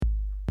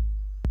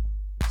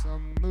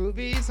Some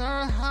movies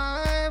are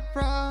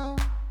highbrow,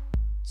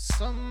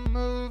 some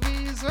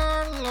movies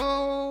are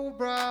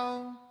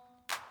lowbrow.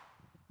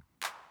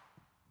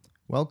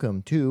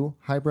 Welcome to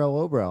Highbrow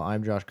Lowbrow.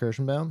 I'm Josh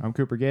Kirschner. I'm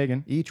Cooper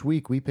Gagan. Each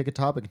week we pick a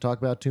topic and talk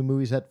about two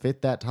movies that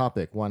fit that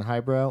topic, one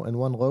highbrow and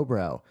one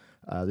lowbrow.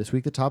 This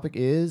week the topic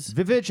is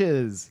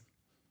Vivitches.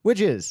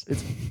 witches.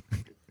 It's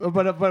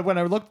but when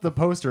I looked at the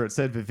poster, it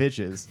said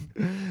Vivitches.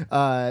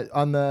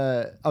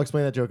 I'll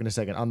explain that joke in a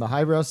second. On the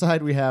highbrow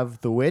side, we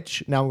have The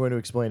Witch. Now I'm going to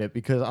explain it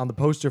because on the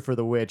poster for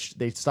The Witch,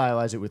 they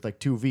stylize it with like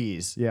two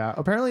V's. Yeah,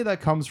 apparently that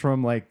comes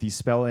from like the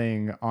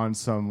spelling on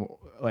some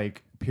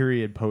like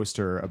period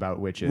poster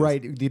about witches.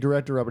 Right. The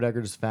director Robert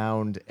Eggers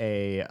found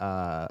a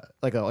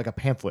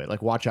pamphlet,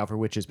 like Watch Out for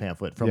Witches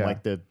pamphlet from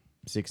like the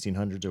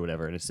 1600s or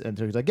whatever. And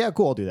so he's like, yeah,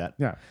 cool, I'll do that.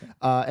 Yeah.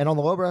 And on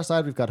the lowbrow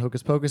side, we've got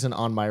Hocus Pocus, and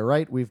on my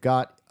right, we've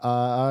got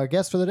our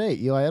guest for the day,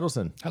 Eli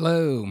Edelson.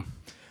 Hello.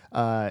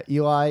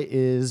 Eli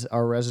is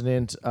our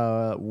resident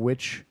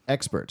witch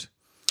expert.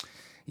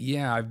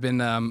 Yeah, I've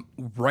been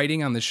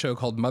writing on this show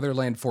called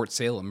Motherland Fort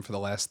Salem for the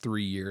last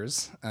 3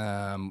 years.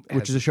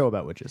 Which is a show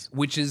about witches.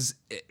 Which is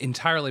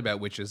entirely about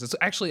witches. It's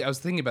actually, I was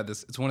thinking about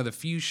this, it's one of the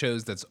few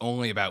shows that's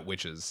only about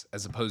witches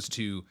as opposed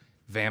to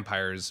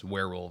vampires,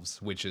 werewolves,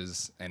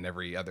 witches, and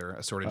every other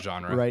assorted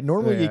genre. Right.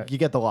 Normally, you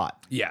get the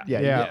lot. Yeah.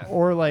 Yeah.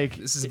 Or like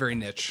This is very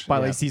niche. by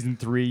like season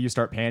 3, you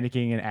start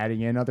panicking and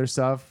adding in other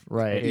stuff.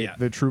 Right. Yeah.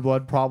 The True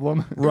Blood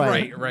problem.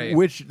 Right.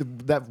 Which,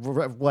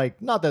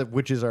 not that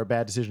witches are a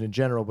bad decision in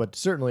general, but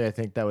certainly I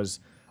think that was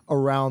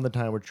around the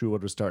time where True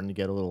Blood was starting to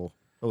get a little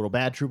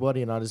bad True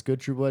Bloody and not as good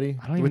True Bloody.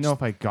 I don't even know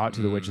if I got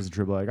to the witches in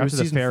True Blood. I got was to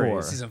the season fairies.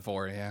 4. Season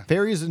 4, yeah.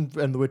 Fairies and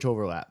the witch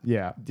overlap.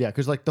 Yeah. Yeah,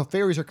 because like the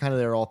fairies are kind of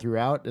there all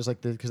throughout. It's like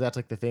because that's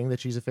like the thing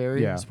that she's a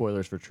fairy. Yeah.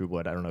 Spoilers for True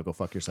Blood. I don't know. Go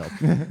fuck yourself.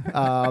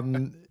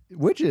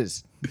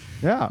 Witches.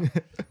 Yeah.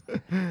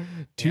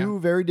 Two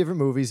very different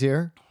movies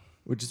here,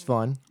 which is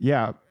fun.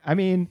 Yeah. I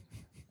mean,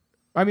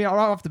 right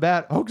off the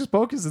bat, Hocus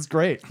Pocus is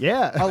great.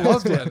 Yeah, I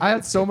loved it. I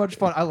had so much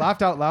fun. I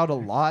laughed out loud a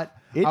lot.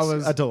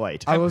 It's a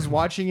delight. I was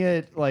watching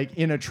it like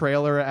in a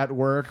trailer at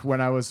work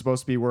when I was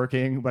supposed to be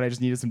working, but I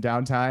just needed some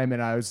downtime,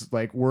 and I was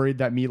like worried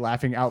that me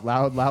laughing out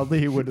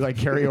loudly would like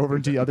carry over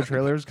into the other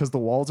trailers because the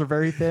walls are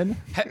very thin.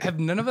 Have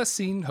none of us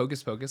seen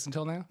Hocus Pocus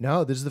until now?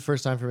 No, this is the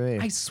first time for me.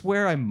 I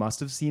swear I must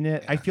have seen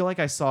it. I feel like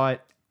I saw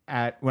it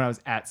when I was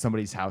at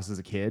somebody's house as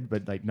a kid,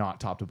 but like not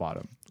top to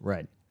bottom.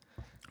 Right.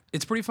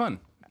 It's pretty fun.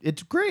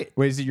 It's great.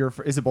 Wait, is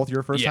it both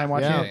your first time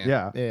watching it?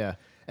 Yeah.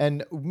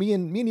 And me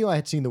and Eli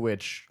had seen The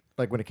Witch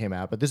like when it came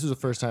out, but this was the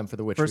first time for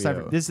The Witch. First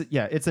time.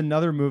 It's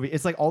another movie.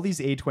 It's like all these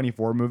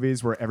A24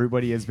 movies where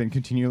everybody has been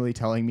continually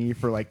telling me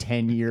for like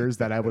 10 years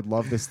that I would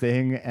love this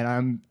thing, and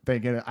I'm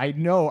thinking, I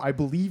know, I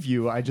believe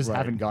you, I just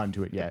haven't gotten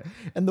to it yet.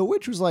 And The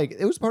Witch was like,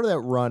 it was part of that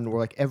run where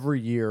like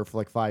every year for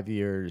like 5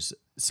 years,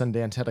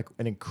 Sundance had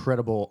an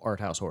incredible art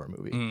house horror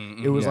movie.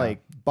 It was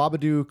like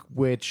Babadook,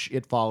 Witch,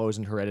 It Follows,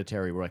 and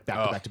Hereditary were like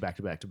back to back.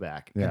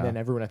 Yeah. And then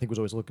everyone I think was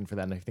always looking for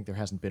that, and I think there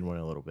hasn't been one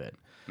in a little bit.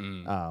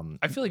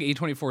 I feel like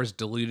A24 has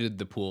diluted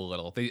the pool a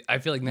little. I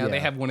feel like now they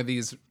have one of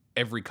these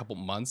every couple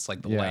months,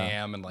 like The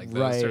Lamb and like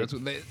those sorts.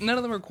 None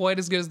of them are quite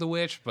as good as The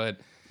Witch,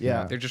 but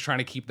they're just trying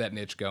to keep that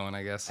niche going,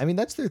 I guess. I mean,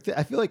 that's their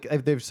I feel like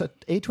they've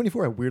set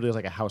A24 weirdly is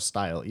like a house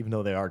style, even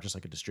though they are just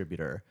like a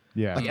distributor.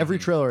 Yeah. Like every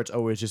trailer, it's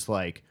always just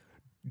like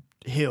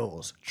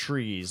hills,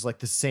 trees, like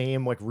the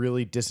same like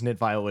really dissonant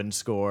violin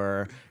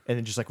score, and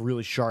then just like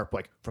really sharp,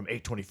 like from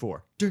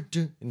A24.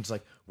 And it's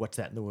like, what's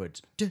that in the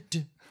woods?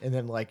 And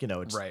then like,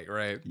 it's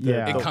Right.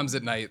 Yeah. It comes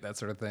at night, that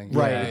sort of thing.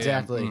 right, Yeah,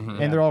 exactly.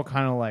 And they're all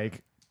kind of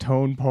like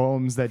tone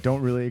poems that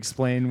don't really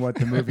explain what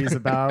the movie's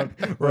about.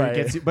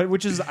 Right. But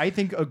which is, I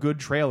think, a good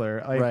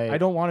trailer. Like, Right. I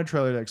don't want a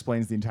trailer that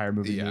explains the entire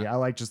movie to me. Yeah. I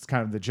like just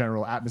kind of the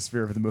general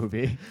atmosphere of the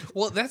movie.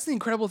 Well, that's the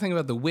incredible thing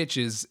about The Witch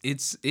is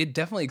it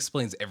definitely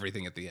explains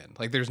everything at the end.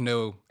 Like there's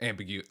no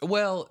ambiguity.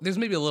 Well, there's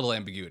maybe a little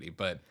ambiguity,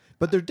 but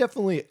there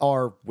definitely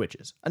are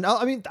witches. And I'll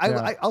say this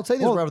right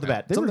off the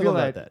bat. They Something reveal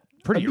about that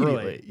that pretty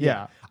immediately. early.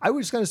 Yeah. I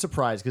was kind of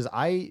surprised because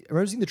I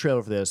remember seeing the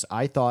trailer for this.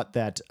 I thought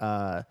that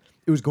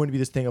it was going to be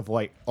this thing of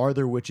like, are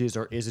there witches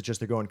or is it just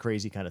they're going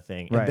crazy kind of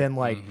thing? Right. And then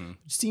like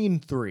scene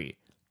 3,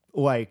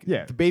 like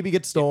Yeah. the baby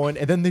gets stolen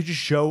and then they just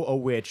show a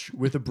witch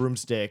with a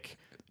broomstick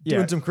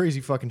doing some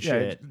crazy fucking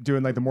shit.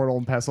 Doing like the mortal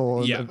and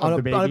pestle Yeah. of On the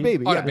a baby.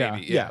 baby, On yeah. a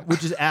baby, yeah.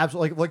 Which is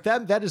absolutely like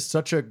that. That is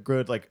such a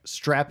good like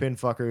strap in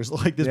fuckers.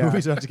 Like this Yeah.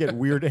 movie's about to get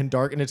weird and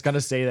dark, and it's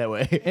gonna stay that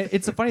way.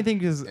 It's a funny thing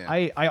because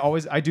I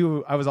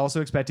was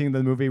also expecting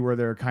the movie where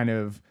they're kind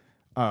of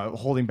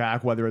holding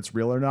back whether it's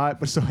real or not,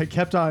 but so I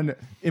kept on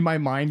in my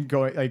mind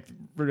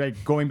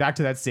going back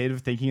to that state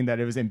of thinking that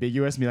it was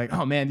ambiguous and be like,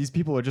 oh man, these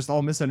people are just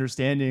all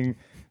misunderstanding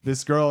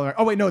this girl. And like,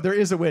 oh wait, no, there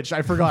is a witch.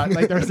 I forgot.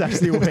 Like there's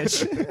actually a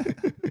witch.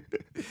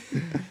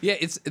 Yeah,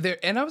 it's there.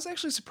 And I was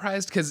actually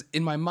surprised because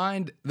in my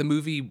mind, the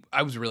movie,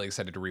 I was really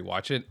excited to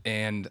rewatch it.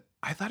 And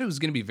I thought it was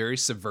going to be very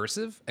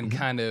subversive and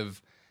kind of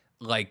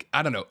like,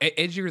 I don't know,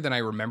 edgier than I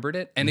remembered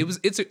it. And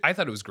I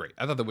thought it was great.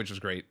 I thought The Witch was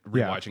great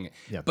rewatching it.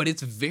 Yeah. But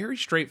it's very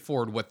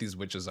straightforward what these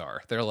witches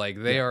are. They're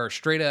like, they are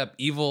straight up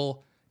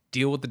evil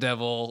deal with the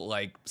devil,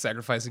 like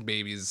sacrificing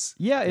babies.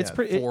 Yeah, it's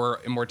pretty.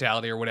 For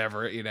immortality or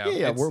whatever, you know.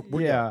 Yeah, It's-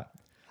 we're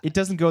It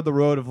doesn't go the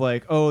road of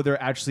like, oh,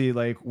 they're actually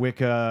like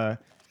Wicca,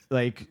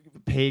 like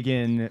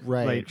pagan,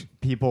 Right. like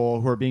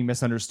people who are being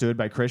misunderstood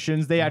by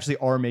Christians. They actually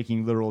are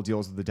making literal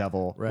deals with the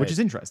devil, Right. which is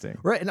interesting.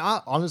 Right, and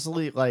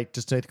honestly, like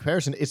just to make the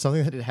comparison, it's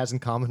something that it has in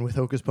common with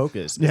Hocus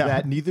Pocus. Is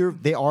Yeah.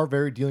 that they are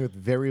dealing with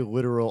very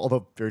literal,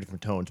 although very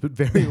different tones, but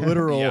very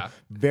literal, Yeah.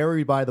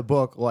 very by the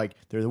book. Like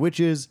they're the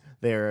witches,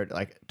 they're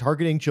like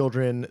targeting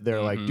children,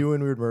 they're like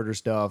doing weird murder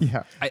stuff.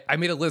 Yeah. I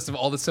made a list of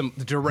all the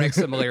direct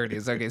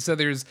similarities. Okay, so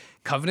there's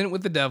covenant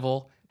with the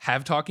devil,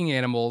 have talking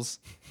animals.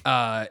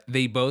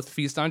 They both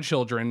feast on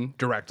children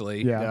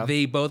directly. Yeah.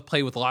 They both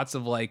play with lots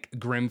of like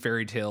grim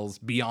fairy tales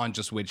beyond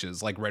just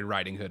witches, like Red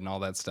Riding Hood and all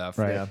that stuff.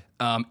 Right.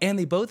 Yeah. And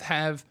they both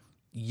have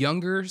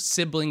younger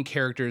sibling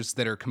characters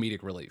that are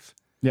comedic relief.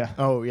 Yeah.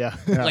 Oh yeah.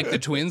 Like the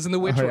twins in The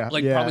Witch, Oh, were yeah.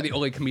 like Yeah. probably the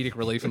only comedic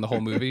relief in the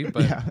whole movie.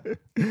 But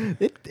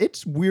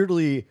It's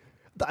weirdly.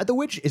 The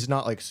witch is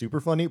not like super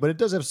funny, but it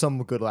does have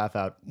some good laugh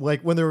out.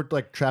 Like when they're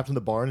like trapped in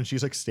the barn and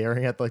she's like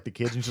staring at like the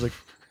kids and she's like,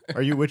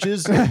 "Are you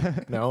witches?"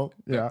 No.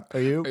 Yeah. Are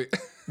you?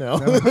 No.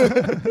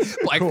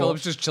 Black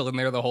Phillip's just chilling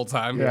there the whole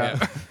time. Yeah.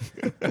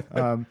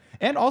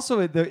 And also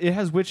it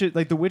has witches,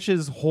 like the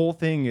witches' whole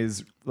thing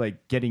is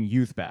like getting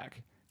youth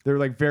back. They're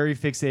like very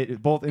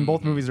fixated. Both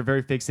movies are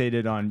very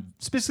fixated on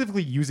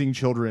specifically using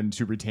children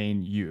to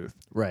retain youth.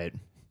 Right.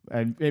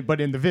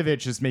 But in the Vivitch,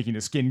 just making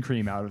a skin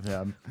cream out of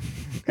them,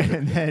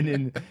 and then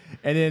in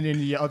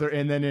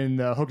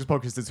the Hocus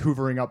Pocus, it's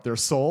hoovering up their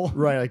soul.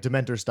 Right, like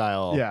Dementor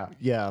style. Yeah.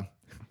 Yeah.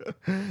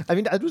 I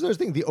mean, that was another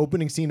thing. The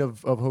opening scene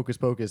of Hocus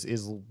Pocus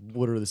is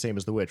literally the same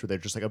as The Witch, where they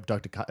just like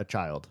abduct a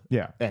child.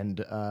 Yeah. And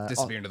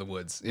Disappear into the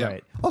woods. Yeah.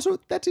 right. Also,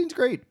 that scene's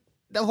great.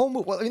 The whole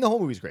movie. Well, I mean, the whole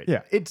movie's great.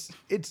 Yeah. It's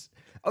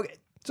okay.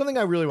 Something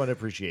I really want to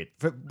appreciate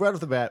right off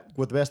the bat.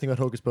 What the best thing about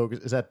Hocus Pocus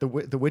is that the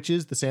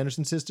witches, the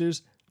Sanderson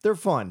sisters, they're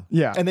fun.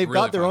 Yeah. And they've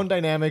Really got their fun. own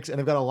dynamics, and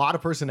they've got a lot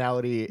of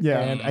personality. Yeah.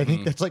 And I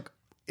think that's like,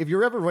 if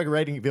you're ever like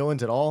writing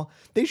villains at all,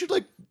 they should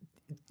like,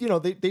 you know,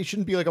 they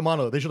shouldn't be like a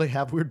mono. They should like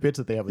have weird bits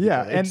that they have. With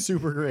Yeah, each other. and It's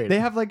super great. They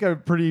have like a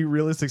pretty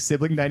realistic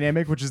sibling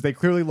dynamic, which is they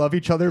clearly love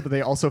each other, but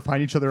they also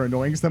find each other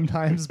annoying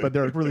sometimes. But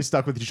they're really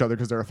stuck with each other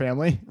because they're a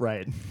family.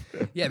 right.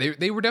 Yeah,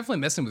 they were definitely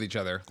messing with each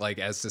other, like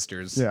as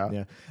sisters. Yeah.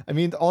 Yeah. I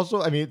mean,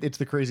 also, it's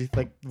the crazy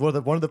like one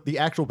of the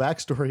actual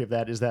backstory of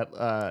that is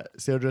that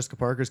Sarah Jessica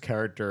Parker's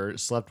character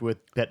slept with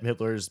Bette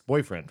Midler's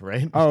boyfriend,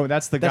 right? Oh,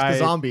 that's the That's guy. the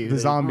zombie. The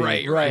zombie.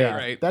 Right, Right.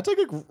 right. That's like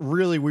a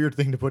really weird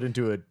thing to put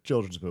into a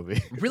children's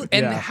movie. Really,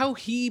 and Yeah. how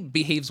he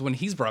behaves when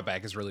he's brought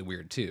back is really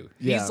weird too.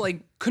 Yeah. He's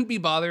like couldn't be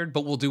bothered,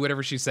 but will do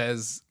whatever she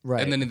says.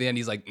 Right. And then in the end,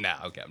 he's like,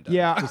 "Nah, okay, I'm done."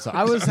 Yeah,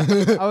 I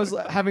was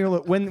having a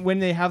look when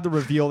they have the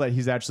reveal that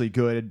he's actually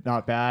good,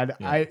 not bad.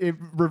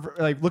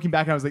 Like looking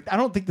back, I was like, I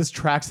don't think this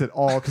tracks at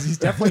all because he's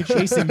definitely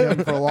chasing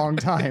them for a long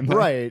time.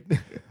 Right.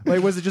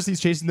 Like, was it just he's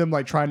chasing them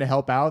like trying to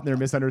help out and they're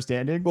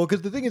misunderstanding? Well,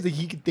 because the thing is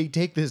that they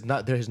take his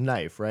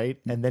knife, right,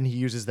 and then he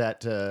uses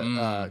that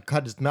to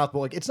cut his mouth. But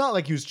like, it's not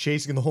like he was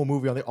chasing the whole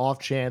movie on the off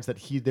chance that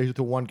there's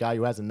the one guy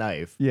who has a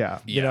knife. Yeah.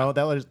 You know,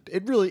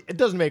 it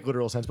doesn't make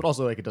literal sense, but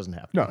also like it doesn't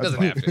have to. No,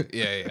 Doesn't have to.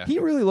 Yeah. he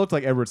really looked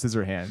like Edward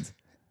Scissorhands.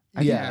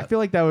 Yeah. I feel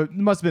like that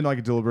must have been like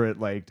a deliberate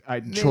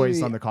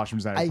choice on the costume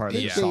designer's part. That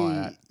think saw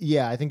that.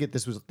 Yeah, I think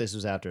this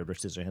was after Edward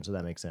Scissorhands, so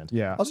that makes sense.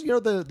 Yeah. Also, you know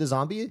the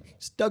zombie,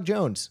 it's Doug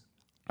Jones.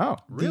 Oh,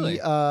 Really?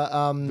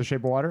 The Shape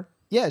of Water.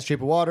 Yeah,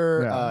 Shape of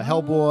Water, Yeah.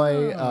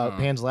 Hellboy,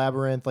 Pan's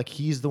Labyrinth. Like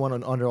he's the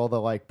one under all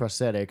the like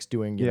prosthetics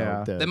doing. You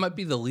Yeah. know, That might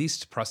be the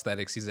least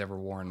prosthetics he's ever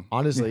worn.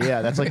 honestly,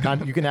 yeah, that's like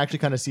you can actually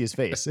kind of see his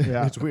face.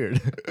 Yeah. It's weird.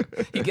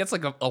 He gets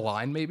like a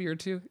line maybe or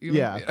two. even.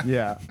 Yeah.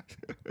 Yeah.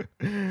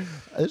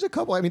 There's a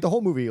couple. I mean, the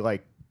whole movie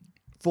like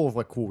full of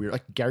like cool weird,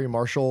 like Gary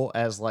Marshall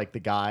as like the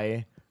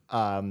guy.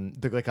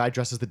 The guy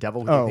dressed as the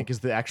devil, who they think is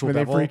the actual when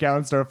devil. they freak out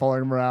and start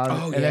following him around,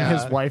 Oh, and then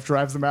yeah. his wife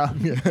drives them out.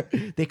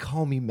 They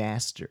call me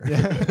master.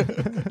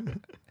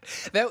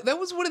 That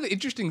was one of the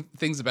interesting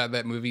things about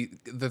that movie.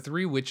 The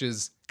three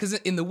witches, because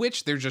in The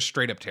Witch they're just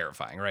straight up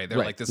terrifying, right? They're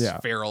Right, like this yeah.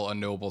 feral,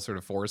 unknowable sort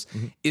of force.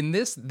 In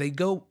this, they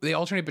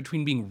alternate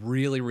between being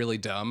really, really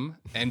dumb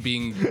and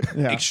being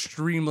Yeah.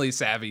 extremely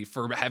savvy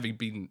for having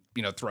been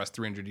thrust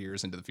 300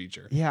 years into the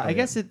future. Yeah, I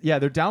guess their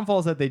downfall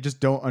is that they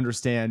just don't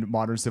understand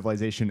modern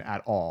civilization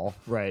at all.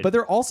 Right. But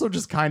they're also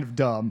just kind of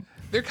dumb.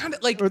 They're kind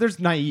of like Or they're just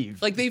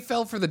naive. they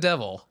fell for the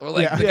devil, or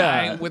like Yeah. the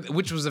Yeah. guy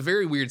which was a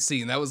very weird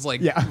scene. That was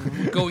like Yeah.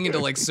 going into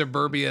like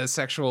suburbia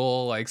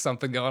sexual like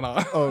something going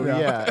on. Oh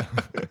yeah.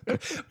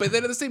 But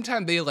then at the same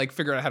time they like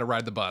figure out how to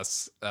ride the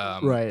bus.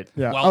 Right.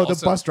 Yeah. While The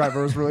also- bus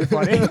driver was really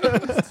funny.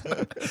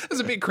 It's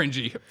a bit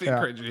cringy,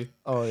 cringy.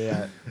 Oh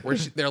yeah. Where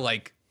they're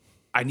like,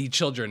 I need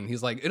children.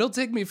 He's like, it'll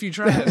take me a few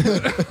tries.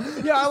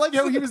 Yeah, I like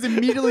how he was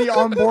immediately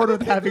on board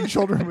with having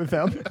children with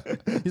them.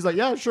 He's like,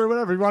 yeah, sure,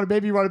 whatever. You want a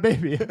baby, you want a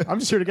baby. I'm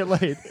just here to get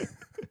laid.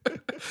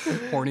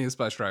 Horniest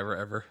bus driver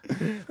ever. I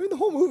mean, the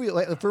whole movie,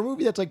 like for a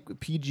movie that's like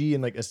PG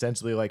and like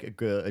essentially like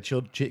a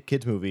chill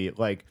kids movie,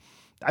 like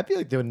I feel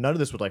like none of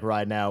this would like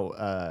ride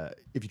now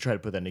if you try to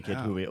put that in a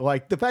kid's movie.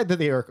 Like the fact that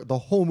the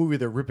whole movie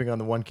they're ripping on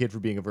the one kid for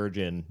being a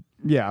virgin.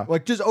 Yeah.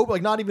 Like just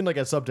like not even like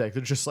a subtext.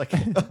 They're just like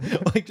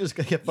like just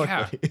get fucked.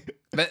 Yeah.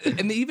 Buddy.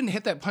 And they even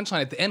hit that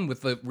punchline at the end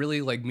with the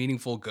really like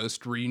meaningful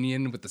ghost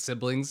reunion with the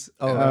siblings.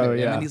 Oh, And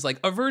yeah. then he's like,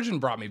 a virgin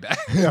brought me back.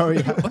 Oh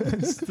yeah.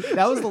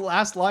 That was the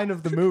last line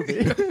of the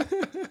movie.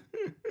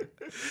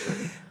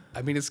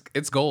 I mean,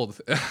 it's gold.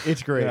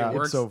 It's great. Yeah. It's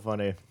Works. so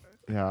funny.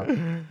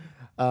 Yeah.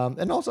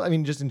 And also, I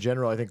mean, just in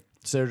general, I think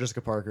Sarah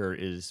Jessica Parker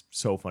is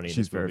so funny. In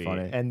She's this movie. very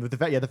funny. And with the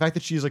fact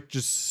that she's like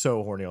just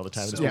so horny all the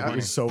time. This So movie funny.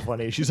 is so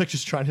funny. She's like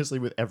just trying to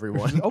sleep with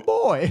everyone. Oh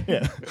boy.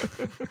 Yeah.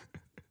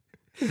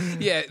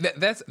 Yeah,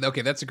 that's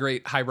okay. That's a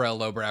great highbrow,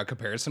 lowbrow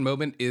comparison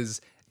moment.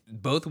 Is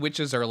both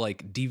witches are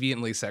like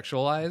deviantly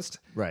sexualized,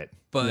 Right.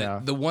 but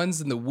Yeah. the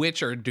ones in The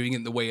Witch are doing it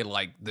in the way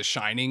like The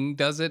Shining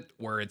does it,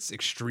 where it's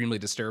extremely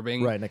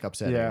disturbing. Right. Like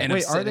upsetting. Yeah. And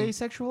Wait, are upsetting. they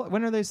sexual?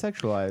 When are they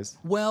sexualized?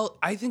 Well,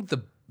 I think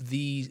the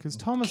 'Cause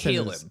Thomason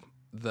Caleb, is-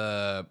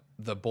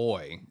 the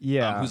boy,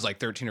 Yeah. who's like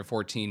 13 or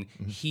 14,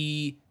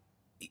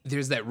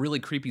 there's that really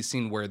creepy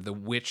scene where the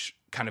witch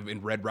kind of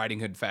in Red Riding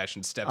Hood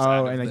fashion steps out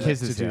Oh, of and then the,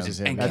 kisses him. seduces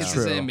him. and That's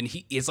kisses true. him, and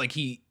it's like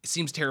he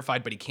seems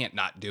terrified, but he can't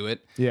not do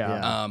it.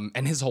 Yeah.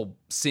 And his whole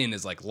sin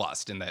is like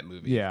lust in that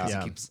movie. Yeah. 'cause Yeah.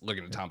 he keeps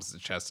looking at Thomas's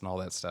chest and all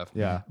that stuff.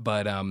 Yeah.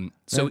 But and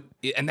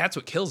that's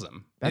what kills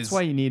him. That's is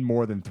why you need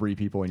more than 3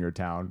 people in your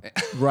town.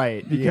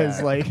 Right. Because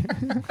yeah.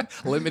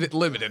 like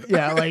limited.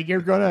 yeah, like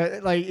you're gonna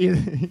like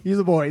he's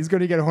a boy, he's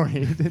gonna get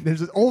horny. There's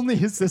just only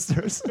his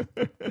sisters.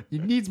 He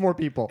needs more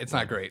people. It's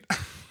not great.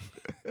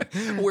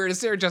 Whereas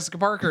Sarah Jessica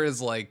Parker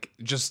is like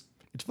just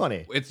it's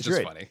funny. it's just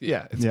great. funny.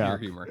 Yeah, it's Yeah. pure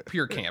humor,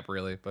 pure camp,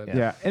 really. But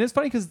Yeah, and it's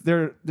funny because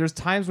there's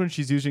times when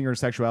she's using her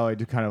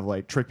sexuality to kind of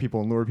like trick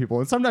people and lure people,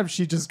 and sometimes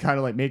she just kind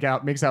of like makes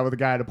out with a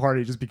guy at a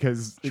party just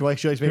because She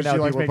likes making she out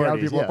with likes people at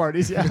making out with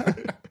parties, people at yeah.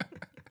 parties.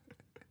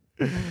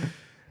 Yeah.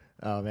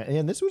 Oh man,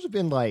 and this would have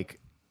been like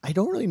I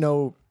don't really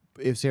know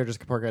if Sarah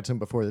Jessica Parker had something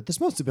before that. This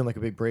must have been like a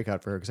big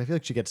breakout for her because I feel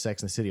like she gets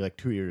Sex in the City like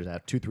 3 years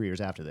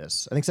after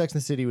this. I think Sex in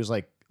the City was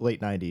like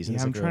late 90s. And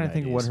Yeah, I'm trying to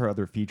think of what her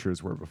other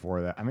features were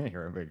before that. I mean,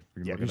 here, we can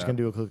Yeah, look we're it just up. gonna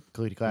do a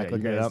clickety clack. Yeah,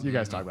 looking it up. you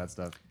guys talk about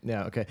stuff.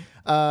 Yeah, okay.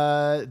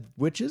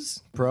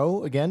 Witches,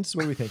 pro, against.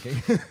 What are we thinking?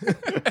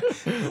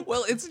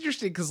 Well, it's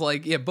interesting because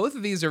like both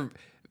of these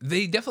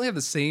they definitely have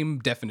the same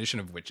definition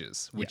of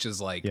witches, which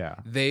is like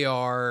they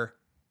are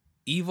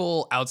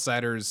evil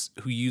outsiders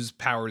who use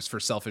powers for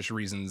selfish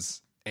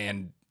reasons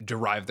and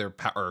derive their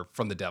power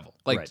from the devil.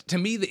 Like Right. to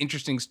me,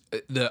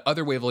 the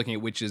other way of looking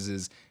at witches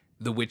is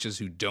the witches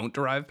who don't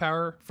derive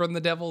power from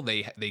the devil.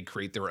 They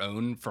create their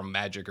own from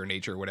magic or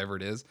nature or whatever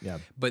it is. Yeah.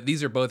 But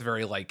these are both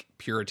very like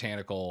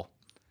puritanical.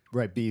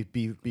 Right, be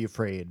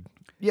afraid.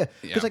 Yeah,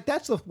 because Yeah. like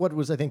that's what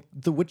was I think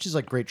the witch's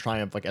like great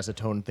triumph like as a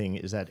tone thing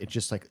is that it's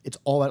just like it's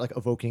all about like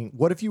evoking.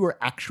 What if you were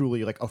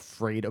actually like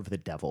afraid of the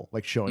devil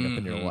like showing up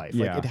in your life?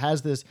 Yeah. Like it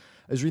has this.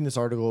 I was reading this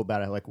article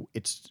about how like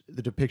it's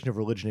the depiction of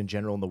religion in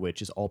general in the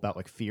witch is all about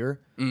like fear,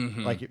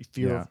 like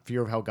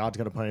fear of how God's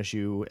gonna punish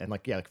you, and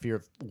like like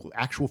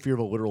actual fear of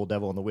a literal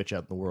devil and the witch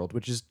out in the world,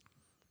 which is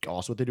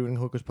also what they're doing in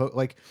Hocus Pocus.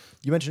 Like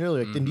you mentioned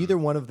earlier, like, neither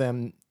one of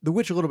them, the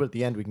witch a little bit at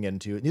the end we can get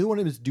into, neither one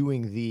of them is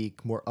doing the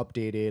more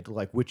updated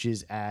like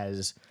witches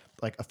as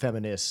like a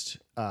feminist,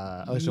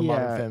 at least a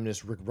modern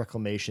feminist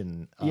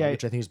reclamation,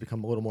 which I think has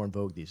become a little more in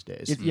vogue these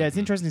days. It's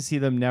interesting to see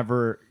them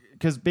never,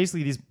 because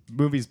basically these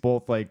movies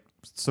both like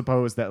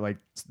suppose that like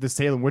the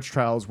Salem witch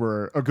trials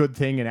were a good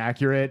thing and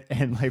accurate,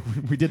 and like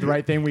we did the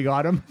right thing, we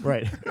got them.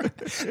 Right.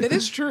 That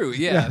is true.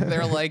 Yeah.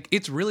 They're like,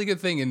 it's a really good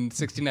thing in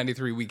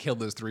 1693 we killed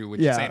those 3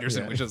 witches,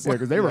 Anderson, which is like,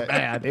 because they were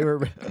bad. They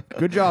were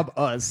good job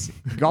us.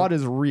 God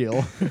is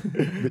real.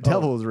 The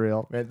devil is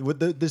real. Man,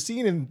 with the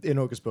scene in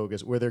Hocus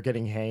Pocus where they're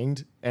getting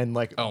hanged and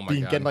like Oh my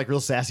God. getting like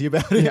real sassy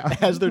about it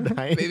as they're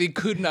dying. they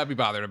could not be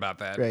bothered about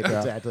that. Right,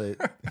 exactly.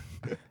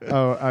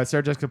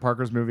 Sarah Jessica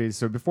Parker's movies.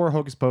 So before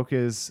Hocus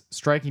Pocus,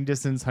 Striking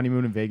Distance,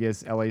 Honeymoon in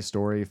Vegas, L.A.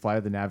 Story, Flight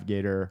of the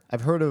Navigator,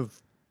 I've heard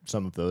of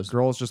some of those.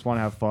 Girls Just Want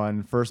to Have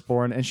Fun,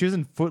 Firstborn, and she was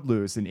in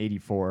Footloose in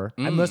 '84.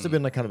 I must have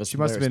been like kind of a. She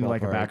must have been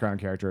like a background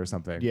character or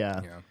something.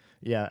 Yeah.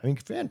 I mean,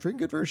 man, pretty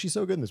good for her. She's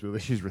so good in this movie.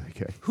 She's really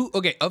good.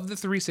 Okay, of the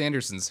 3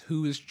 Sandersons,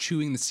 who is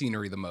chewing the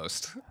scenery the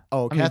most?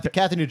 Oh, Kathy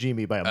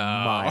Najimy by a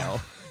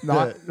mile.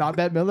 Not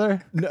Bette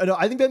Midler. No,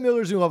 I think Bette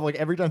Midler's gonna love like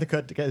every time they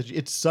cut to Kathy.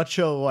 It's such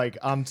a like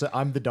I'm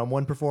the dumb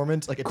one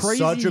performance. Like it's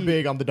such a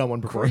big I'm the dumb one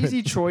performance.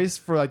 Crazy choice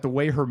for like the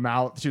way her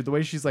mouth, the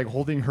way she's like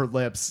holding her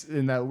lips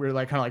in that weird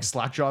like kind of like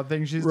slack-jawed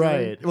thing she's doing.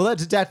 Right. Well,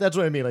 that's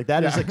what I mean. Like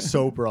that is like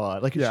so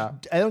broad. Like Yeah.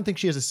 I don't think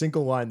she has a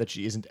single line that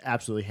she isn't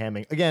absolutely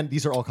hamming. Again,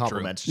 these are all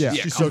compliments. Yeah.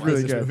 She's so good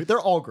in this good. movie. They're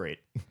all great.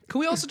 Can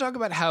we also talk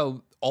about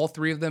how all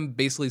 3 of them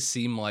basically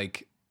seem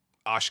like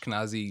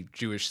Ashkenazi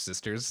Jewish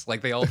sisters?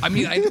 Like they all, I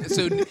mean, Kathy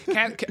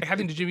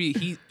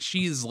Najimy,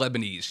 she's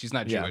Lebanese. She's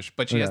not Yeah. Jewish,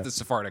 but she has the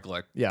Sephardic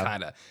look, Yeah.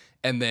 kind of.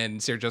 And then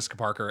Sarah Jessica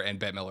Parker and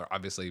Bette Midler,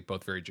 obviously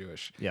both very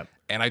Jewish. Yep.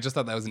 And I just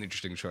thought that was an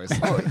interesting choice.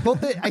 Well,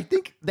 I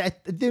think that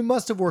they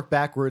must have worked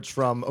backwards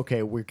from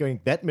we're going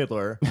Bette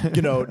Midler,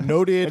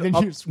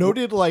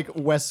 noted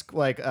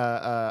like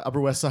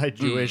Upper West Side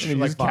Jewish, And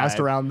you just cast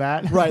vibe. around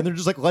that. Right, and they're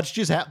just like, let's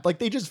just have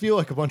they just feel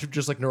like a bunch of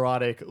just like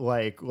neurotic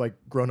like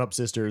grown up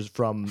sisters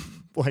from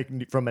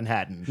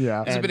Manhattan.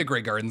 Yeah. There's a bit of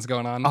Grey Gardens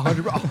going on.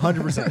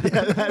 100%.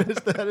 Yeah,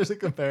 that is a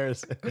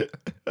comparison.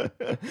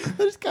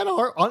 It's kind of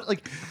hard.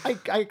 Like I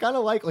kind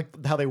of like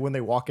how when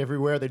they walk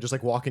everywhere, they just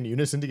like walk in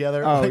unison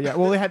together. Oh Like, yeah,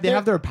 well they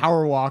have their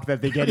power walk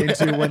that they get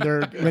into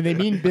when they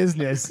mean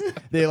business.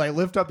 They like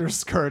lift up their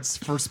skirts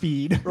for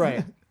speed.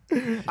 right.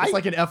 It's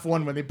like an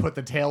F1 when they put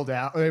the tail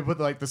down, or they put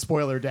like the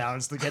spoiler down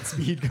to get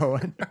speed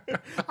going.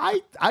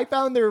 I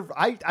found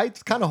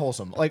it's kind of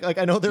wholesome. Like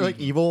I know they're like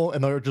evil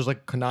and they're just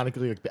like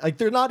canonically like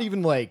they're not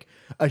even like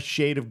a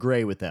shade of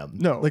gray with them.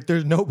 No. like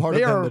there's no part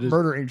They of them are that is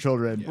murdering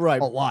children,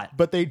 right a lot.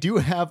 but they do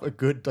have a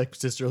good like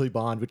sisterly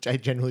bond, which I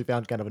genuinely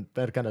found kind of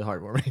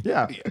heartwarming.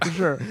 Yeah, for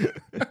sure.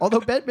 Although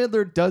Bette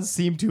Midler does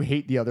seem to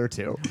hate the other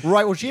two.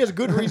 Right. Well, she has a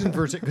good reason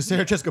for it because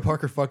Sarah Jessica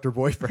Parker fucked her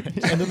boyfriend,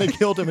 and then they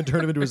killed him and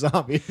turned him into a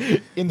zombie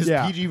in this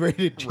Yeah.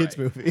 PG-rated kids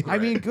movie. I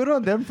mean, good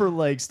on them for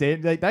like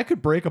staying. Like that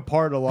could break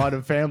apart a lot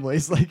of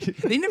families. Like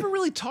They never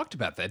really talked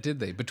about that, did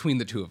they? Between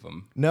the two of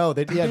them. No,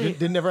 they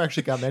never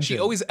actually got mentioned. She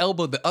always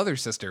elbowed the other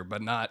sister,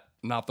 but not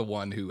the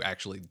one who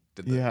actually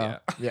did the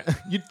Yeah.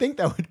 You'd think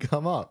that would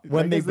come up I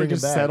when they guess bring him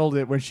just back. settled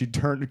it when she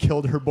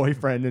killed her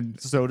boyfriend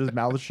and sewed his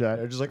mouth shut.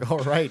 They're just like, all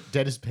right,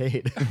 debt is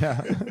paid.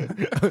 Yeah,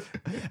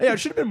 it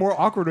should have been more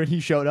awkward when he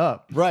showed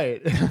up.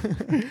 Right.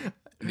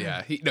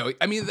 Yeah,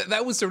 I mean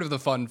that was sort of the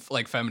fun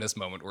like feminist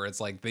moment where it's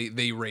like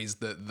they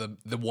raised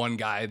the one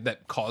guy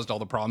that caused all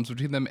the problems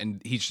between them,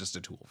 and he's just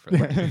a tool for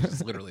them. He's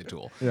just literally a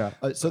tool. Yeah.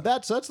 So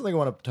that's something I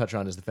want to touch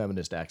on is the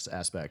feminist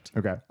aspect.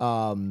 Okay.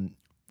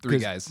 Three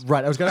guys.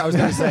 Right. I was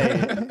gonna say,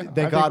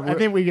 thank God. I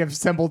think we have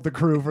assembled the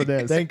crew for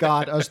this. Thank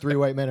God us three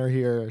white men are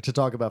here to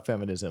talk about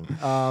feminism.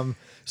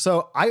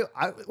 So I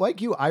like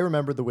you, I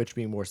remember The Witch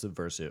being more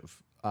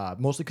subversive,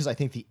 mostly because I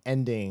think the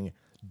ending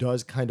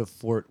does kind of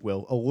flirt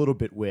a little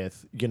bit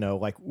with,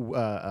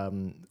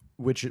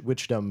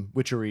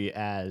 witchery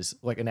as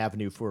like an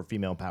avenue for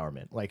female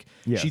empowerment. Like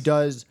Yes. she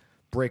does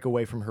break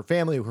away from her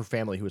family who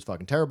was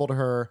fucking terrible to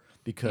her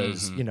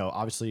because,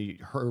 obviously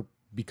her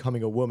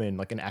becoming a woman,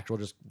 like an actual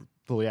just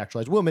fully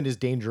actualized woman, is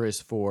dangerous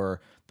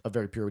for a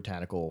very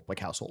puritanical like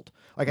household.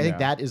 Like I think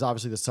that is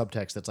obviously the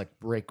subtext that's like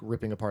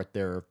ripping apart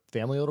their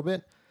family a little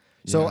bit.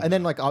 So and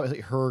then like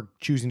obviously her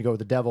choosing to go with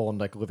the devil and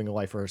like living a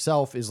life for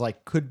herself is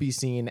like could be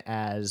seen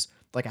as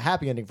like a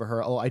happy ending for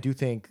her. Oh, I do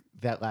think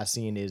that last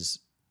scene is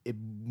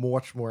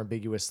much more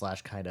ambiguous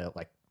 / kind of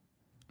like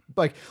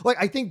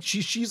I think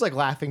she's like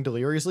laughing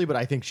deliriously, but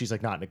I think she's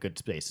like not in a good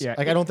space. Yeah,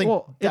 like I don't think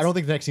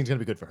the next scene's gonna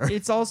be good for her.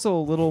 It's also a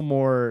little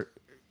more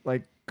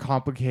like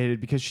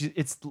complicated because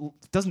it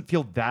doesn't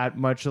feel that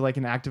much like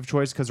an active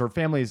choice because her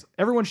family's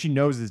everyone she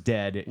knows is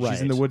dead. Right.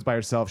 She's in the woods by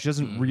herself. She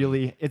doesn't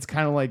really. It's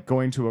kind of like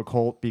going to a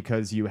cult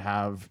because you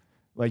have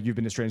like you've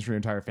been estranged from your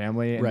entire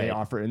family and they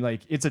offer and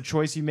like it's a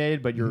choice you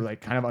made, but you're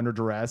like kind of under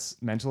duress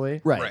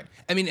mentally. Right.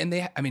 I mean,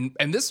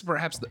 and this is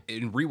perhaps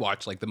in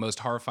rewatch like the most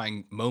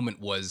horrifying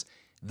moment was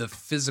the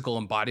physical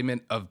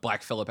embodiment of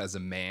Black Phillip as a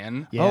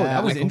man. Yeah, Oh,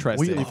 that was I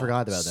interesting. completely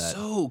forgot about that.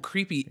 So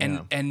creepy.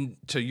 And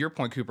to your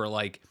point, Cooper,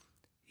 like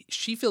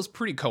she feels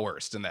pretty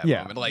coerced in that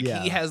Yeah. moment. Like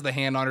Yeah. he has the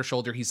hand on her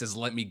shoulder. He says,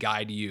 "Let me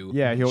guide you."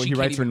 Yeah, he She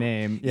writes her can't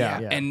name. Yeah.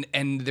 Yeah.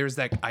 And there's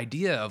that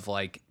idea of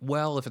like,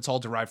 well, if it's all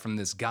derived from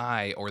this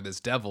guy or this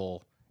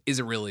devil, is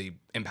it really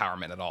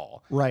empowerment at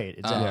all? Right.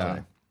 Exactly. Yeah.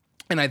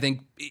 And I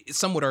think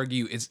some would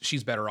argue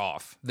she's better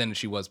off than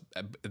she was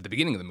at the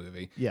beginning of the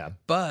movie. Yeah.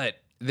 But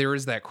there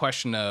is that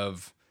question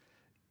of,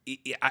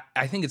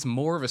 I think it's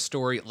more of a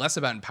story, less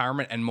about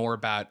empowerment and more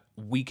about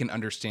we can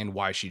understand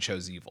why she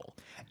chose evil.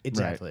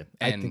 Exactly.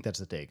 I And- think that's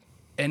the take.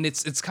 And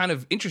it's kind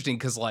of interesting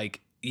because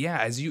like, yeah,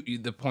 as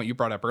the point you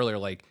brought up earlier,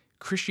 like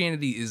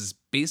Christianity is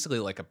basically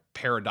like a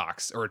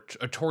paradox or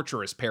a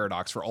torturous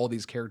paradox for all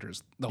these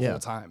characters the whole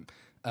time.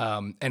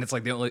 And it's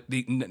like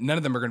none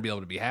of them are going to be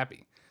able to be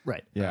happy.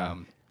 Right. Yeah.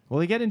 Well,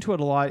 they get into it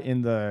a lot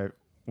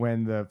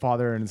when the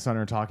father and the son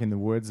are talking in the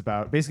woods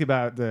about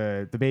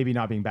the baby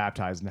not being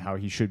baptized and how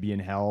he should be in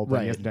hell,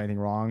 but he hasn't done anything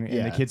wrong. And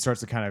Yeah. the kid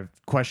starts to kind of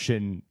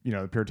question,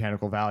 the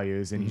puritanical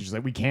values, and he's just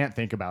like, we can't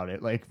think about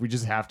it. Like we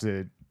just have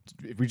to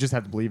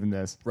believe in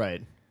this.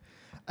 Right.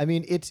 I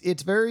mean,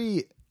 it's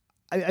very.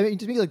 I mean,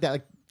 to me, like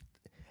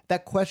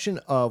that question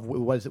of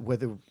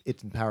whether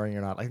it's empowering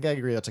or not. I think I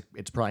agree. That's like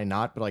it's probably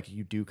not, but like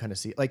you do kind of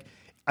see. Like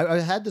I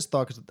had this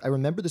thought because I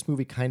remember this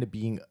movie kind of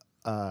being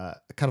kind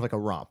of like a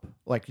romp,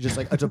 like just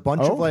like it's a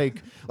bunch of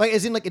like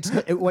as in like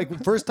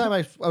like first time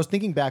I was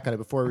thinking back on it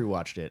before we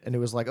watched it, and it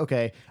was like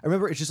okay, I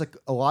remember it's just like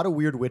a lot of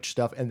weird witch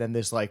stuff, and then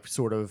this like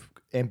sort of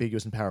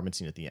ambiguous empowerment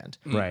scene at the end.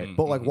 Right.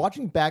 But like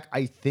watching back,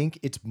 I think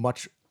it's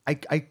much.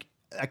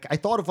 I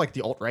thought of like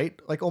the alt-right,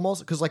 like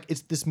almost, because like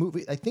it's this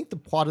movie. I think the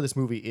plot of this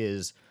movie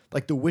is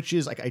like the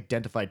witches like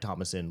identified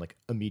Thomasin like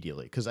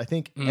immediately, because I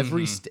think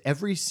every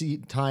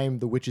time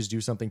the witches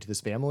do something to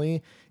this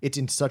family, it's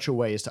in such a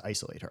way as to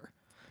isolate her.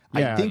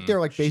 Yeah. I think they're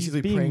like She's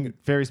basically being praying.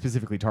 very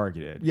specifically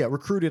targeted. Yeah,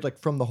 recruited like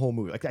from the whole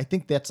movie. Like I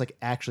think that's like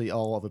actually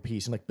all of a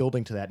piece and like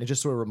building to that. And it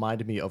just sort of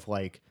reminded me of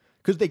like,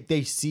 because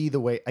they see the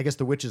way, I guess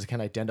the witches can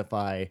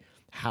identify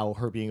how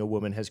her being a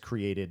woman has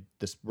created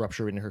this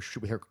rupture in her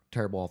with her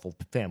terrible, awful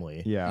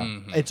family. Yeah.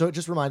 And so it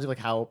just reminds me like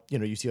how, you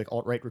know, you see like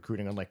alt-right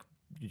recruiting on like,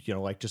 you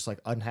know, like just like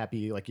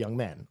unhappy like young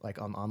men like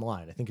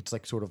online. I think it's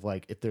like sort of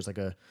like if there's like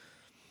a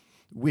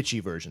witchy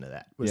version of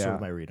that was sort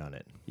of my read on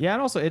it. Yeah,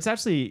 and also it's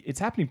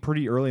happening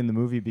pretty early in the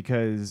movie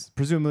because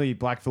presumably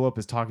Black Phillip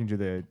is talking to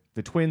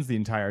the twins the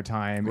entire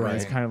time, and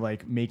it's kind of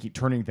like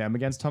turning them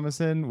against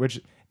Thomasin, which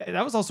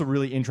that was also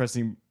really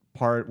interesting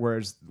part.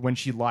 Whereas when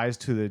she lies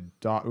to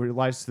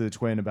the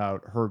twin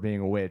about her being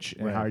a witch,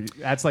 and how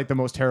that's like the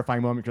most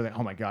terrifying moment. You're like,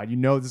 oh my god, you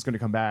know this is going to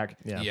come back.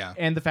 Yeah.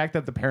 And the fact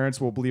that the parents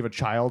will believe a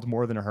child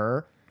more than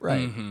her.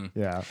 Right.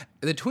 Yeah.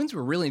 The twins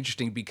were really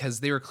interesting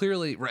because they were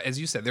clearly, as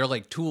you said, they're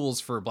like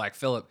tools for Black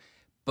Phillip,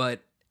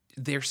 but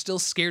they're still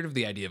scared of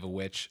the idea of a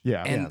witch.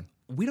 Yeah. And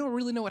we don't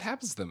really know what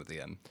happens to them at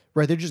the end.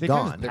 Right. They're just They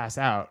gone. kind of pass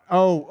out.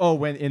 Oh,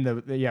 when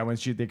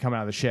they come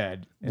out of the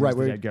shed. And Right,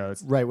 the dead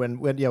goats. Right,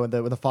 when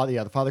the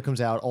father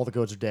comes out, all the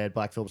goats are dead,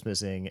 Black Phillip's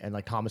missing, and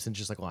like Thomasin's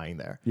just like lying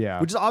there. Yeah.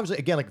 Which is obviously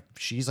again like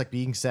she's like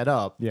being set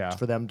up Yeah.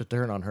 for them to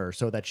turn on her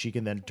so that she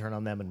can then turn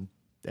on them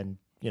and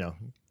you know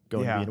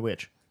go and be a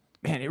witch.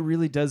 Man, it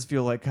really does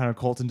feel like kind of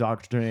cult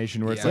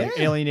indoctrination where it's like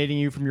alienating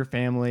you from your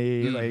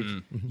family, like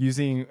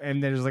using,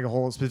 and there's like a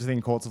whole specific thing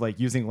in cults of like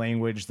using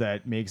language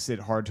that makes it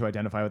hard to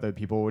identify with other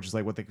people, which is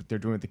like what they're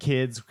doing with the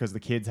kids, because the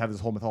kids have this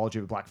whole mythology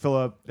of Black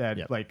Phillip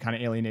that like kind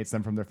of alienates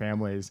them from their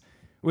families,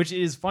 which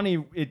is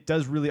funny. It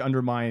does really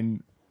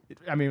undermine,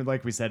 I mean,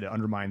 like we said, it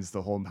undermines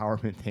the whole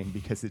empowerment thing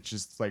because it's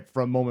just like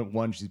from moment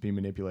one, she's being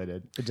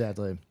manipulated.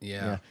 Exactly.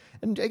 Yeah.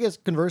 And I guess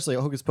conversely,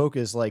 Hocus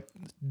Pocus, like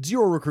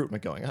zero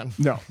recruitment going on.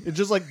 No. It's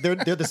just like they're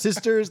the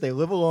sisters. They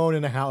live alone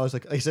in a house.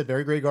 Like I said,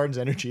 very Grey Gardens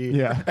energy.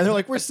 Yeah. And they're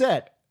like, we're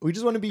set. We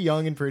just want to be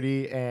young and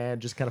pretty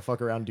and just kind of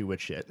fuck around and do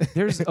witch shit.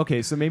 There's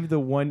okay, so maybe the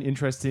one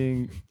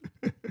interesting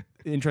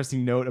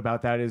note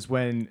about that is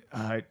when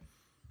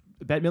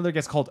Bette Midler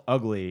gets called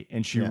ugly,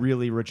 and she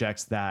really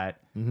rejects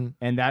that,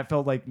 and that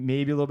felt like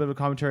maybe a little bit of a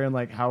commentary on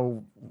like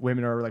how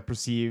women are like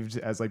perceived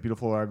as like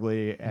beautiful or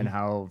ugly, and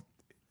how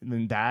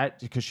then that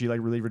because she like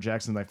really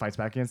rejects and like fights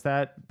back against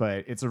that,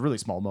 but it's a really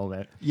small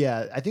moment.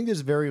 Yeah, I think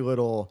there's very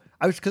little.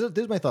 Because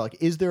this is my thought.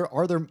 Like,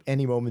 are there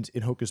any moments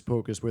in Hocus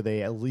Pocus where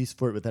they at least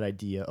flirt with that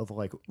idea of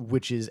like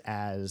witches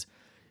as?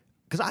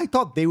 Because I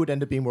thought they would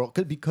end up being more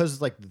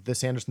because like the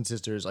Sanderson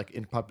sisters, like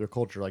in popular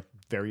culture, like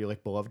very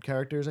like beloved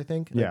characters. I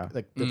think.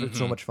 Like they're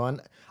so much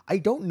fun. I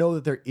don't know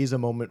that there is a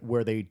moment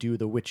where they do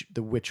the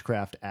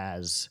witchcraft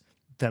as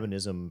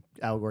feminism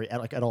allegory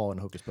at all in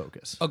Hocus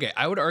Pocus. Okay,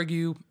 I would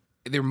argue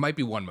there might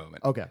be one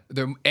moment. Okay.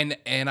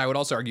 And I would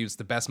also argue it's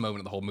the best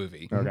moment of the whole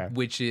movie. Okay.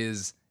 Which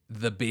is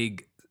the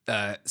big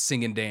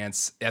sing and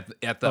dance at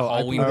the Oh,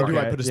 Halloween I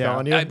party. put a spell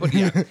on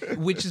you.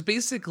 Which is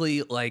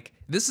basically like,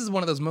 this is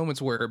one of those moments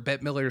where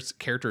Bette Midler's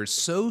character is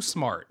so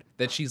smart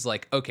that she's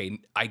like, okay,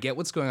 I get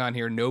what's going on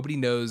here. Nobody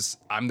knows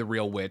I'm the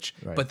real witch,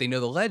 but they know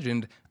the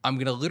legend. I'm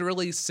going to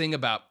literally sing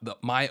about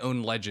my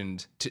own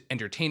legend to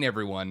entertain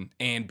everyone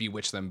and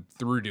bewitch them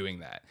through doing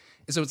that.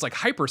 So it's like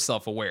hyper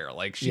self-aware.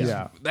 Like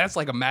that's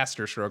like a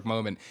masterstroke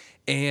moment.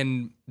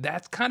 And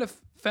that's kind of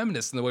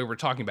feminist in the way we're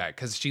talking about it,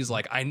 because she's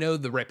like, I know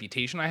the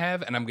reputation I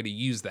have and I'm going to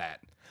use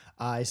that.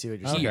 I see what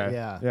you're saying. Okay.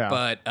 Yeah.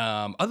 But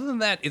other than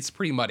that, it's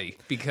pretty muddy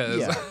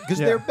because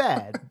they're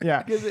bad.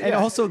 Yeah, and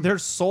also their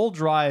sole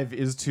drive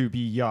is to be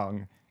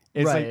young.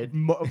 It's like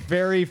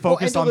very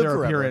focused on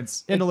their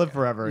appearance and to live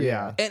forever.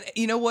 Yeah. And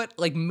you know what?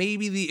 Like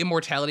maybe the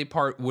immortality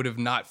part would have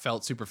not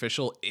felt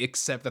superficial,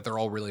 except that they're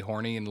all really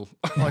horny and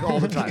Like all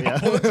the time. Yeah.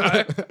 all the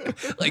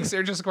time. Like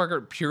Sarah Jessica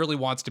Parker purely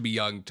wants to be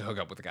young to hook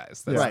up with the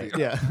guys. That's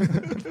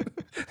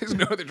there's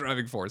no other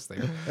driving force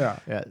there.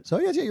 Yeah. So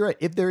yeah, you're right.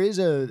 If there is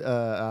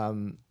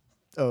a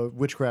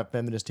witchcraft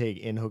feminist take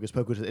in Hocus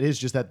Pocus, it is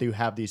just that they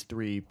have these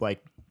three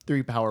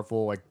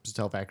powerful, like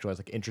self-actualized,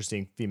 like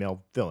interesting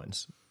female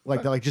villains.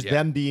 Like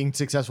them being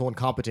successful and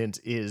competent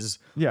is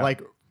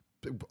like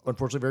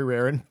unfortunately very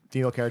rare in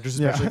female characters,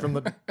 especially from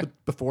the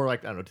before,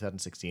 like, I don't know,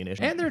 2016-ish.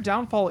 And their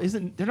downfall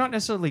they're not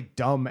necessarily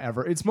dumb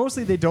ever. It's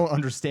mostly they don't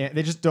understand.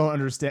 They just don't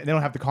understand. They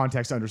don't have the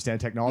context to understand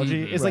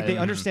technology. It's like they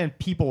understand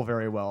people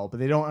very well, but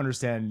they don't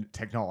understand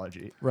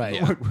technology. Right.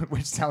 Yeah.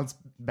 Which sounds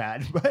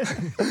bad, but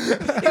It's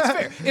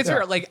fair. It's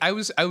fair. Like I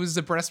was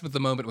impressed with the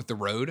moment with the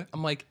road.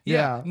 I'm like,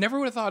 never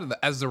would have thought of that.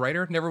 As the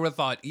writer, never would have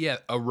thought,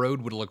 a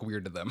road would look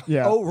weird to them.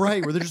 yeah. Oh,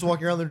 right. Where they're just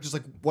walking around. They're just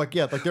like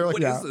they're like,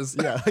 What is this?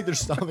 Yeah, like they're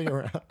stomping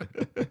around.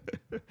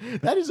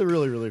 That is a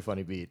really, really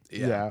funny beat.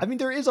 Yeah. I mean,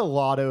 there is a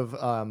lot of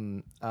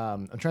I'm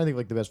trying to think of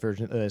like the best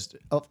version of this.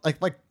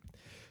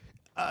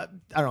 I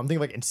don't know. I'm thinking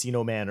like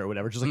Encino Man or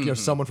whatever. Just like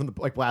someone from the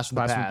Blast from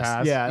the Blast from the Past.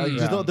 Past. Yeah,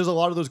 like, there's a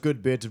lot of those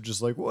good bits of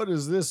just like, what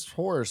is this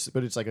horse?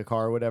 But it's like a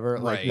car or whatever.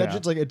 Like Right. that's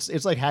just like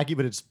it's like hacky,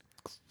 but it's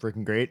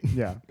freaking great.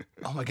 Yeah.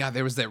 Oh my God,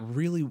 there was that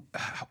really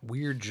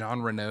weird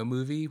Jean Reno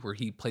movie where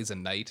he plays a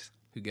knight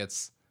who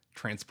gets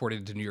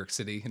transported to New York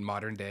City in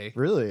modern day.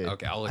 Really?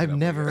 Okay, I'll look it I've up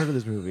never later. heard of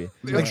this movie.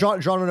 Like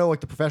Jean Reno,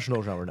 like the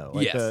professional Jean Reno,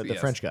 like Yes, the yes.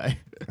 French guy.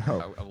 I'll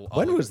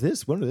When look was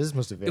this? When was this?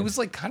 Must have been. It was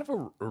like kind of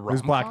a It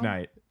was Black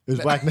Knight. It was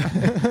Black Knight.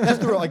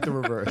 That's like the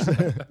reverse.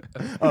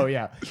 Oh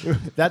yeah.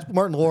 That's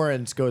Martin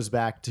Lawrence goes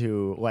back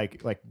to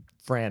like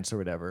France or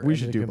whatever. We and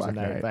should then do it comes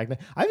Black to Knight.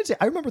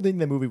 I remember thinking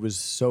that movie was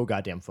so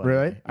goddamn funny.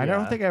 Really? I Yeah.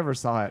 don't think I ever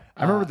saw it.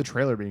 I remember the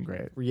trailer being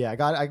great. Yeah,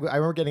 I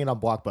remember getting it on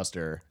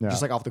Blockbuster, Yeah.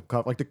 just like off the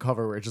cover, like the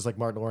cover where it's just like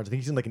Martin Lawrence. I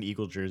think he's in like an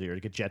Eagles jersey or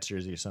like a Jets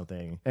jersey or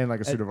something, And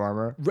like a suit of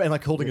armor. and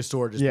like holding a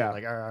sword, just Yeah.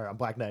 being like, "Arr, I'm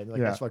Black Knight." Like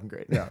Yeah. that's fucking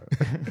great. Yeah.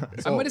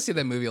 I might have seen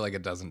that movie like a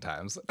dozen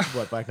times.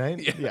 What, Black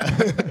Knight?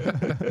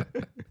 Yeah.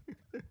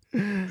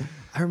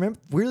 I remember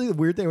really the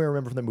weird thing I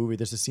remember from the movie.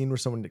 There's a scene where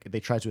they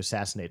try to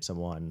assassinate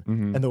someone,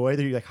 and the way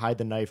that you like hide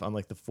the knife on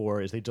like the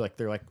floor is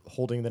they're like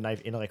holding the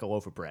knife in like a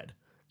loaf of bread,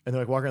 and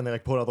they're like walking around, they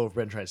like pull out the loaf of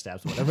bread and try to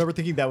stab someone. I remember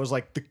thinking that was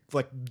like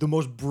the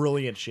most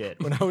brilliant shit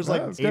when I was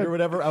like that's 8 good. or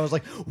whatever. I was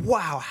like,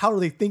 wow, how do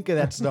they think of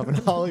that stuff in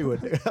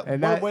Hollywood? And, What a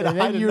that, way to and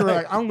hide then a you were knife.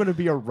 like, I'm going to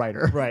be a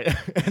writer. Right,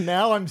 and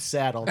now I'm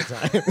sad all the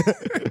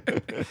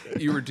time.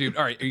 You were doomed.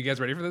 All right, are you guys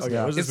ready for this?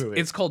 Okay, what's this movie?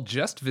 It's called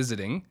Just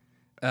Visiting.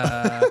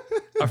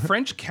 A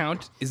French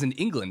count is in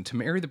England to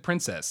marry the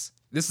princess.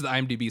 This is the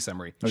IMDb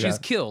summary. She's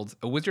killed.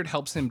 A wizard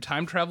helps him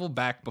time travel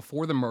back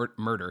before the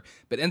murder,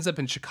 but ends up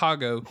in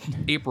Chicago,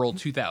 April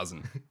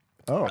 2000.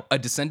 Oh. A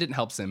descendant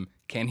helps him.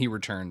 Can he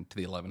return to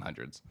the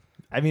 1100s?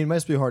 I mean, it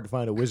must be hard to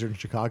find a wizard in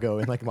Chicago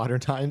in like modern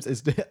times.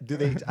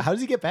 How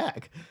does he get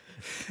back?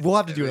 We'll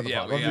have to do it on the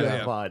pod. We'll do it on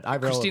the pod. I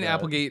Christina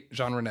relevant. Applegate,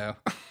 Jean Reno.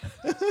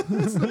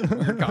 It's a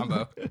weird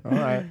combo. All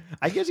right.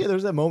 I guess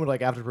there's that moment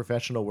like after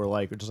Professional where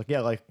like we're just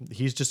like like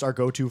he's just our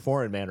go-to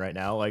foreign man right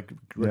now. Like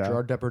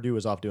Gerard Depardieu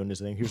is off doing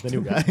his thing. Here's the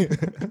new guy.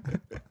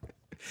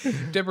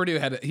 Depardieu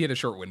had a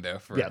short window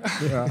for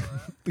yeah.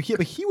 But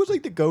he was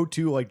like the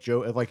go-to like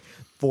like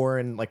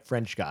foreign like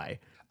French guy.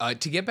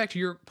 To get back to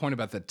your point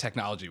about the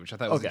technology, which I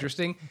thought was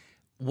interesting,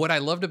 what I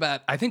loved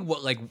about, I think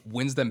what like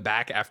wins them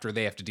back after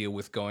they have to deal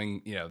with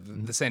going,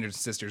 the Sanders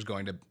sisters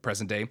going to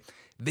present day,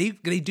 they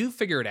do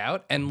figure it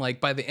out, and like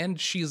by the end,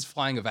 she's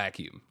flying a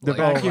vacuum. The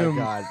Like, vacuum.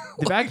 God.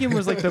 The vacuum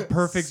was like the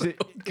perfect.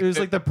 It was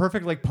like the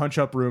perfect like punch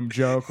up room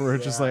joke where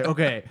it's just like,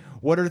 okay,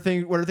 what are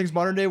things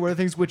modern day? What are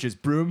things witches?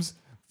 Brooms.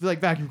 Like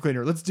vacuum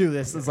cleaner. Let's do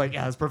this. It's like,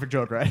 yeah, it's a perfect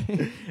joke, right?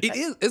 It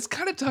is. It's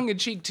kind of tongue in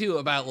cheek too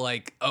about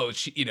like, oh,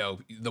 she,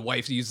 the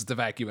wife uses the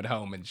vacuum at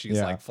home and she's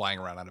like flying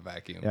around on a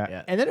vacuum.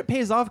 Yeah. And then it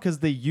pays off because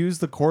they use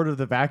the cord of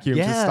the vacuum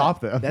to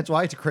stop them. That's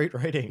why it's great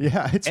writing.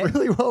 Yeah, it's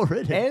really well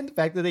written. And the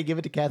fact that they give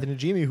it to Catherine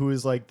Najimy, who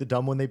is like the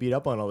dumb one they beat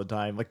up on all the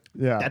time. Like,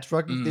 that's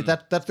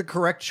that's the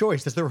correct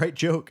choice. That's the right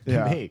joke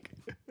to make.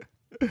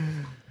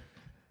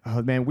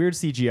 Oh man, weird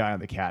CGI on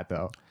the cat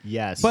though.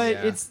 Yes. But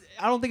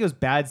I don't think it was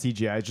bad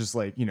CGI. It's just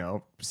like,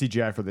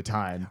 CGI for the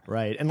time.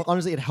 Right. And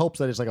honestly, it helps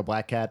that it's like a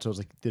black cat, so it's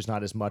like there's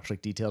not as much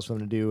like details for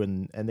them to do,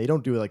 and they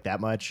don't do it like that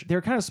much.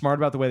 They're kind of smart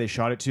about the way they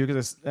shot it too,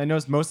 because I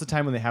noticed most of the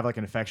time when they have like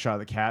an effect shot of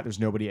the cat, there's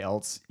nobody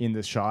else in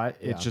the shot.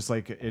 It's just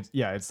like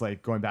it's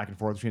like going back and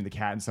forth between the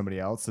cat and somebody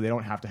else, so they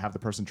don't have to have the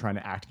person trying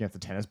to act against the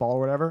tennis ball or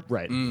whatever.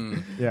 Right.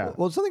 Yeah.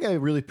 Well, something I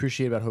really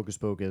appreciate about Hocus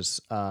Pocus,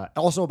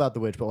 also about The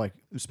Witch, but like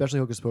especially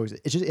Hocus Pocus,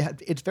 it's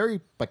just it's very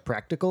like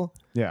practical.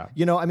 Yeah.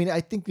 I mean,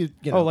 I think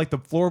Oh, like the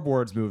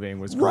floorboards moving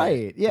was great.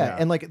 Right. Yeah.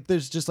 And like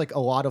there's just like a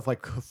lot of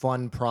like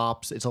fun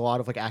props. It's a lot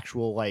of like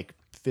actual like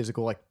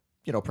physical like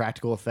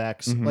practical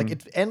effects. Like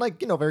it and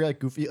like very like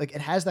goofy. Like it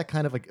has that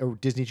kind of like a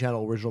Disney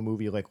Channel original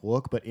movie like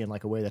look, but in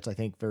like a way that's I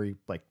think very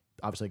like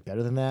obviously like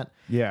better than that.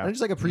 Yeah. And I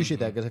just like appreciate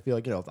that because I feel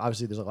like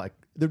obviously there's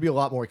there'd be a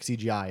lot more like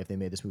CGI if they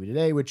made this movie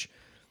today, which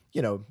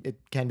it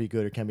can be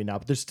good or can be not.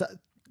 But there's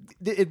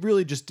it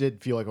really just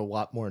did feel like a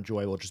lot more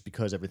enjoyable just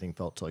because everything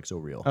felt so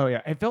real. Oh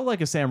yeah, it felt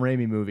like a Sam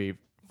Raimi movie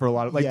for a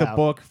lot of the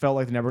book felt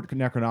like the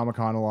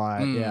Necronomicon a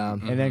lot. Yeah.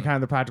 And then kind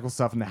of the practical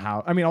stuff in the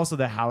house. I mean, also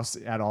the house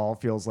at all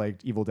feels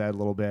like Evil Dead a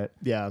little bit.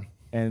 Yeah.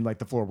 And like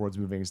the floorboards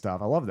moving and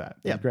stuff. I love that.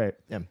 Yeah. It's great.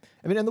 Yeah.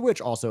 I mean, and The Witch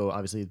also,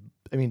 obviously,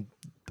 I mean,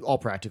 all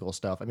practical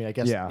stuff. I mean, I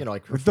guess,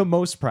 like the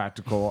most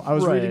practical. I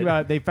was Right. reading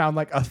about it. They found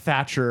like a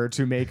thatcher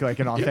to make like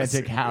an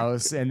authentic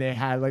house, and they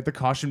had like the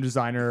costume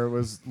designer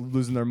was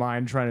losing their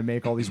mind trying to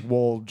make all these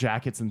wool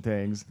jackets and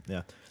things.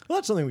 Yeah. Well,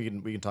 that's something we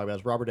can talk about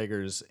is Robert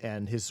Eggers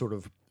and his sort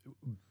of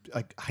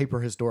like hyper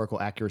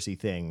historical accuracy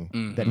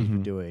thing that he's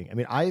been doing. I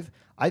mean,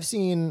 I've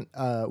seen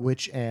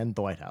Witch and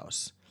The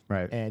Lighthouse.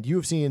 Right. And you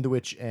have seen The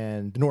Witch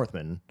and The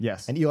Northman.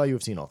 Yes. And Eli, you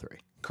have seen all three.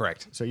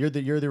 Correct. So you're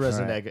the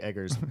resident All right.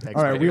 Eggers.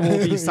 All right, we will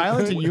be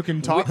silent and you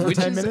can talk for 10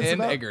 Witches minutes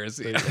and about Eggers.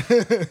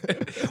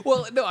 Yeah.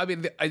 Well, no, I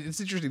mean, it's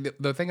interesting.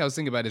 The thing I was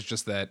thinking about is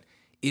just that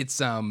it's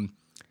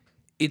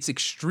it's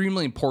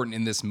extremely important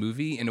in this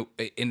movie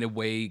in a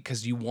way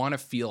because you want to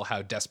feel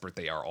how desperate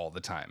they are all the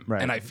time.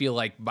 Right. And I feel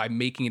like by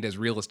making it as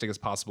realistic as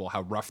possible,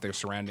 how rough their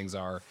surroundings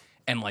are,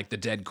 and like the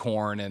dead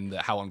corn and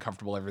how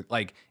uncomfortable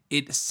like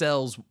it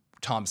sells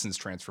Thompson's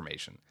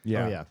transformation.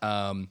 Yeah.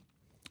 Oh, yeah.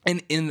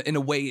 And in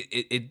a way,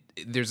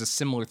 there's a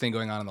similar thing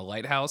going on in The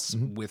Lighthouse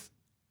Mm-hmm. with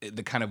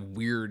the kind of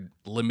weird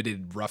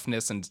limited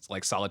roughness and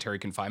like solitary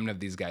confinement of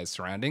these guys'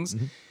 surroundings.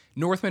 Mm-hmm.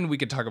 Northman, we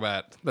could talk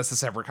about. That's a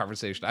separate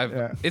conversation.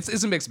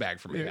 It's a mixed bag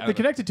for me. The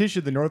connective tissue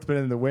of the Northman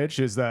and the Witch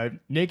is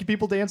naked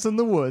people dance in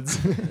the woods.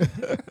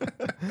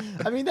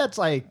 I mean, that's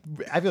like,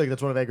 I feel like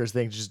that's one of Edgar's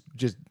things,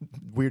 just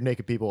weird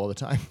naked people all the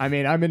time. I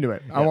mean, I'm into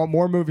it. I want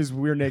more movies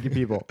with weird naked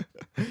people.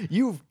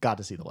 You've got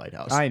to see The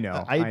Lighthouse. I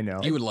know. I know.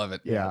 You would love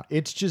it. Yeah.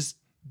 It's just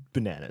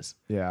bananas.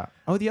 Yeah.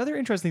 Oh, the other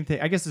interesting thing,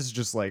 I guess this is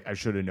just like, I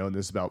should have known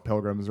this about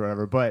Pilgrims or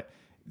whatever, but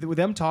with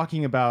them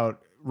talking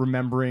about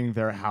remembering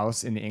their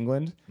house in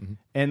England,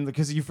 and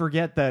because you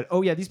forget that,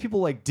 oh yeah, these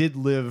people like did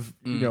live,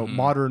 you know,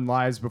 modern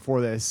lives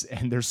before this,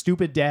 and their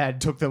stupid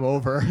dad took them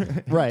over.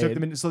 Right. Took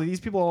them in, so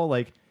these people all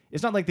like,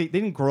 it's not like they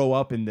didn't grow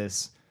up in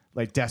this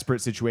like desperate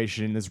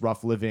situation, in this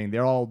rough living.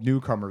 They're all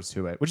newcomers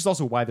to it, which is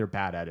also why they're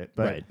bad at it.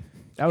 But Right.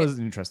 that was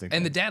an interesting thing.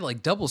 And the dad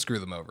like double screw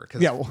them over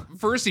because Yeah, well-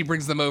 first he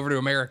brings them over to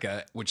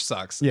America, which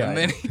sucks, Yeah. and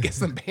then he gets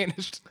them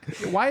banished.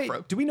 Why?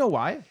 Do we know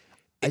why?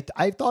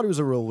 I thought it was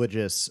a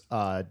religious,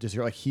 just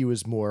like he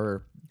was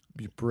more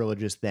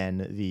religious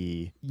than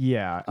the.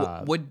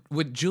 Yeah.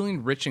 Would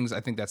Julian Richings,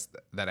 I think that's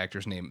that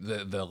actor's name,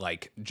 the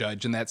like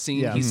judge in that scene,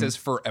 Yeah. he says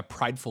for a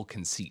prideful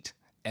conceit,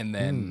 and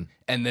then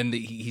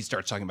he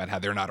starts talking about how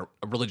they're not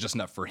religious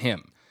enough for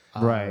him.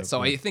 right.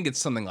 So I think it's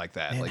something like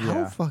that. Man, Like,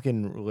 how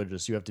fucking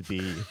religious you have to be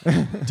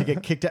to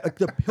get kicked out. Like,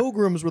 the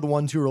Pilgrims were the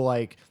ones who were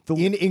like,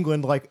 in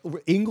England, like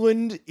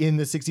England in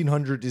the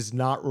 1600s is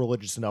not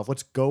religious enough.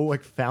 Let's go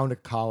like found a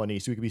colony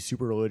so we can be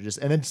super religious.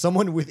 And then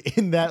someone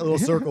within that little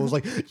circle was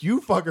like, you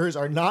fuckers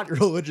are not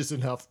religious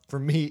enough for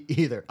me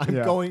either. I'm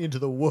Yeah. going into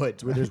the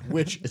woods where there's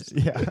witches.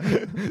 Yeah.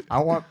 I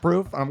want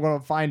proof. I'm going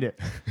to find it.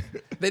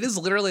 that is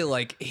literally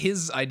like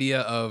his idea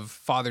of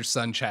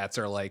father-son chats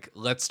are like,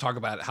 let's talk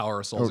about how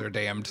our souls are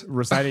damned.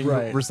 Reciting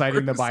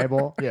the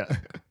Bible. Yeah.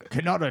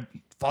 Cannot a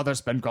father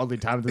spend godly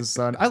time with his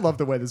son? I love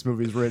the way this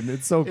movie's written.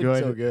 It's so good. It's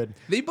so good.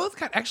 They both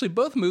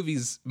both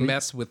movies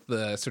mess with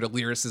the sort of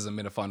lyricism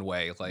in a fun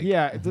way. Like,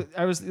 Yeah,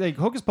 I was like,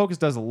 Hocus Pocus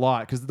does a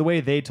lot because the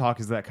way they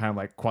talk is that kind of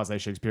like quasi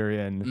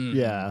Shakespearean.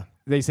 Yeah.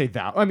 They say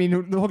thou. I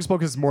mean, the Hocus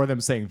Pocus is more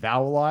them saying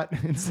thou a lot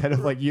instead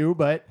of like you,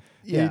 but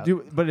Yeah. they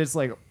do. But it's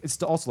like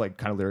it's also like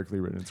kind of lyrically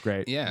written. It's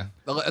great. yeah,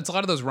 it's a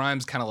lot of those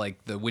rhymes, kind of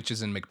like the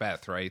witches in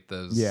Macbeth, right?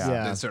 Those, Yeah.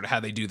 the sort of how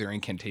they do their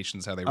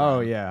incantations, how they rhyme. Oh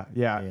yeah.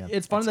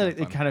 It's fun that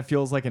it kind of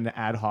feels like an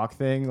ad hoc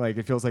thing. Like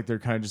it feels like they're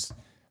kind of just.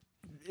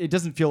 It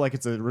doesn't feel like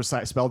it's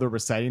a spell they're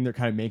reciting. They're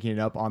kind of making it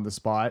up on the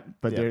spot.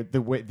 But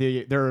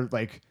they're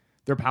like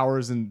their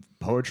powers in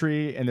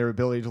poetry and their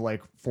ability to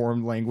like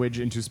form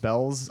language into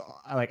spells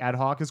like ad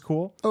hoc is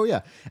cool. Oh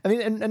yeah, I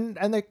mean,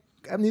 and like,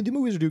 I mean, the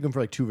movies are doing them for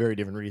like two very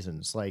different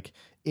reasons. Like,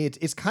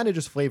 it's kind of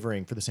just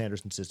flavoring for the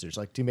Sanderson sisters,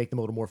 like to make them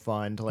a little more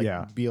fun, to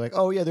like be like,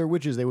 oh yeah, they're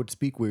witches, they would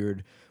speak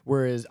weird.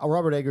 Whereas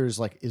Robert Eggers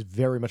is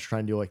very much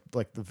trying to do like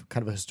the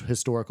kind of a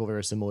historical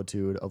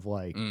verisimilitude of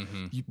like,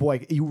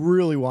 you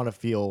really want to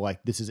feel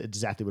like this is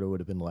exactly what it would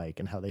have been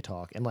like and how they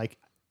talk. And like,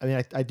 I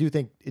mean, I do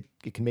think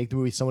it can make the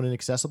movie somewhat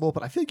inaccessible,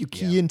 but I feel like you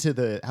key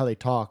into how they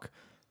talk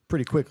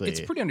pretty quickly. It's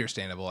pretty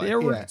understandable.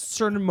 There were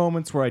certain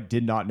moments where I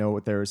did not know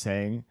what they were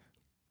saying.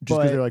 Just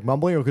because they're like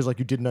mumbling, or because like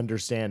you didn't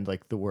understand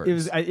like the words. It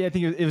was. I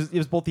think it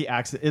was both the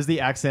accent. Is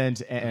the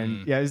accent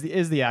and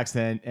is the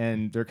accent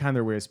and they're kind of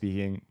their way of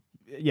speaking.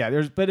 Yeah,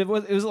 it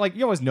was like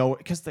you always know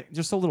because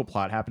there's so little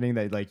plot happening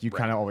that like you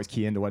kind of always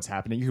key into what's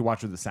happening. You can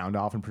watch with the sound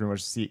off and pretty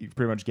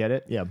much get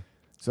it. Yeah.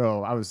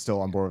 So I was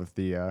still on board with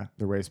the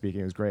way of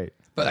speaking. It was great.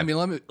 But I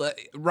mean,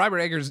 Robert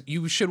Eggers,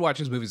 you should watch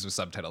his movies with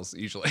subtitles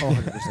usually.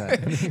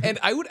 100%. And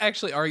I would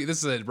actually argue,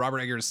 this is a Robert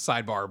Eggers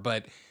sidebar,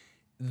 but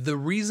the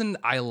reason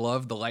I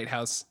love The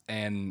Lighthouse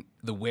and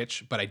The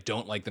Witch, but I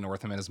don't like The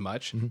Northman as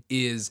much,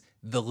 is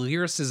the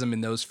lyricism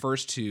in those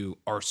first two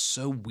are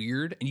so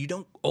weird, and you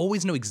don't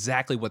always know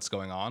exactly what's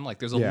going on. Like,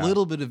 there's a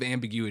little bit of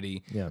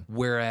ambiguity,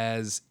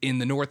 whereas in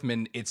The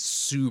Northman, it's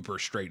super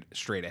straight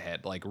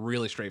ahead, like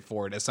really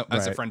straightforward. As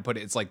a friend put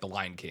it, it's like The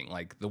Lion King,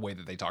 like the way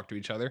that they talk to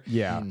each other.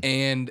 Yeah.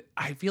 And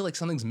I feel like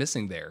something's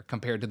missing there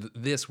compared to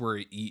this,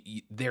 where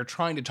they're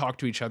trying to talk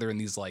to each other in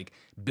these like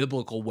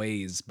biblical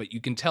ways, but you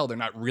can tell they're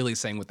not really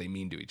saying what they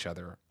mean to each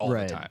other all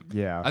the time.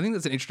 Yeah. I think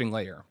that's an interesting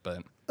layer,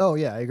 but Oh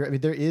yeah, I agree. I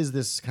mean, there is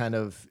this kind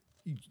of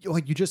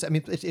like you just. I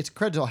mean, it's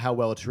credit to how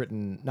well it's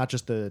written. Not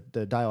just the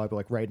dialogue, but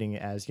like writing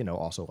as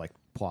also like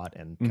plot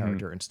and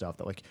character and stuff.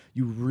 That like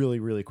you really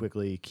really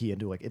quickly key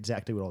into like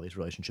exactly what all these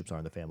relationships are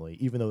in the family,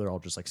 even though they're all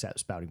just like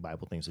spouting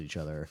Bible things at each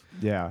other.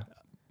 Yeah.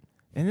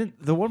 And then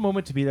the one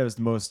moment to me that was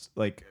the most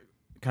like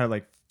kind of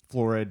like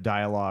florid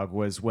dialogue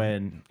was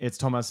when it's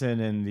Thomasin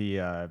and the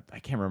I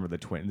can't remember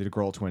the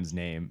girl twin's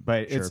name,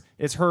 but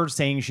it's her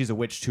saying she's a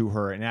witch to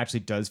her, and it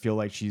actually does feel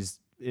like she's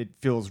it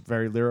feels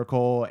very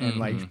lyrical and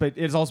like, but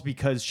it's also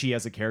because she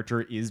as a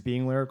character is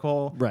being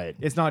lyrical. Right.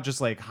 It's not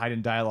just like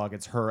hidden dialogue.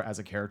 It's her as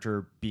a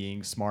character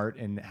being smart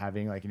and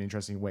having like an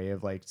interesting way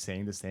of like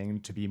saying this thing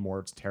to be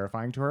more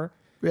terrifying to her.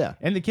 Yeah.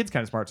 And the kid's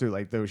kind of smart too.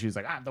 Like though she's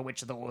like, the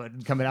witch of the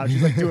wood coming out.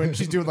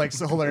 She's doing like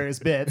hilarious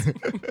bits.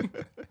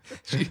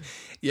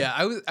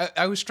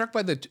 I was struck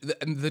by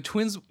the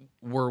twins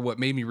were what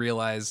made me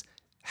realize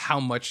how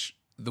much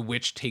the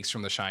witch takes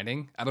from The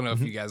Shining. I don't know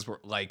if you guys were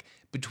like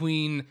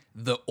between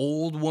the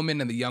old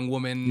woman and the young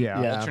woman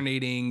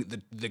alternating,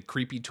 the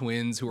creepy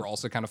twins who are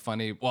also kind of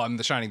funny. Well, in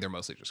The Shining, they're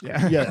mostly just creepy.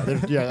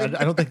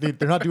 I don't think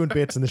they're not doing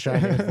bits in The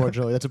Shining.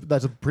 Unfortunately,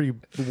 that's a pretty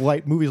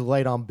light movie's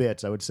light on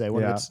bits. I would say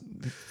one of its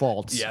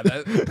faults. Yeah,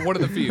 one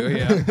of the few.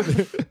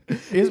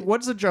 Yeah.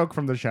 What's a joke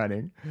from The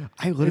Shining?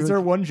 Is there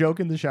one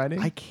joke in The Shining?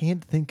 I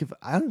can't think of.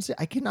 Honestly,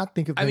 I cannot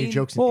think of any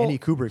jokes in any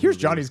Kubrick. Here's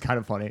movie. Johnny's kind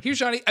of funny. Here's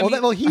Johnny.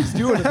 He's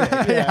doing it.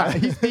 Yeah,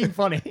 he's being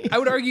funny. I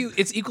would argue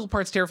it's equal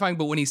parts terrifying,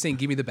 but when he's saying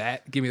 "Give me the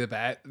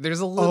bat," there's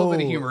a little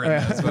bit of humor in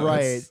those moments.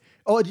 Right.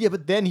 Oh yeah,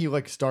 but then he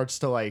like starts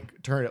to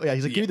like turn it. Yeah,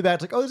 he's like, "Give me the bat."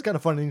 It's like, "Oh, this is kind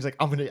of funny." And he's like,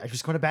 "I'm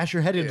just going to bash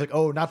your head in." It's like,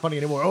 "Oh, not funny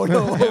anymore." Oh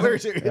no, very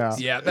serious.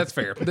 Yeah, that's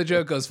fair. The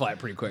joke goes flat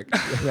pretty quick.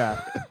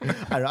 Yeah.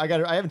 I don't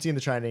know. I haven't seen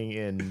The Shining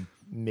in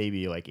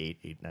maybe like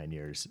 8-9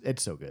 years.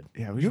 It's so good.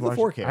 Yeah, you have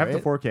the 4K. I have the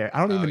right? 4K.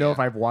 I don't even know if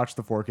I've watched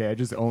the 4K. I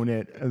just own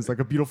it as like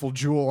a beautiful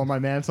jewel on my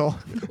mantle.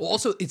 Well,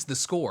 also it's the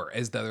score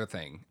as the other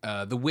thing.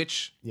 The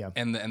Witch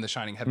and the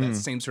Shining have that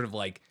same sort of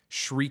like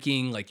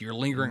shrieking, like you're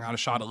lingering on a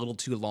shot a little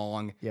too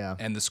long. Yeah.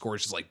 And the score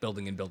is just like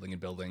building and building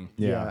and building.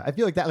 Yeah. I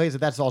feel like that. Like I said,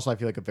 that's also I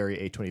feel like a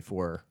very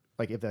A24.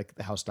 Like if like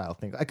the house style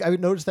thing. I would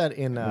notice that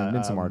in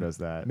Midsommar does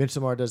that.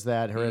 Midsommar does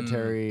that.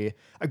 Hereditary.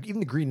 Even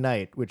The Green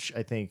Knight, which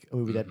I think a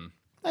movie that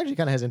actually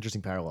kind of has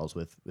interesting parallels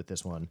with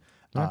this one.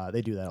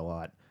 They do that a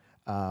lot.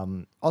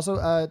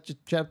 Also,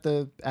 just check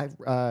the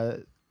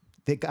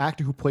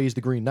actor who plays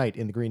the Green Knight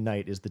in The Green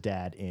Knight is the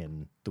dad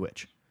in The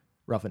Witch,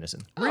 Ralph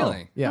Ineson.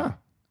 Really? Yeah. Huh.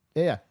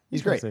 Yeah.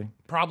 He's great.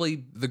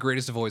 Probably the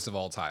greatest voice of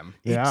all time.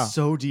 Yeah. It's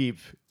so deep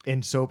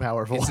and so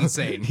powerful. It's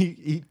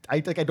insane. I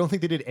don't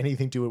think they did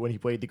anything to it when he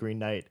played the Green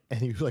Knight,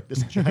 and he was like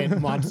this giant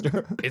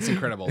monster. It's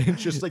incredible.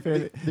 It's just like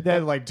They had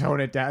to like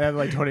tone it down. They had to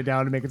like tone it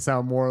down to make it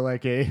sound more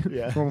like a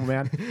normal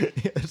man.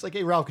 it's like,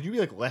 hey Ralph, could you be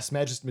like less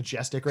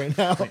majestic right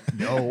now?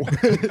 No,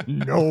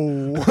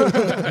 no.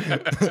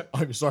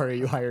 I'm sorry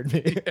you hired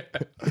me.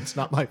 It's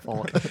not my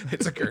fault.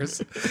 It's a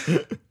curse.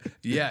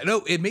 Yeah,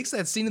 no, it makes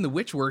that scene in The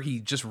Witch where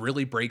he just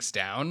really breaks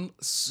down.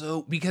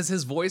 So because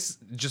his voice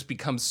just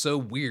becomes so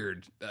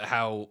weird,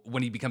 how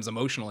when he becomes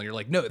emotional, and you're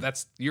like, no,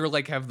 you're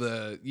like have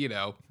the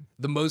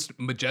the most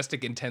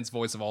majestic, intense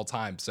voice of all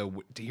time.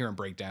 So to hear him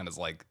break down is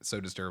like so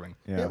disturbing.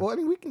 Yeah. Well, I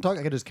mean, we can talk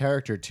about his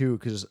character too,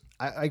 because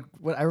I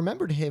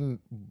remembered him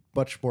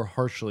much more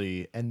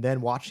harshly, and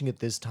then watching it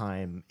this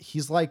time,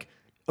 he's like.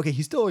 Okay,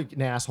 he's still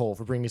an asshole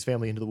for bringing his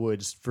family into the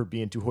woods for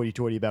being too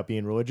hoity-toity about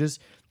being religious,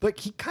 but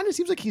he kind of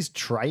seems like he's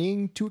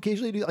trying to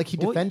occasionally do. Like he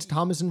defends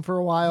Thomason for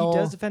a while. He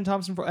does defend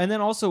Thomason and then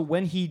also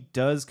when he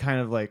does kind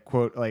of like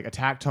quote like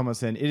attack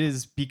Thomason, it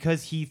is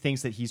because he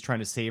thinks that he's trying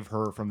to save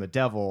her from the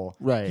devil.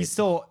 Right. He's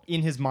still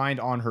in his mind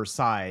on her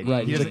side.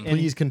 Right. He He's doesn't. like,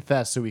 please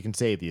confess so we can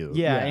save you.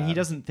 Yeah, and he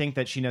doesn't think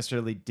that she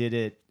necessarily did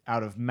it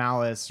out of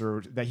malice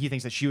or that he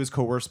thinks that she was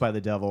coerced by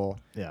the devil.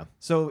 Yeah.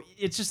 So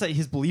it's just that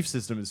his belief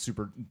system is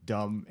super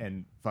dumb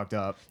and fucked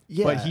up.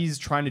 Yeah. But he's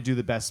trying to do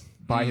the best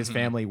by his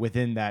family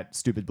within that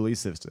stupid belief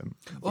system.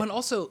 Well, and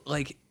also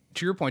like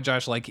to your point,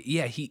 Josh, like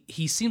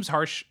he seems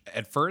harsh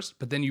at first,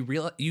 but then you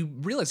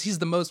realize he's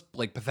the most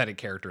like pathetic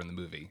character in the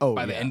movie.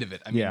 By the end of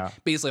it, I mean,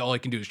 basically all he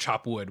can do is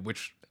chop wood,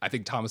 which I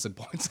think Thomason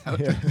points out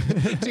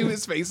to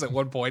his face at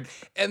one point,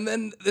 and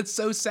then it's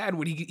so sad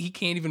when he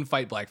can't even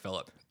fight Black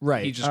Phillip.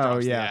 Right. He just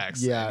drops the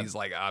axe. Yeah. And he's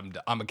like,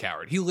 I'm a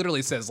coward. He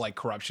literally says like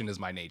corruption is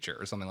my nature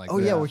or something like that.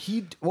 Oh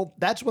yeah. Well,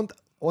 that's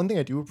one thing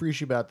I do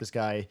appreciate about this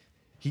guy.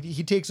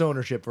 He takes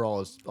ownership for all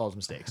his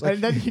mistakes. Like,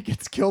 And then he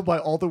gets killed by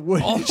all the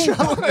wood All he the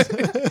chopped. wood.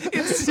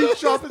 It's He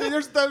chopped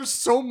it. There's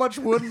so much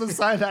wood on the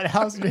side of that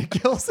house and it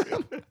kills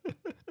him.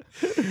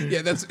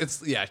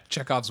 Yeah,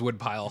 Chekhov's wood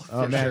pile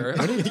for man. sure.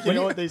 you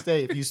know what they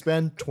say? If you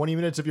spend 20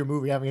 minutes of your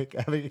movie having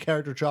a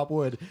character chop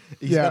wood,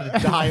 he's gonna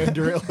die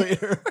under it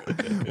later.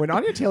 When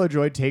Anya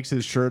Taylor-Joy takes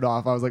his shirt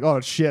off, I was like, oh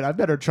shit, I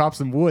better chop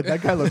some wood.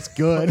 That guy looks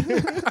good.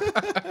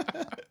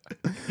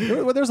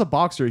 Well, there's a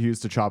boxer who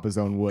used to chop his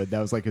own wood. That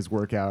was like his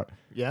workout.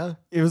 Yeah.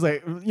 It was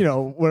like,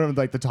 one of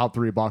like the top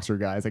 3 boxer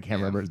guys. I can't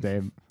remember his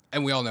name.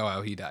 And we all know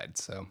how he died.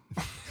 So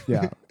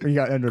Yeah. He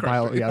got under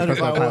pile of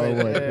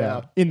wood.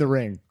 Yeah. In the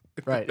ring.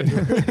 Right.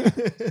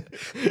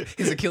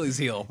 his Achilles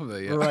heel.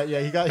 But yeah. Right.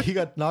 Yeah. He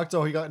got knocked.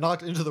 Oh, he got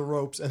knocked into the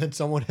ropes, and then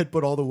someone had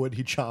put all the wood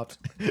he chopped.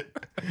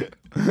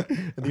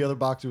 And the other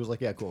boxer was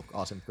like, "Yeah, cool,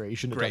 awesome, great. You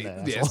shouldn't have Great.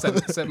 done that." Yeah,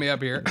 asshole." set me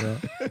up here.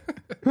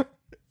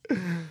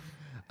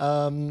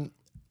 I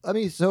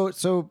mean,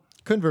 so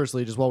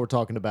conversely, just while we're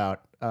talking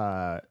about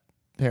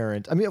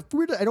parents, I mean,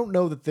 I don't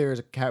know that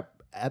there's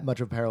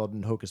much of a parallel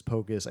in Hocus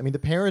Pocus. I mean, the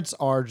parents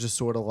are just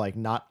sort of like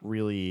not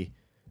really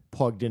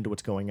plugged into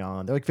what's going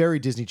on. They're like very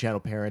Disney Channel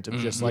parents of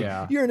just like,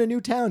 Yeah. you're in a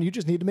new town, you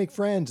just need to make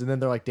friends. And then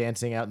they're like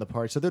dancing out in the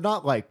park. So they're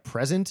not like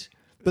present,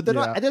 but they're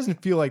not, it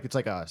doesn't feel like it's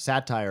like a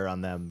satire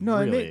on them. No,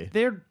 really. and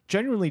they're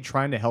genuinely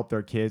trying to help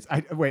their kids. I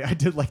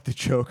did like the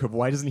joke of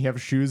why doesn't he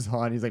have shoes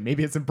on? He's like,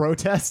 maybe it's in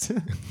protest.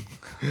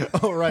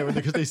 Oh, right.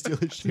 Because they steal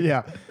his shoes.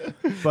 Yeah.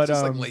 But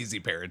Just like lazy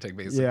parenting,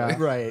 basically. yeah.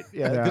 Right.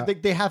 Yeah. Yeah. 'Cause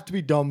they have to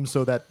be dumb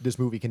so that this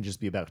movie can just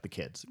be about the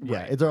kids.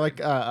 Yeah. Right. They're like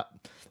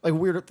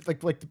weird,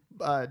 like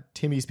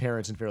Timmy's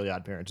parents and Fairly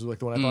Odd Parents is like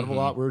the one I thought of a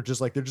lot. We're just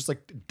like, they're just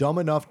like dumb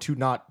enough to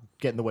not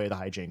get in the way of the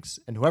hijinks,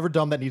 and whoever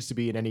dumb that needs to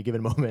be in any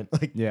given moment,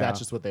 like that's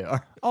just what they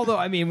are. Although,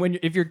 I mean,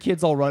 if your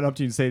kids all run up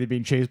to you and say they're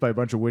being chased by a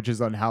bunch of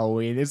witches on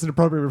Halloween, it's an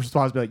appropriate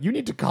response to be like, you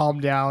need to calm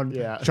down,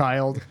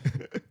 child.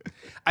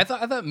 I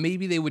thought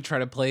maybe they would try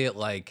to play it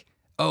like,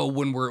 oh,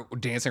 when we're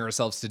dancing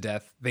ourselves to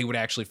death, they would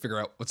actually figure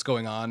out what's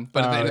going on.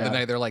 But at the end of the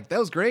night, they're like, that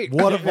was great.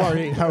 What a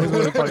party! That was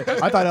really funny.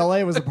 I thought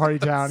LA was a party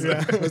town.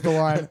 Was the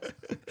line.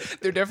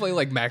 They're definitely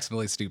like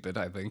maximally stupid,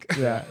 I think.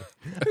 Yeah.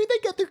 I mean, they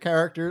get their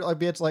character.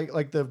 Like it's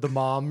like the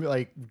mom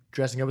like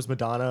dressing up as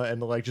Madonna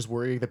and like just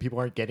worrying that people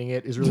aren't getting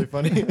it is really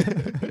funny.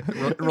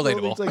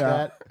 Relatable. Things like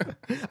that.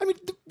 I mean,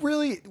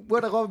 really,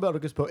 what I love about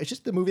Hocus Pocus, it's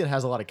just the movie that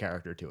has a lot of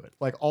character to it.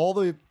 Like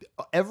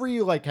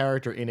every like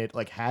character in it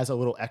like has a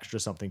little extra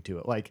something to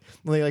it. Like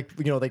they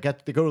go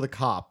to the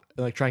cop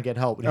and like try and get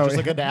help, and he's just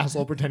like an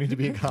asshole pretending to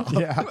be a cop.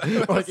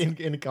 Or, like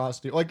in a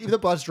costume. Like even the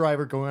bus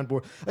driver going on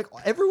board. Like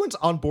everyone's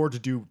on board to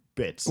do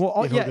bits.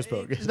 Well, in Hocus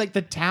Pocus. it's like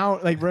the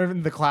town, like we're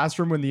in the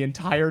classroom when the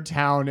entire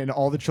town and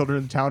all the children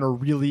in the town are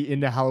really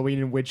into Halloween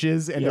and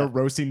witches, and they're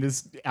roasting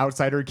this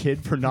outsider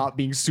kid for not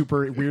being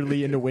super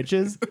weirdly into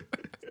witches.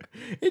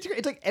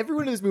 It's like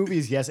everyone in this movie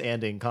is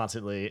yes-anding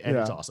constantly, and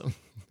it's awesome.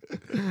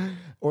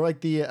 Or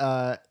like the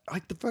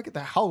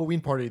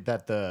Halloween party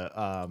that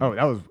that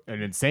was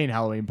an insane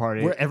Halloween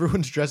party. where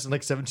everyone's dressed in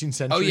like 17th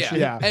century. Oh, yeah. shit.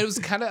 Yeah. And it was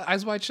kind of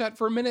eyes wide shut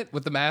for a minute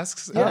with the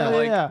masks.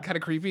 Yeah. Kind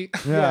of creepy.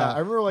 Yeah, I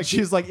remember like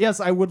She's like, yes,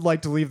 I would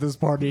like to leave this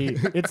party.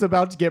 It's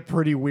about to get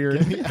pretty weird.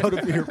 out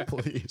of here,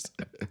 please.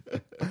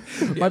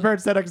 My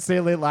parents said I could stay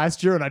late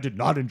last year, and I did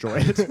not enjoy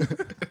it.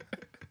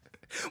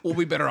 We'll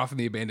be better off in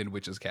the abandoned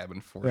witch's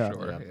cabin for Yeah.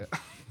 sure.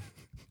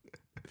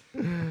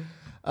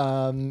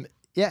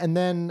 Yeah. And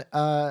then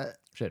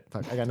shit,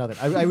 fuck, I got nothing.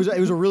 It was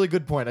a really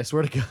good point. I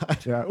swear to God.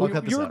 Yeah, I'll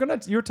cut this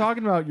out. you were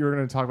talking about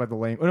the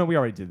language. Oh no, we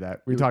already did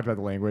that. We talked about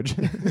the language.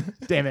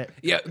 Damn it.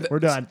 Yeah, we're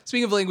done.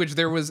 Speaking of language,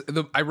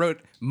 I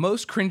wrote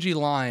most cringy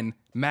line.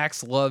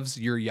 Max loves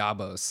your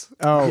yabos.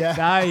 Oh, Yeah.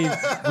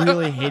 I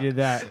really hated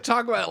that.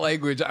 Talk about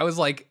language. I was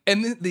like,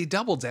 and then they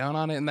doubled down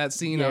on it in that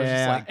scene. I was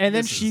just like, and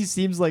then this she is-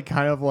 seems like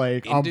kind of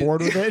like on Into-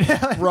 board with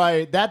it.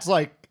 Right. That's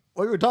like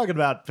what we were talking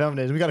about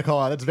feminism. We got to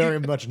call out. That's very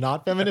much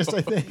not feminist,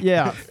 I think.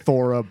 Yeah,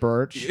 Thora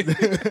Birch.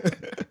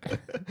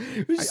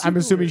 I'm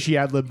assuming she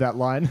ad-libbed that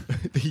line.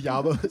 The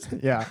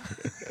Yabos. Yeah.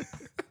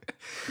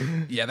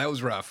 yeah, that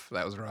was rough.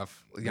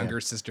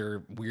 Younger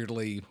sister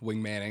weirdly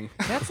wingmanning.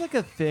 That's like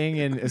a thing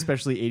in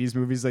especially 80s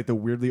movies, like the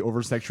weirdly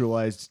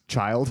over-sexualized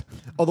child.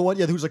 Oh, the one,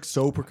 who's like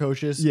so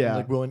precocious. Yeah. And,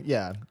 like willing.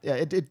 Yeah.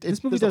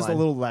 This movie does a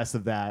little less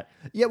of that.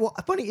 Yeah, well,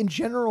 funny in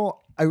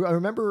general. I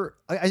remember.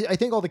 I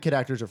think all the kid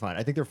actors are fine.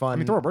 I think they're fun. I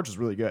mean, Thora Birch is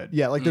really good.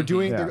 Yeah, like they're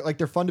doing. Yeah.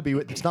 They're fun to be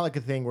with. It's not like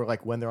a thing where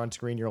like when they're on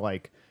screen, you're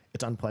like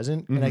it's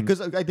unpleasant. And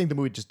because I think the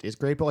movie just is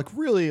great, but like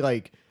really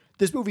like.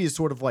 This movie is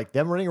sort of like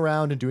them running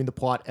around and doing the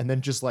plot, and then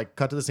just like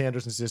cut to the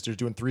Sanderson sisters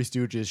doing Three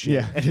Stooges shit.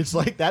 Yeah. And it's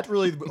like that's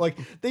really like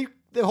the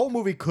whole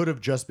movie could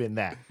have just been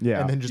that.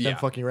 Yeah. And then just them Yeah.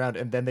 fucking around,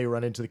 and then they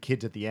run into the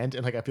kids at the end,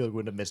 and like I feel like we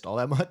wouldn't have missed all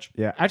that much.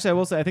 Yeah. Actually, I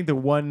will say, I think the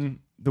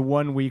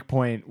one weak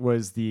point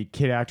was the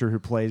kid actor who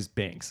plays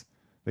Binks,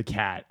 the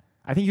cat.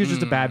 I think he was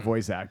just a bad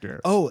voice actor.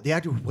 Oh, the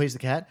actor who plays the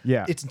cat.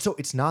 Yeah.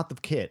 It's not the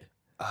kid.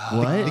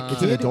 What?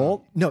 It's an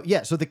adult? No,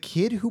 yeah. So the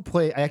kid who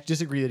I actually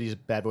disagree that he's a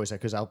bad voice actor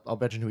because I'll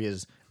mention who he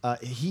is.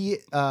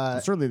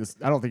 Certainly,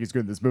 I don't think he's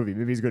good in this movie.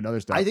 Maybe he's good in other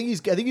stuff. I think he's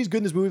good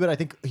in this movie, but I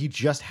think he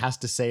just has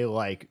to say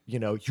like,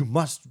 you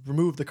must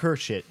remove the curse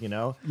shit,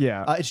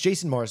 Yeah. It's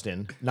Jason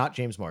Marsden, not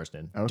James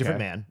Marsden. Okay. Different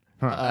man.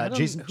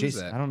 Who's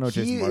Jason. that? I don't know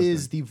Jason He Marsden.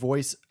 is the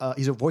voice.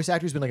 He's a voice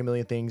actor who's been like a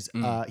million things.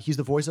 He's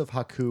the voice of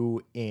Haku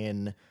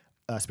in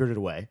Spirited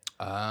Away,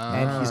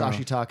 and he's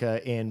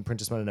Ashitaka in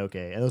Princess Mononoke,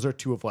 and those are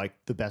two of like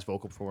the best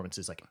vocal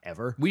performances like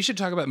ever. We should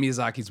talk about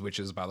Miyazaki's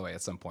Witches, by the way,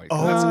 at some point.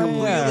 Oh, That's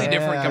completely yeah.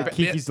 different.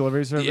 Kiki's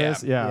Delivery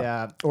Service.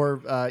 Yeah.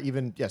 Or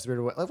even Spirited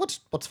Away. Like,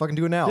 let's fucking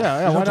do it now.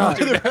 Yeah, why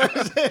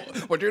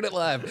not? We're doing it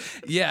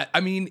live. Yeah,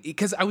 I mean,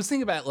 because I was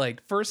thinking about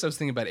first I was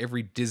thinking about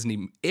every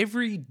Disney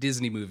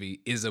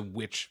movie is a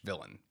witch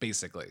villain,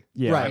 basically.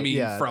 Yeah. Right. I mean,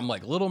 yeah. from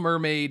like Little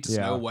Mermaid to Yeah.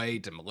 Snow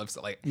White to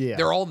Maleficent, Yeah.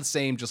 they're all the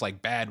same, just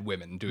like bad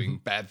women doing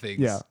bad things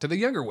Yeah. to the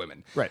younger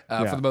women, Right.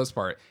 Yeah. For the most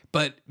part.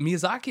 But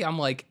Miyazaki, I'm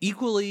like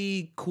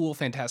equally cool,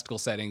 fantastical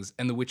settings,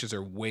 and the witches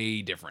are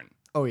way different,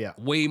 Oh yeah.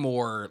 way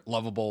more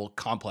lovable,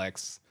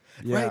 complex.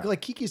 Yeah. Right,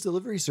 like Kiki's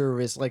Delivery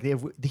Service, like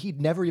he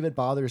never even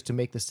bothers to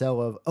make the sell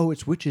of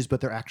it's witches,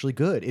 but they're actually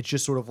good. It's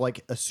just sort of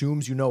like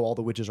assumes all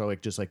the witches are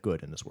like just like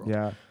good in this world.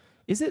 Yeah.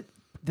 Is it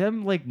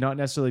them like not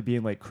necessarily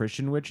being like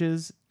Christian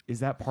witches? is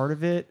that part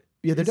of it?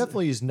 Yeah, there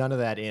definitely is none of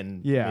that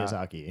in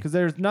Miyazaki. Because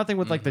there's nothing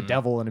with like the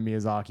devil in a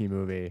Miyazaki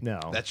movie. No.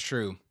 That's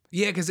true.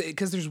 Yeah,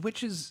 because there's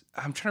witches.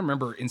 I'm trying to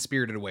remember in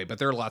Spirited Away, but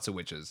there are lots of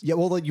witches. Yeah,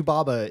 well, like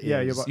Yubaba is.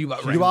 Yeah,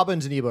 Yubaba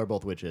and Zeniba are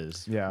both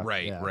witches. Yeah.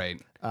 Right.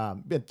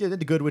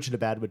 The good witch and the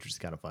bad witch is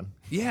kind of fun.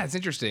 Yeah, it's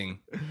interesting.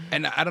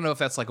 And I don't know if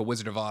that's like a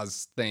Wizard of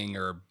Oz thing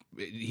or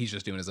he's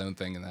just doing his own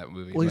thing in that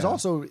movie. Well, he's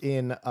also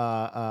in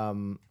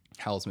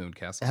Howl's Moving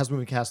Castle. Howl's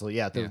Moving Castle.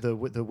 Yeah, the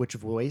Witch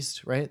of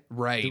Waste, right?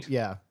 Right.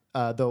 Yeah.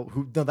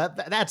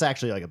 That's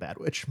actually like a bad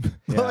witch.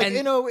 Yeah. Like,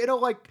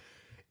 And- like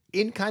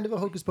in kind of a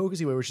Hocus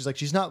Pocusy way, where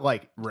she's not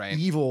like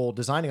evil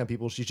designing on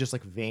people. She's just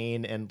like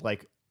vain and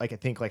like I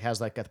think like has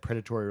like a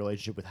predatory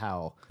relationship with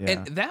Howl. Yeah.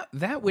 And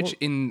that witch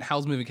in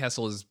Howl's Moving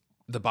Castle is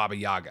the Baba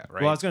Yaga,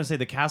 right? Well, I was gonna say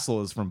the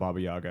castle is from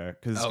Baba Yaga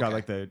because it's got Okay.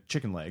 like the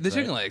chicken legs. The right?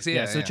 chicken legs,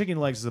 yeah, So yeah. chicken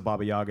legs is a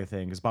Baba Yaga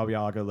thing because Baba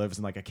Yaga lives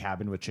in like a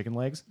cabin with chicken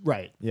legs.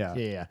 Right. Yeah.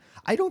 Yeah.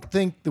 I don't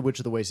think the Witch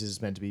of the Waste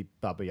is meant to be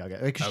Baba Yaga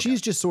because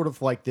she's just sort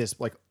of like this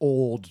like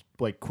old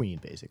like queen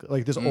basically,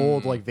 like this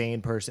old like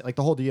vain person. Like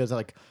the whole idea is that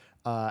like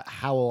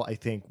Howl I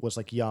think was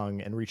like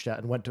young and reached out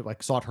and went to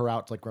like sought her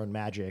out to like learn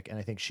magic, and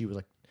I think she was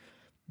like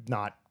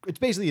not. It's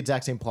basically the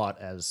exact same plot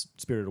as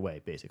Spirited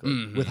Away,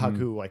 basically, with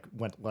Haku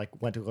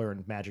went to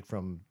learn magic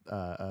from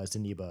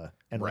Zeniba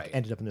and like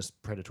ended up in this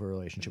predatory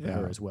relationship with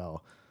her as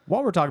well.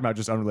 While we're talking about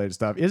just unrelated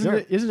stuff,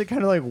 isn't it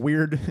kind of like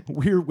weird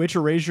witch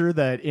erasure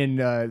that in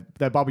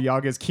that Baba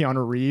Yaga is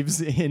Keanu Reeves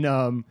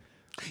in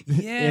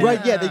yeah.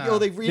 Right? Yeah. They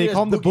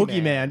call him the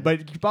boogeyman,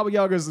 but Baba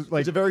Yaga is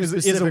like a very is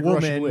a specific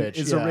woman, Russian witch,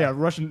 is yeah. a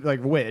Russian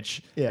like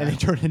witch, Yeah. and they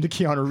turn into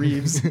Keanu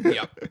Reeves.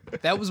 Yep.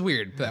 That was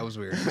weird.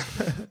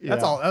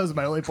 That's all. That was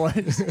my only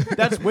point.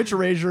 That's witch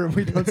erasure, and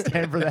we don't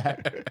stand for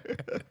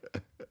that.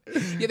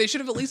 Yeah, they should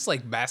have at least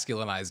like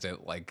masculinized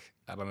it, like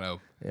I don't know,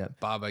 Yeah.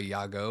 Baba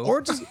Yago.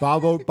 Or just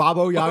Babo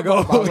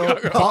Yago.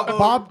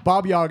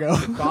 Bob Yago.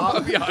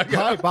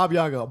 Hi, Bob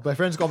Yago. My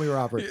friends call me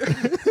Robert.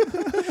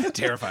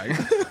 Terrifying.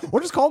 Or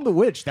just call him the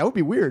witch. That would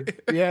be weird.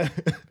 Yeah.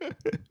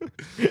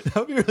 That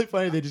would be really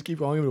funny. They just keep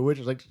calling him a witch.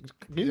 It's like,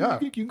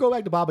 you can go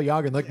back to Baba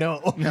Yaga. And like,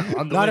 no,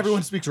 not witch.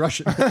 everyone speaks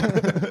Russian.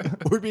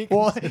 We're being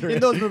In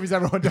those movies,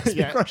 everyone does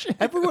speak Russian.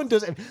 Everyone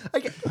does.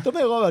 Like, something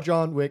I love about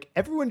John Wick,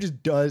 everyone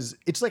just does.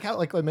 It's like how,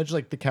 like I mentioned,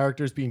 like the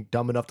characters being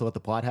dumb enough to let the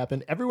plot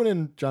happen. Everyone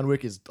in John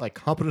Wick is like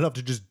competent enough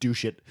to just do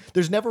shit.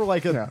 There's never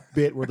like a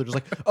bit where they're just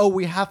like, oh,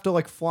 we have to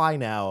like fly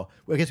now.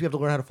 Well, I guess we have to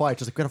learn how to fly. It's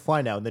just like, we gotta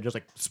fly now. And they just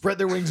like spread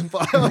their wings and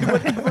fly. Like,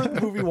 whatever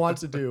the movie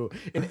wants to do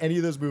in any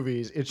of those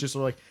movies, it's just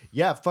sort of like,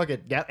 yeah, fuck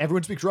it. Yeah,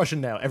 everyone speaks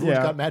Russian now. Everyone's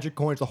got magic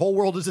coins. The whole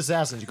world is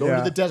assassins. You go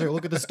into the desert,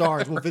 look at the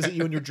stars. We'll visit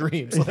you in your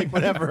dreams. Like,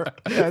 whatever.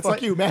 It's Fuck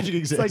like, you. Magic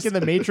exists. It's like in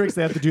the Matrix,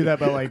 they have to do that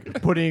by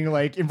like putting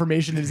like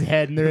information in his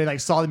head, and they like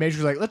saw the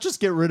Matrix, like let's just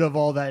get rid of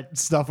all that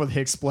stuff where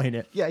they explain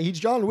it. Yeah, he's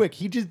John Wick.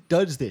 He just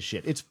does this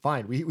shit. It's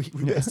fine. We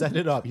set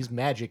it up. He's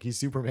magic. He's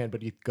Superman,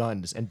 but he's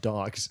guns and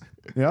dogs.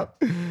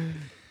 Yep.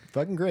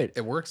 Fucking great.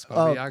 It works,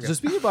 Baba Yaga. So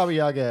speaking of Baba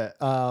Yaga,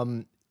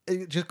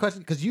 just a question,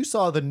 because you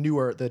saw the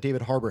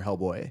David Harbour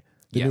Hellboy,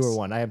 the newer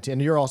one.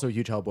 And you're also a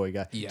huge Hellboy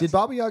guy. Yes. Did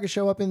Baba Yaga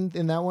show up in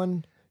that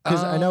one?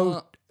 Because I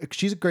know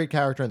she's a great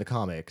character in the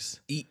comics.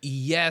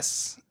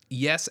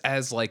 Yes,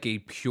 as like a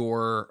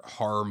pure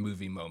horror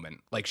movie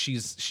moment. Like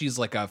she's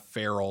like a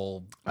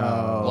feral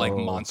like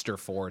monster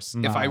force.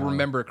 If I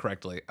remember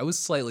correctly, I was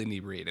slightly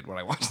inebriated when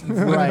I watched the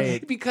movie,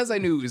 Right. because I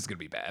knew it was gonna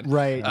be bad.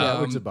 Right.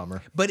 Yeah, which is a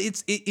bummer. But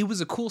it was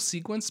a cool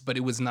sequence, but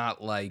it was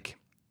not like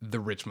the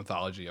rich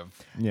mythology of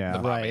the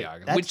Baba Right.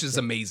 Yaga, which is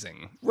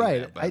amazing.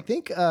 Right. Yeah, but- I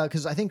think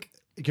because I think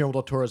Guillermo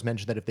del Toro's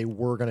mentioned that if they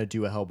were going to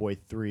do a Hellboy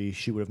 3,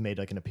 she would have made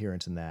like an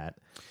appearance in that.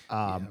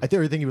 I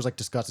think he was like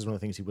discussed as one of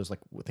the things he was like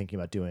thinking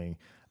about doing.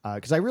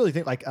 Because I really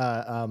think like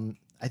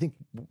I think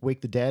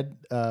Wake the Dead,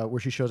 where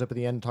she shows up at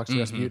the end and talks to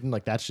Rasputin,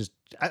 like that's just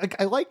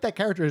I like that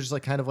character as just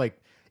like kind of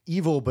like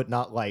evil but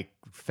not like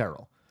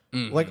feral,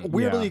 like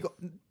weirdly.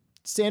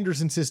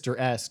 Sanderson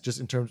sister-esque,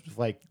 just in terms of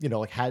like, you know,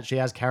 like she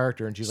has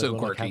character and she's So like,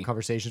 quirky. have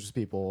conversations with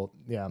people.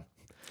 Yeah.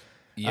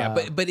 Yeah,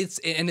 but it's,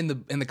 and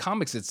in the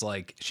comics, it's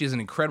like she has an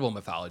incredible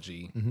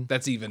mythology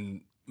that's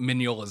even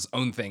Mignola's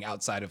own thing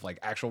outside of like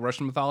actual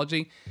Russian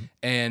mythology,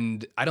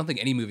 and I don't think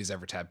any movie's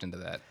ever tapped into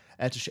that.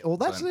 That's a shame. Well,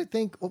 that's what I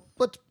think. Well,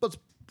 let's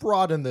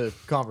broaden the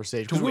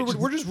conversation because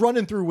we're just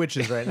running through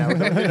witches right now. You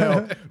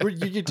know,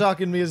 you're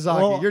talking Miyazaki,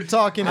 Well, you're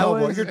talking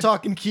Hellboy, you're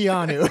talking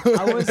Keanu.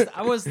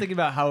 I was thinking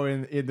about how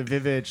in the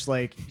Vivitch,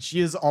 like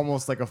she is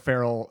almost like a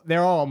feral.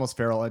 They're all almost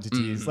feral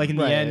entities. Like in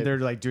the Right. end, they're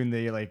like doing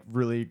the like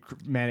really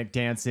manic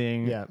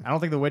dancing. Yeah. I don't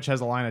think the witch has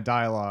a line of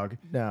dialogue.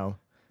 No.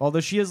 Although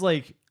she is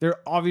like, they're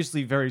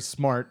obviously very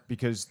smart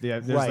because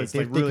there's Right, this they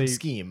like can really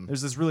scheme.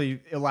 There's this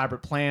really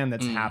elaborate plan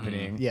that's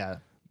happening. Yeah.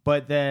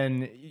 But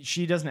then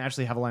she doesn't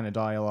actually have a line of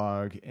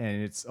dialogue,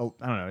 and it's I don't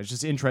know. It's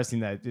just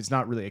interesting that it's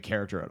not really a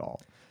character at all.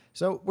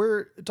 So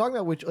we're talking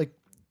about which, like,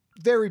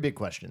 very big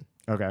question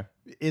Okay.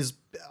 is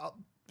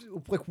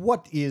like,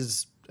 what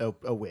is a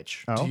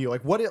witch Oh. to you?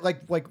 Like, what it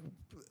like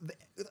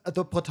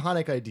the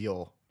platonic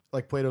ideal,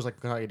 like Plato's like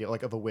platonic ideal,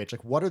 like of a witch.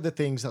 Like, what are the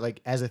things that like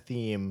as a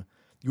theme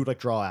you would like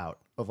draw out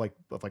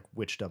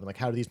witchdom, and like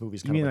how do these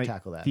movies You kind mean of like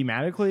tackle that?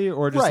 thematically,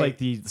 or just Right. like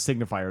the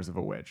signifiers of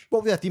a witch?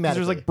 Well, yeah, thematically.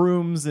 There's like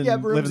brooms and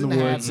live in the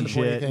hats woods and the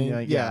pointy shit. thing. And,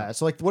 like, yeah.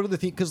 So like, what are the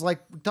things? Because like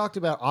we talked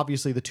about,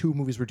 obviously the two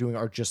movies we're doing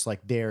are just like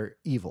they're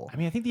evil. I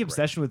mean, I think the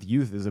obsession with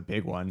youth is a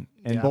big one,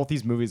 and Yeah. both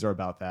these movies are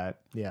about that.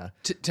 Yeah.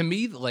 To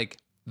me, like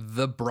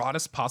the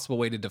broadest possible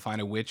way to define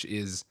a witch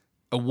is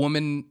a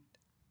woman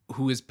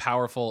who is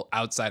powerful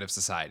outside of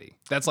society.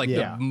 That's like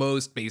Yeah. the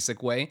most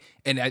basic way.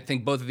 And I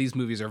think both of these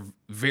movies are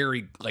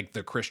very like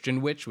the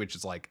Christian witch, which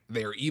is like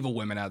they are evil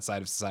women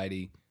outside of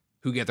society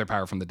who get their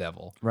power from the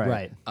devil.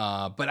 Right.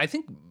 But I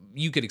think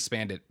you could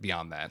expand it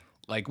beyond that.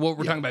 Like what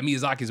we're talking about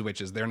Miyazaki's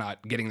witches, they're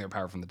not getting their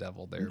power from the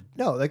devil. They're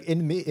No, like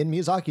in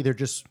Miyazaki, they're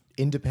just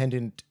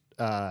independent,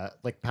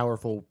 like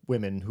powerful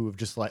women who have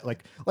just like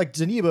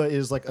Zeniba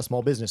is like a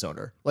small business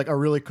owner, like a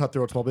really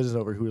cutthroat small business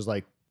owner who is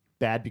like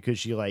bad because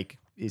she like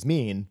is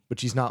mean, but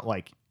she's not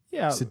like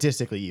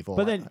sadistically evil.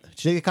 But then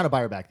they kind of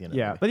buy her back at the end.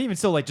 Yeah, of but even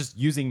still, like just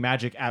using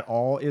magic at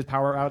all is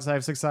power outside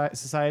of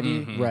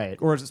society, Right.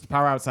 Or just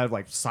power outside of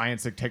like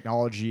science and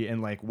technology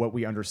and like what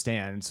we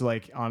understand. So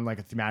like on like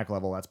a thematic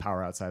level, that's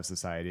power outside of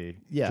society.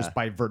 Yeah. just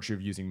by virtue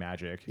of using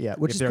magic. Yeah,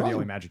 which they're the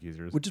only magic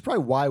users. Which is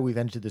probably why we've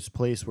entered this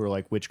place where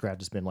like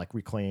witchcraft has been like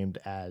reclaimed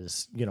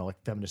as, you know,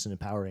 like feminist and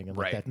empowering, and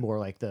like Right. that more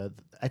like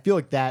I feel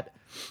like that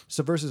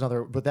subversive is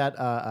another, but that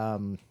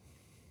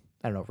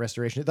I don't know,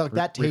 restoration. Like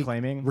that take,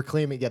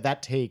 reclaiming. Yeah,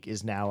 that take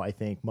is now, I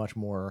think, much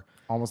more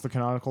almost the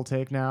canonical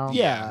take now.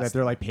 Yeah. that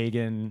they're like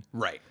pagan.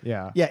 right.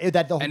 Yeah, yeah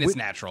that the And it's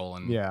natural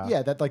and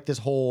yeah. that like this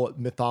whole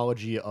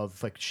mythology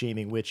of like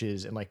shaming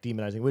witches and like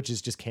demonizing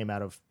witches just came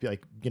out of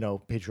like, you know,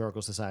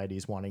 patriarchal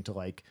societies wanting to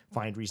like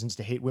find reasons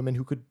to hate women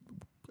who could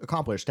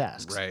accomplish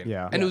tasks. Right.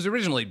 Yeah. And it was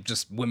originally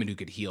just women who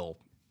could heal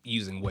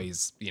using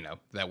ways, you know,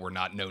 that were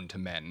not known to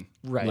men.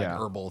 Right. Like Yeah.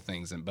 herbal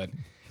things.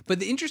 But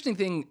the interesting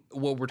thing,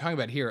 what we're talking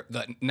about here,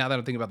 now that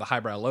I'm thinking about the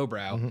highbrow,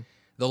 lowbrow,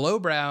 the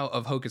lowbrow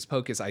of Hocus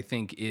Pocus, I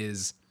think,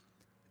 is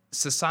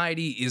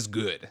society is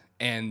good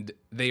and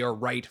they are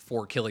right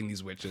for killing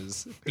these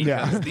witches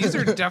because these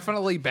are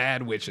definitely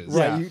bad witches.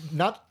 Right.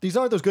 These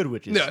aren't those good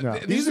witches. No.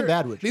 These are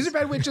bad witches. These are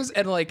bad witches,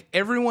 and like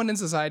everyone in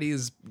society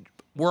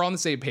we're on the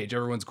same page.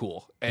 Everyone's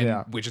cool,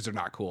 and witches are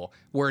not cool.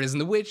 Whereas in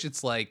The Witch,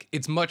 it's like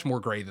it's much more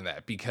gray than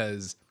that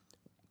because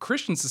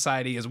Christian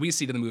society, as we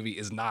see it in the movie,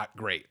 is not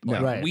great.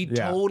 Like, Right. we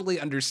totally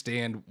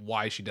understand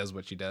why she does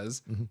what she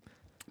does,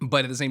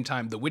 but at the same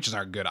time, the witches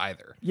aren't good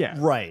either. Yeah,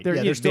 Right. They're,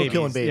 They're still babies.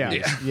 killing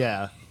babies. Yeah.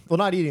 Yeah. Well,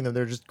 not eating them.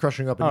 They're just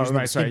crushing up and Oh, using them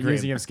right, as skin sorry. cream.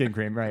 Using them skin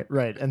cream, right?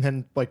 Right. And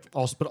then like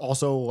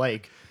also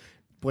like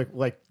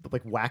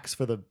wax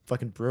for the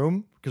fucking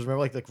broom, because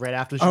remember like right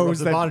after she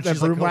rubs is it on, that she's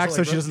broom like, wax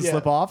so she doesn't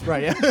slip off?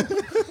 Right. Yeah.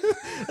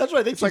 That's what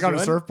I think. It's like on a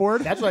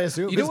surfboard. That's what I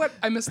assume. You know what?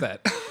 I missed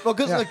that. Well,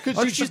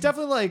 because she's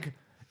definitely like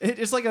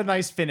it's like a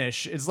nice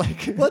finish. It's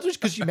like well, just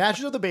because she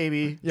matches up the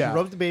baby, Yeah. she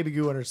rubs the baby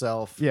goo on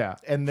herself, Yeah.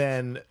 and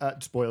then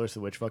spoilers to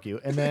the witch, fuck you,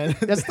 and then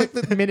that's like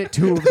the minute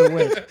 2 of the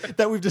witch.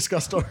 that we've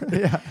discussed already.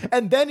 Yeah.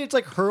 And then it's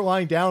like her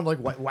lying down, like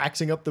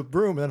waxing up the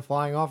broom, and then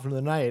flying off into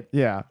the night.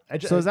 Yeah.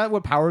 So is that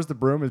what powers the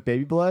broom? Is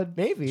baby blood?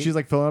 Maybe. She's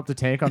like filling up the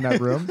tank on that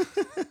broom.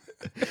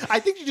 I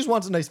think she just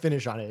wants a nice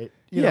finish on it.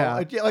 You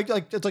Yeah. know?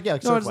 Like it's like No,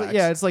 surf it's like, wax.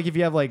 yeah, it's like if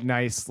you have like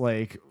nice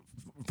like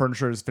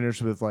furniture is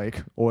finished with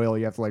like oil,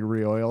 you have to like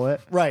re-oil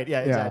it. Right, yeah,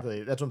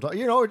 exactly. That's what I'm talking.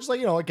 You know, it's just like,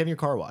 you know, like getting your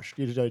car washed.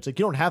 It's like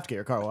you don't have to get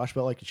your car washed,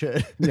 but like you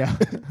should. Yeah.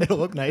 It'll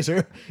look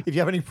nicer if you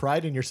have any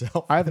pride in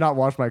yourself. I have not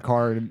washed my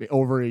car in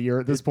over a year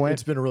at this point.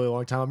 It's been a really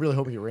long time. I'm really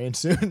hoping it rains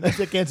soon. I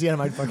can't see out of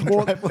my fucking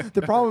Well, driveway.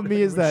 the problem with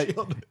me is that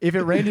Windshield. if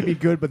it rained, it'd be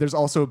good, but there's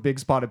also a big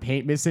spot of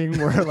paint missing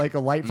where like a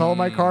light fell on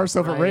my car.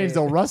 So if it rains, right.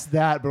 they'll rust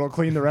that, but it'll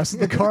clean the rest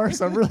of the car.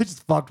 So I'm really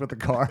just fucked with the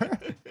car.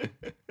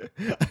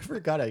 I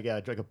forgot like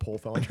a pole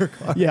fell on your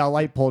car. Yeah, a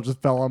light pole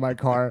just fell on my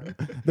car.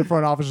 The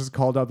front office just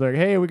called up. They're like,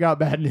 "Hey, we got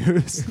bad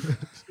news."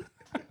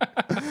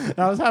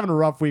 I was having a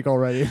rough week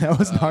already. That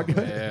was not good.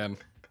 Man.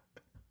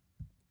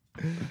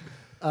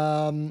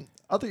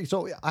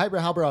 So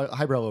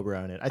highbrow,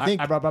 lowbrow in it. I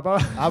think Abracadabra.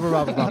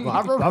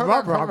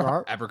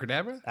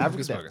 Abracadabra?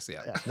 Hocus Pocus,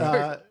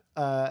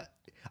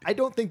 I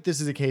don't think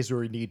this is a case where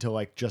we need to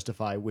like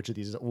justify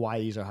why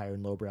these are higher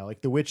and lowbrow.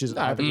 Like the witch is,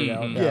 I figured it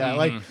out. yeah,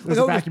 like There's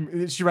a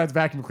vacuum. She rides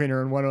vacuum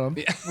cleaner in one of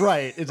them.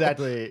 right,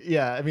 exactly.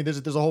 Yeah, I mean, there's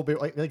a whole bit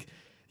like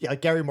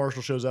Gary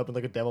Marshall shows up in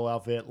like a devil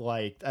outfit.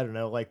 Like I don't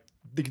know, like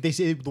they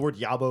say the word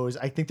yabos.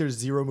 I think there's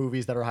 0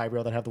 movies that are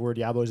highbrow that have the word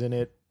yabos in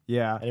it.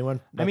 Yeah. Anyone?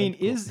 I mean,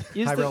 Nothing? is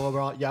highbrow, the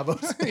lowbrow,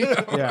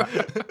 yabos? yeah.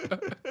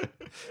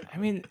 I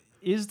mean,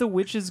 is the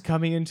witches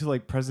coming into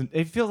like present?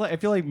 I feel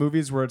like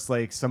movies where it's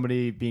like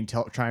somebody being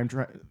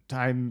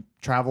time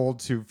traveled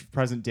to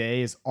present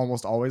day is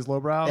almost always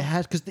lowbrow. It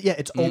has because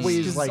it's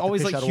always It's like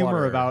always the fish like out of humor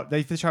water. about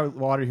they fish out of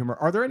water humor.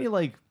 Are there any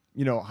like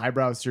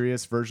highbrow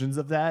serious versions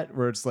of that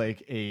where it's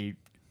like a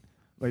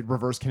like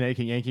reverse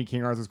Connecticut Yankee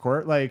King Arthur's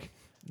Court? Like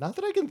Not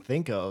that I can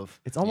think of.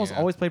 it's almost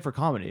always played for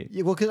comedy.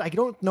 Yeah, well, because I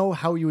don't know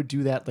how you would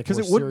do that. Like, 'Cause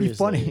more it would be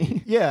seriously.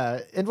 funny. Yeah,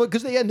 and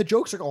because and the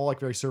jokes are all like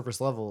very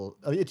surface level.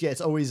 It's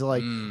always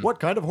like, what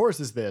kind of horse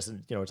is this?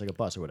 And it's like a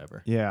bus or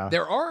whatever. Yeah.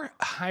 There are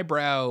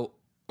highbrow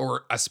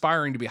or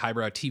aspiring to be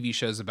highbrow TV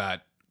shows about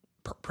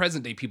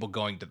present day people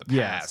going to the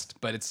Yes. past,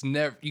 but it's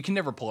never, you can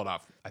never pull it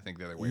off. I think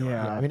the other way around.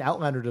 Yeah. I mean,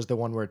 Outlander does the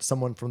one where it's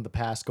someone from the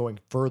past going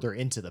further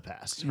into the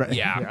past. Right.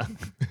 Yeah.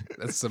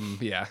 That's some,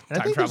 And I time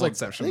think there's, travel like,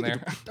 inception I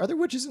think there. Are there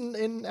witches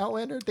in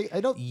Outlander? I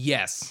don't.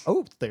 Yes.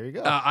 Oh, there you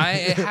go. I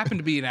happen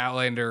to be an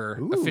Outlander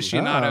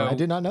aficionado. I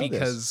did not know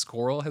this.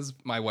 because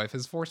my wife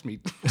has forced me.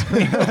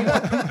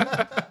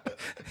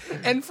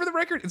 And for the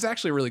record, it's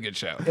actually a really good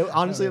show.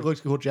 Honestly, it looks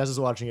cool. Jess is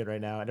watching it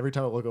right now, and every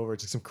time I look over,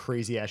 it's like some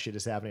crazy ass shit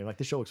is happening. I'm like,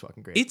 this show looks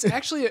fucking great. It's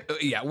actually,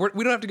 we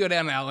don't have to go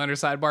down an Outlander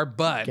sidebar,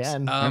 but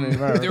Again.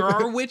 there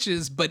are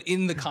witches, but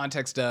in the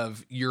context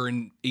of you're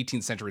in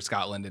 18th century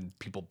Scotland and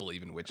people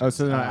believe in witches. Oh,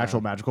 so they're not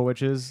actual magical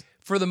witches?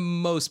 For the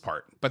most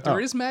part, but there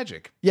is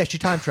magic. Yeah, she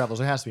time travels.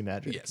 There has to be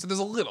magic. Yeah, so there's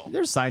a little.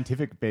 There's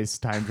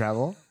scientific-based time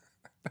travel.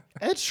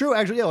 It's true,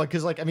 actually. Yeah,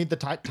 because I mean, the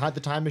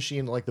time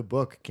machine, like the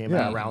book, came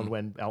Yeah. out around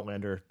when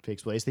Outlander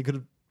takes place. They could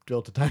have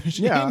built a time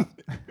machine. Yeah.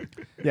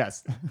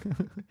 Yes.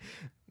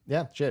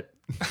 Yeah, shit.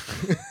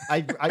 I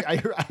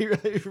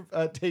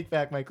take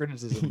back my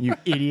criticism. You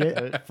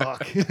idiot.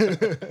 Fuck.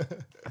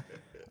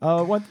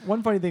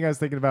 One funny thing I was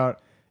thinking about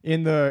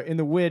in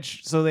the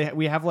Witch, so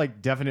we have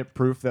like definite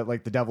proof that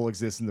like the devil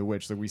exists in the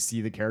Witch, like we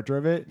see the character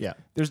of it. Yeah.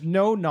 There's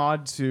no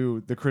nod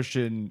to the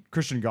Christian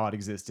God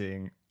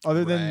existing,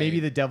 other than maybe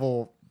Right. the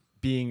devil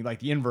being like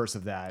the inverse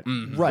of that.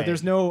 Mm-hmm. But Right.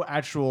 there's no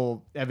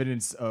actual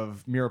evidence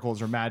of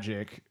miracles or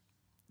magic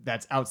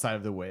that's outside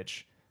of the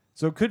Witch.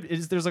 So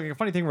there's like a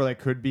funny thing where like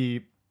could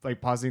be like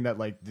positing that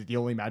like the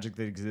only magic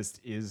that exists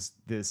is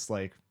this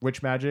like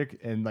witch magic,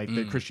 and like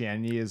that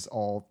Christianity is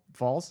all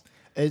false.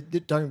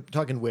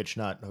 Talking witch,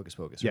 not Hocus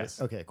Pocus. Right?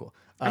 Yes. Okay, cool.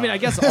 I mean, I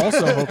guess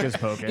also Hocus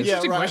Pocus. Yeah,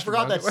 Interesting right. I question,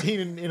 forgot by that the way.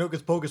 scene in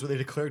Hocus Pocus where they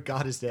declared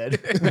God is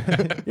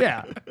dead.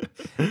 Yeah.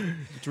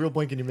 It's a real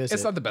blink and you miss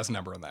It's it. not the best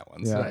number on that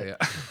one. Yeah.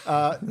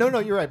 So, No,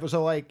 you're right. But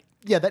so like,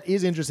 yeah, that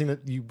is interesting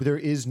that there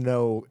is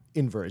no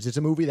inverse. It's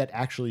a movie that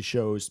actually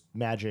shows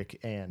magic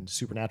and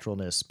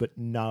supernaturalness, but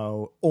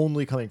no,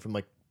 only coming from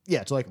like, yeah,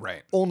 it's like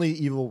Right. only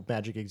evil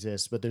magic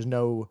exists, but there's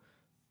no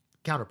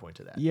counterpoint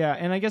to that. Yeah,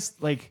 and I guess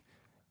like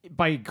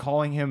by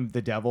calling him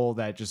the devil,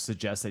 that just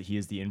suggests that he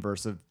is the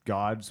inverse of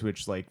God,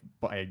 which like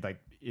by like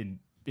in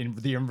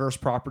the inverse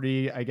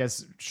property, I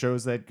guess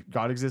shows that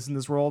God exists in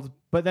this world.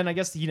 But then I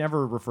guess he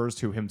never refers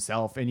to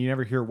himself, and you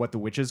never hear what the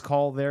witches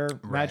call their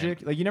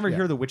magic. Like you never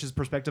hear the witches'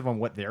 perspective on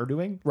what they're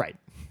doing. Right.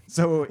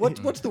 So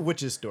What's the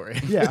witch's story?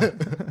 yeah.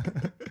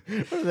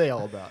 What are they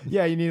all about?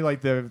 Yeah, you need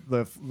like the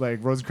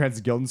like Rosencrantz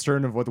and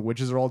Guildenstern of what the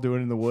witches are all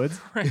doing in the woods.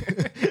 They're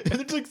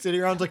just like sitting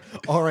around, like,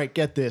 all right,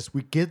 get this.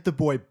 We get the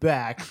boy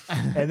back,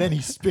 and then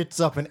he spits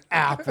up an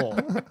apple.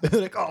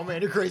 They're like, oh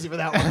man, you're crazy for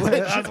that one. Witch.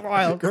 That's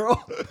wild.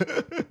 Girl.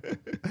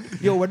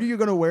 Yo, what are you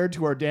gonna wear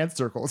to our dance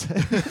circles?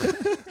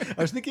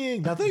 I was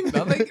thinking nothing.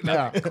 nothing.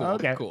 Yeah. Cool.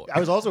 Okay. Cool. I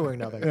was also wearing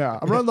nothing. Yeah,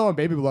 I'm running low on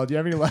baby blood. Do you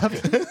have any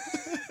left?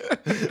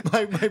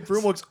 My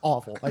broom looks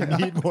awful. I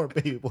need more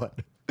baby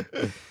blood.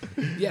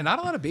 Yeah, not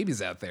a lot of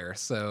babies out there,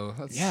 so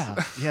that's Yeah,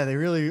 they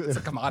really. a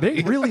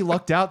commodity. They really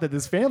lucked out that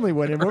this family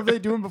went in. What were they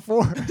doing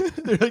before?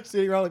 They're like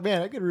sitting around like,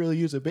 man, I could really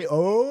use a baby.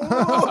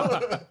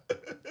 Oh.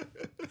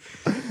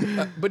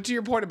 But to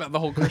your point about the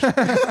whole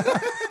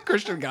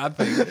Christian God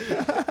thing,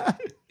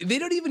 they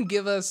don't even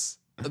give us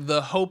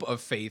the hope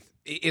of faith.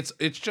 It's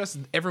just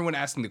everyone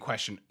asking the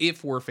question: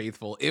 if we're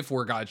faithful, if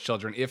we're God's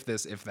children, if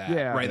this, if that.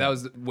 Yeah. Right? Yeah. That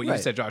was what you Right.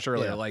 said, Josh,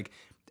 earlier. Yeah. Like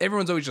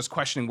everyone's always just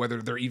questioning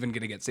whether they're even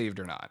going to get saved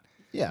or not.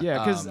 Yeah. Yeah,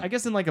 because I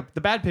guess in like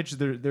the bad pitch,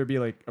 there'd be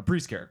like a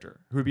priest character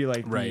who'd be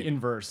like Right. the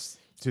inverse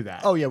to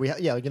that. Oh yeah,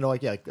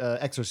 like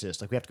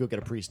Exorcist. Like we have to go get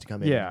a priest to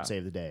come in Yeah. and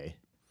save the day.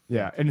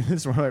 yeah. And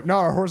this one, like, no,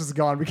 our horse is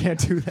gone. We can't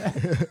do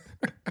that.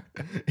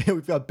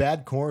 We've got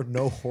bad corn,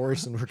 no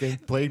horse, and we're getting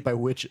plagued by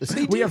witches.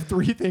 We have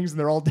 3 things and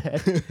they're all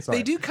dead. Sorry.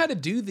 They do kind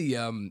of do the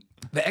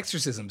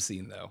exorcism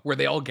scene though, where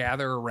they all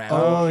gather around.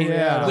 Oh,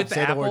 yeah. with the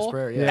Say the Lord's apple.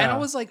 Prayer, yeah. And I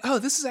was like, oh,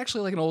 this is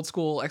actually like an old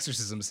school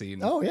exorcism scene.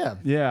 Oh yeah,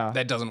 Yeah.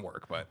 That doesn't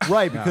work, but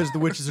right. Because the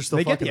witches are still.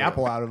 They get fucking the with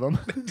apple out of him.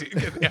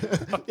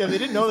 them. Yeah, they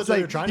didn't know that's what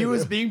they were trying he to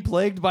was do. being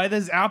plagued by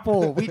this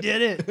apple. We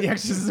did it. The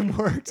exorcism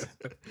worked.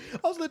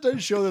 Also, that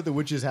does show that the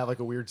witches have like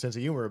a weird sense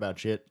of humor about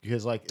shit.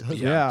 Because like,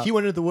 Yeah. he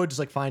went into the woods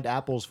to like find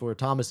apples for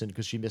Thomason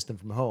because she missed him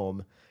from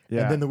home.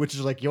 Yeah. And then the witches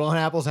are like, "You want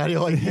apples? How do you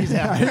like these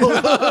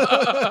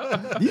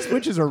apples?" These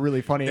witches are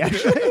really funny,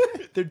 actually.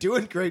 They're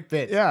doing great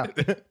bits. Yeah.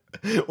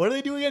 What do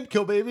they do again?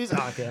 Kill babies?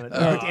 Oh damn it!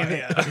 Oh, damn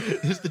it.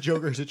 It's the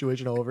Joker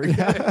situation all over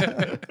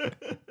again.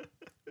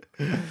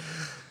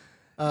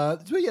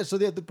 So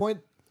the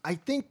point, I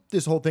think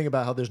this whole thing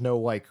about how there's no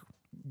like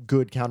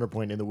good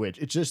counterpoint in the witch,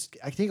 it's just,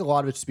 I think a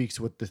lot of it speaks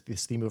to what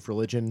this theme of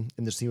religion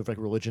and this theme of like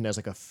religion as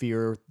like a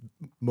fear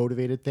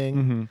motivated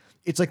thing.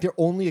 It's like they're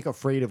only like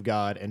afraid of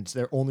God and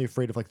they're only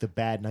afraid of like the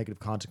bad negative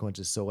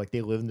consequences. So like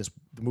they live in this,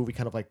 the movie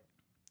kind of like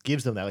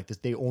gives them that, like this,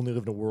 they only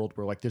live in a world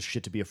where like there's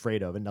shit to be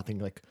afraid of and nothing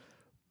like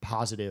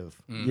positive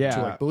Yeah.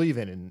 to like believe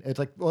in. And it's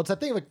like, well, it's that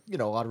thing like, you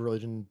know, a lot of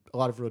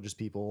religious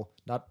people,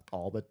 not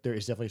all, but there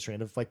is definitely a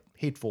strand of like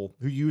hateful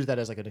who use that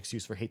as like an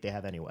excuse for hate they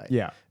have anyway.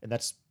 Yeah. And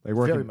that's Like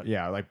working, very much,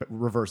 like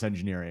reverse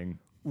engineering.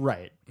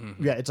 Right.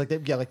 Yeah, it's like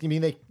like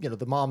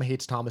the mom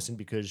hates Thomason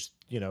because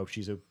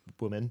she's a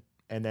woman,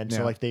 and then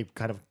so like they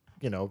kind of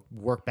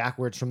work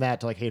backwards from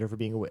that to like hate her for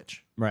being a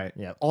witch. Right.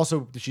 Yeah.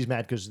 Also, she's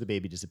mad because the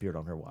baby disappeared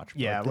on her watch.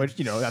 Yeah, which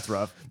that's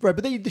rough. Right,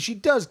 but she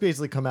does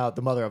basically come out,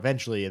 the mother,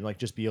 eventually, and like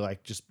just be like,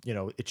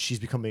 she's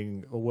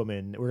becoming a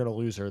woman. We're gonna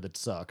lose her. That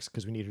sucks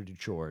because we need her to do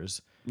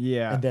chores.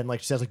 Yeah. And then like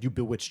she says like you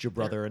bewitched your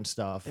brother and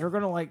stuff. They were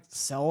gonna like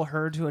sell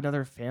her to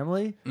another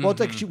family. Well, it's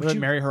like she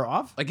marry her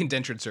off. Like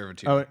indentured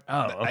servitude. Okay.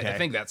 I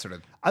think that's sort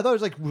of. I thought it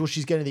was like, well,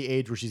 she's getting the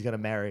age where she's gonna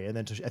marry, and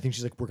then I think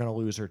she's like, we're gonna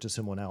lose her to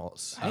someone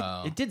else.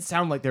 It did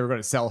sound like they were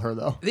gonna sell her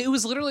though. It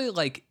was literally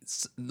like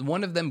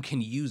one of them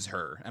can use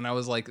her, and I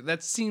was like,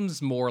 that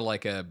seems more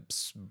like a,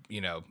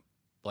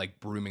 like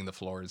brooming the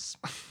floors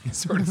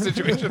sort of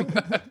situation.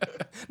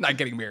 Not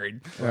getting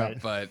married,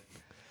 Right. But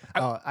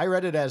I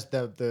read it as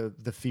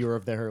the fear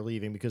of her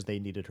leaving because they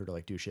needed her to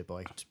like do shit. But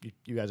like,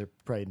 you guys are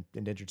probably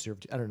indentured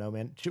servitude. I don't know,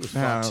 man. Shit was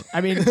fucked.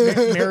 I mean,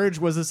 marriage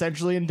was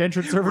essentially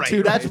indentured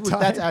servitude. That's at the time.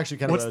 that's actually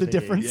kind of what's what I the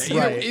was thinking. difference?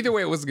 yeah, Right. either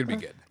way, it wasn't gonna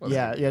be good.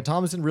 Yeah.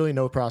 Thomason really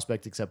no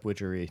prospect except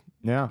witchery.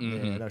 Yeah.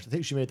 Yeah, no, I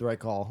think she made the right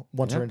call.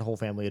 Once her whole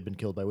family had been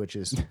killed by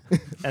witches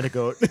and a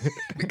goat.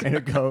 And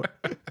a goat.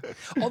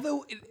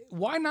 Although,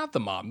 why not the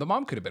mom? The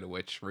mom could have been a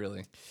witch,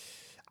 really.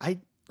 Or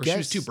she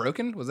was too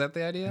broken. Was that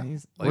the idea?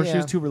 Or she yeah.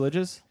 was too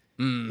religious.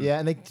 Yeah,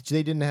 and they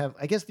didn't have.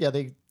 I guess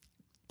they.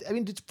 I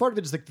mean, it's part of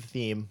it is like the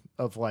theme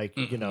of like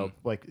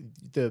like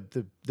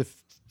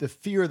the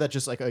fear that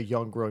just like a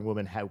young growing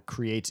woman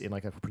creates in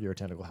like a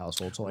puritanical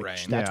household. So like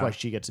Right. that's why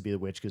she gets to be the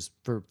witch because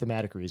for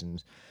thematic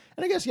reasons.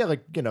 And I guess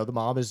like the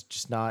mom is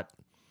just not.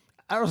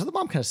 I don't know. The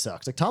mom kind of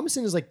sucks. Like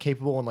Thomason is like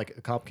capable and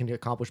like can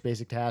accomplish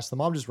basic tasks. The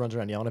mom just runs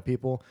around yelling at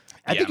people.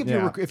 I think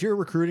if you're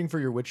recruiting for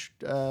your witch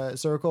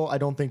circle, I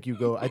don't think you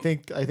go. I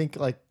think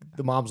like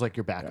the mom's like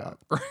your backup.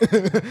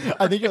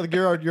 I think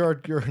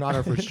you're not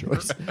our first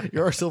choice.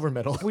 You're our silver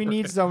medal. We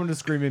need someone to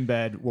scream in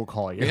bed. We'll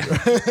call you.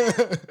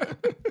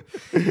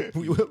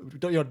 You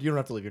don't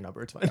have to leave your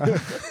number. It's fine.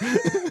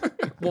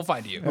 We'll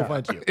find you. We'll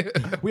find you.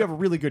 We have a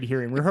really good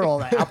hearing. We heard all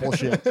that Apple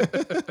shit.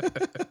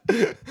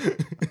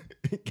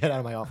 Get out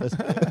of my office.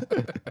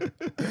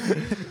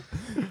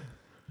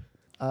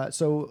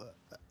 So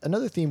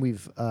another theme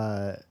we've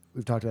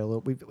talked about a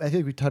little. I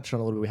think we touched on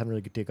a little bit. We haven't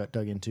really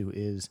dug into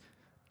is,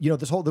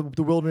 this whole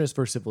the wilderness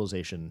versus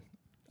civilization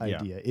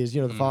idea is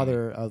the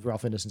father of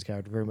Ralph Ineson's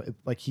character very much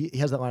like he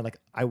has that line like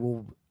I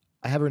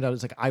have written down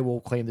it's like I will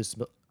claim this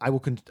I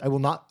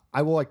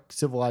will like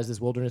civilize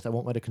this wilderness. I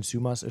won't let it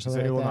consume us or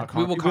something like that.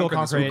 We will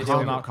conquer it. this. It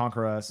will not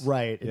conquer us.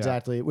 Right,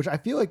 exactly. Which I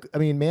feel like, I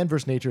mean, Man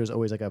vs. Nature is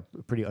always like a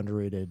pretty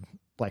underrated,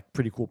 like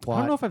pretty cool plot.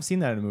 I don't know if I've seen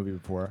that in a movie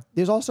before.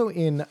 There's also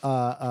in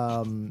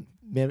Man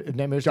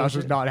vs. Josh Nature.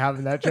 was not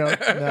having that joke.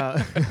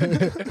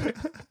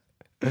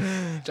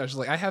 Josh is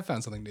like, I have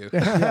found something new.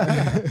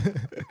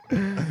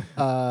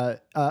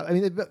 I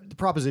mean, the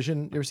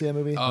Proposition. You ever see that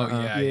movie? Oh,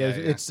 yeah.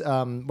 It's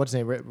what's his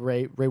name?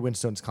 Ray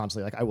Winstone's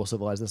constantly like, I will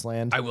civilize this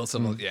land. I will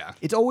yeah.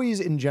 It's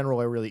always in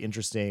general a really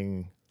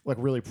interesting, like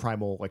really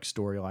primal like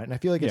storyline. And I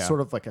feel like it's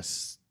sort of like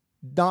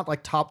not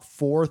like top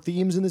 4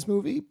 themes in this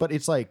movie, but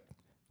it's like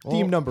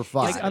theme number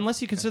 5. Like, unless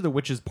you consider the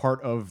witch as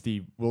part of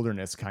the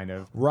wilderness, kind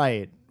of.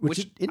 Right. Which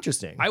is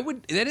interesting.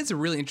 That is a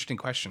really interesting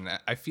question.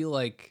 I feel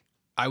like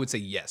I would say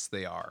yes,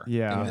 they are.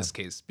 Yeah. In this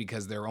case,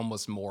 because they're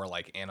almost more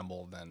like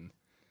animal than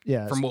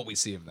from what we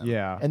see of them.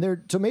 Yeah.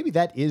 And so maybe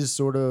that is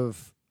sort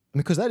of,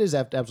 because that is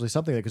absolutely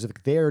something, because if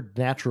they're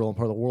natural and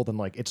part of the world, and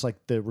like it's like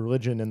the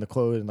religion and the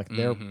clothes and like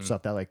their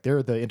stuff that like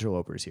they're the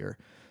interlopers here,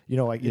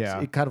 like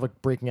it's kind of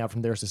like breaking out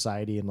from their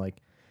society. And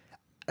like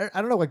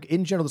I don't know, like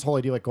in general, this whole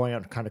idea like going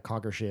out and kind of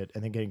conquer shit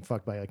and then getting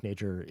fucked by like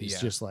nature is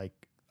just like,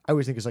 I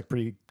always think it's like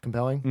pretty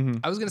compelling.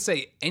 I was gonna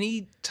say,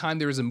 any time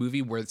there is a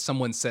movie where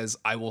someone says,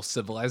 "I will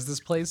civilize this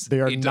place," They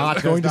are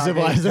not going to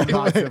civilize it.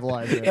 Not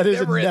civilize it. That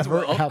is Never ends never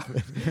well. happened.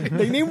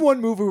 They name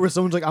one movie where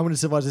someone's like, "I'm going to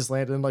civilize this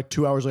land," and like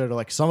 2 hours later, they're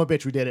like, "Son of a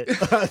bitch, we did it.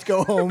 Let's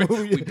go home."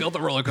 We built a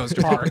roller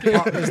coaster park.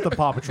 It's the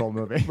Paw Patrol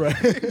movie. Right.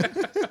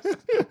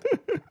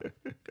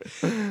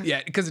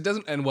 Yeah, because it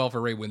doesn't end well for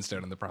Ray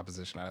Winstone in The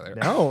Proposition either.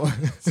 No.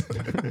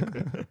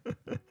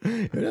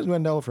 It doesn't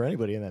end well for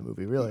anybody in that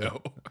movie, really.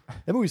 No.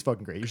 That movie's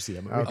fucking great. You should see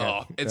that movie.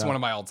 Oh, it's one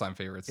of my all-time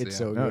favorites. It's yeah.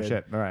 so Oh good.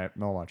 shit! All right,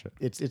 I'll watch it.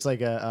 It's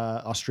like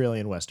a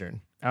Australian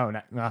Western. Oh,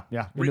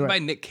 yeah. Written by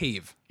Nick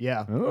Cave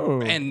Yeah.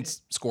 Oh, and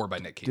scored by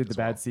Nick Cave. did the as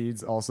well. Bad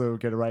Seeds also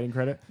get a writing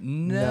credit?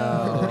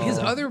 No. His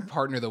other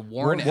partner, the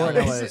Warren Warren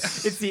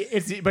Ellis. Ellis.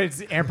 It's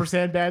the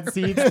ampersand Bad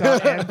Seeds,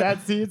 not and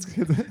Bad Seeds.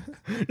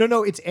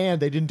 No, it's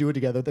and they didn't do it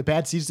together. The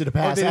Bad Seeds did a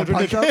pass. They and did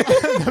punch punch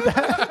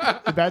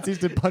up. The Bad Seeds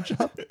did punch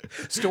up.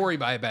 Story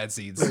by Bad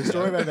Seeds.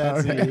 Story by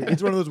Bad Seeds.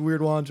 It's one of those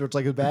weird ones where it's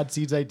like a Bad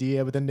Seeds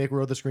idea, but then Nick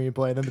wrote the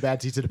screenplay, and then the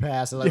Bad Seeds did a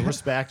pass, and like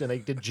respect, and they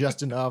did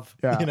just enough.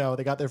 Yeah.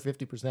 They got their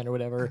 50% or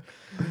whatever.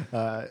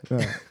 And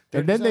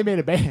then they made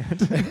a band.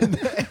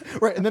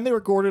 Right, and then they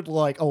recorded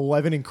like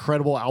 11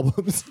 incredible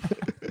albums.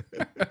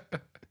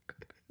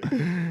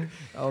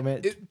 Oh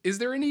man, Is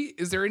there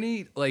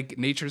any like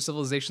nature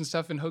civilization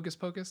stuff in Hocus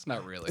Pocus?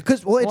 Not really.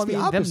 because it's I the mean,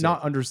 opposite. them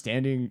not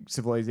understanding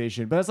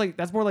civilization, but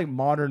that's more like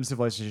modern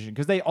civilization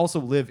because they also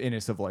live in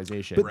a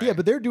civilization. But yeah,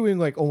 but they're doing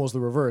like almost the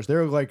reverse.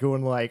 They're like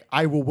going like,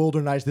 I will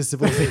wildernise this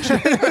civilization.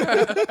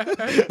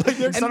 like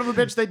they're son of a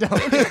bitch, they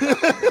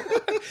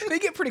don't. They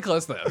get pretty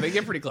close though. They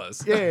get pretty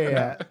close.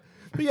 Yeah.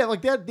 But yeah,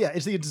 like that. Yeah,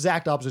 it's the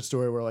exact opposite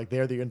story where like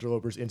they're the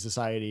interlopers in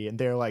society, and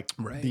they're like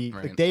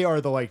like they are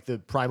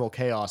the primal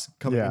chaos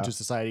coming into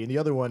society, and the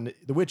other one,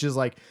 the witch is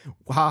like,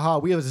 haha,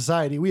 we have a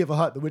society, we have a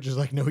hut. The witch is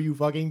like, no, you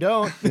fucking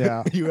don't.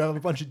 Yeah, you have a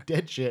bunch of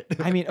dead shit.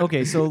 I mean,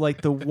 okay, so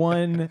like the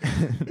one,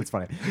 it's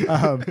funny.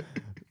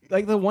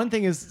 Like the one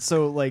thing is,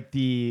 so like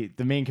the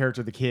main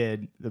character, the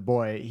kid, the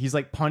boy, he's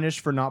like punished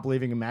for not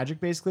believing in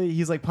magic. Basically,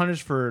 he's like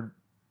punished for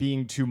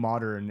being too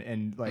modern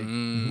and like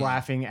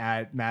laughing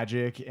at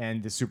magic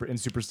and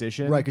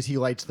superstition. Right, because he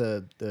lights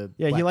the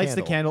he lights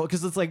the candle. candle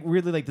because it's like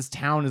weirdly like this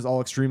town is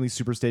all extremely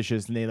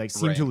superstitious and they like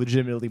seem to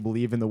legitimately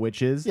believe in the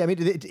witches. Yeah, I mean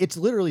it's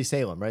literally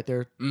Salem, right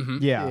there.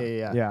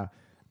 Yeah.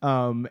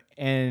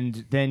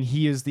 And then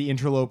he is the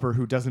interloper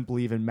who doesn't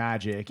believe in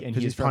magic, and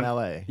He's from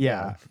LA.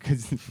 Yeah,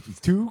 because he's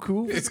too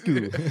cool for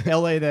school.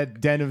 LA,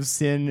 that den of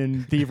sin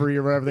and thievery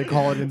or whatever they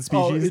call it in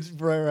Species. Oh, it's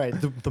right.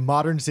 The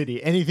modern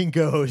city, anything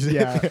goes.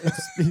 Yeah,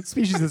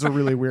 Species is a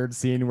really weird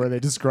scene where they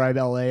describe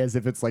LA as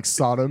if it's like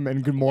Sodom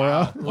and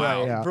Gomorrah.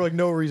 Wow. Yeah. For like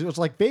no reason. It's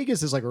like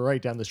Vegas is like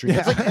right down the street.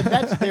 It's like, and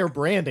that's their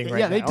branding right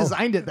Yeah, now. they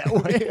designed it that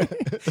way.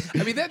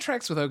 I mean, that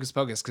tracks with Hocus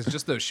Pocus because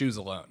just those shoes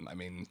alone. I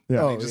mean,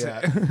 Yeah. Oh, they just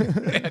yeah.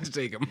 they had to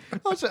take them.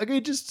 Also,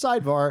 okay, just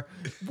sidebar.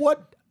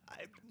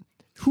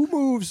 Who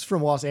moves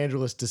from Los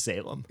Angeles to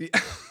Salem?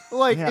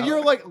 Like, and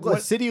you're like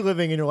city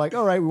living, and you're like,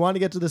 all right, we want to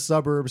get to the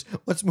suburbs.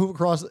 Let's move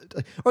across.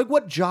 Like,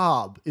 what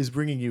job is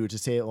bringing you to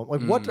Salem?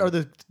 Like, what are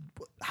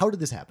how did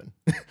this happen?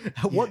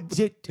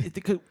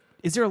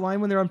 Is there a line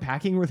when they're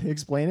unpacking where they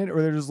explain it,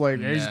 or they're just like,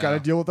 "Hey, you just got to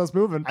deal with us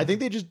moving"? I think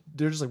they're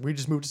just like, we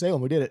just moved to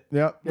Salem. We did it.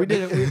 Yeah, we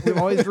did it. We've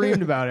always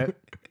dreamed about it.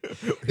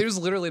 There's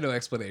literally no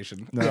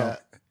explanation. No. Yeah.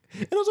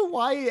 And also,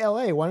 why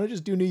LA? Why not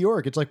just do New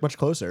York? It's like much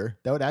closer.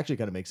 That would actually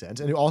kind of make sense.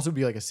 And it would also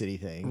be like a city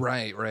thing.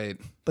 Right.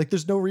 Like,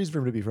 there's no reason for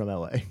him to be from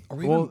LA.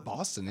 Or even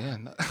Boston. Yeah.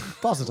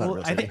 Boston's not a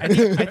real I city.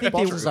 think they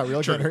Boston's not real.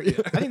 I can't hurt you.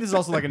 I think this is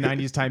also like a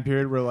 90s time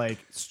period where like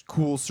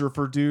cool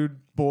surfer dude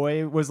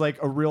boy was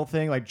like a real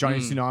thing, like Johnny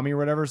Tsunami or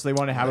whatever. So they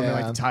wanted to have him in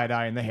like the tie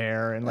dye and the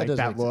hair and like does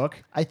that make look.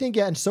 sense. I think,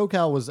 and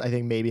SoCal was, I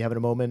think, maybe having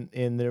a moment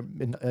in there.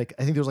 Like,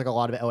 I think there was like a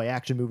lot of LA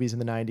action movies in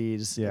the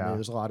 90s. Yeah. And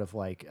there's a lot of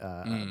like,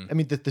 I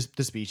mean,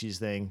 the Species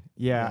thing.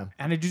 Yeah.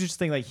 And I do just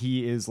think like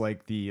he is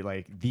like the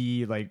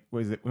what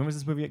is it? When was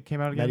this movie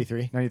came out again?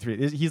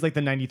 93. He's like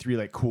the 93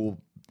 like cool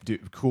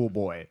dude, cool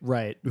boy.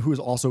 Right. Who is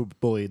also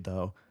bullied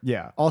though.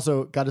 Yeah.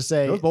 Also, got to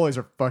say, Those bullies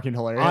are fucking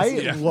hilarious.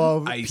 I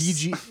love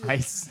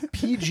Ice.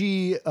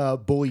 PG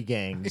bully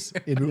gangs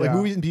in like Yeah.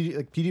 movies and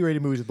PG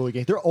rated movies with bully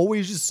gangs. They're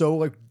always just so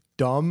like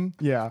dumb.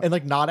 Yeah. And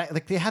like not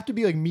like they have to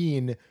be like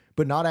mean,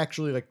 but not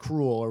actually like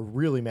cruel or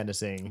really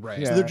menacing.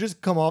 Right. So Yeah. they're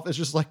just come off as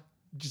just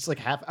like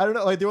half. I don't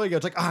know. Like they're like,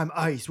 it's like, I'm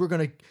Ice. We're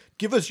gonna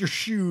give us your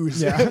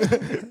shoes. Yeah.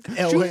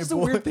 LA Shoes is a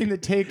boy. weird thing to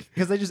take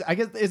because I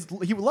guess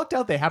he lucked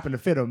out they happen to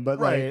fit him, but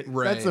Right,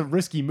 like that's a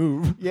risky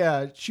move.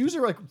 Yeah, shoes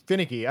are like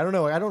finicky. I don't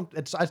know.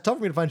 It's tough for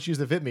me to find shoes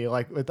that fit me.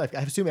 Like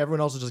I assume everyone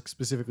else is just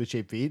specifically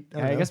shaped feet. I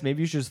don't I know. guess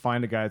maybe you should just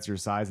find a guy that's your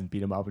size and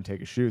beat him up and take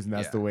his shoes, and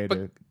that's Yeah. the way But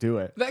to do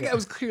it. That guy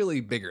was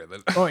clearly bigger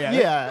than. Oh yeah,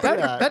 Yeah, That,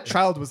 yeah. that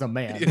child was a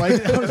man.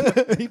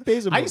 Like he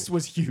pays him. Ice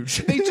was huge.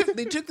 They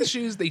took the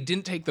shoes. They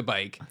didn't take the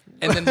bike,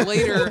 and then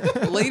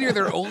later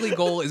their only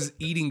goal is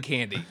eating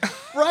candy.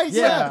 Right.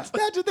 Yeah. Yeah.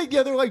 That's the thing.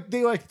 Yeah. They're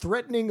like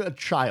threatening a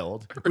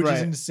child, which is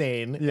Right.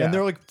 insane. Yeah. And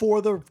they're like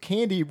for the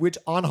candy, which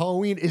on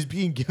Halloween is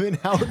being given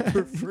out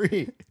for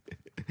free.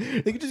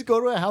 They could just go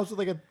to a house with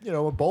like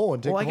a bowl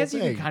and take Well, the I whole guess you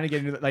thing. can kind of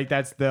get into like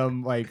that's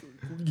them like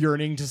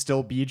yearning to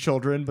still be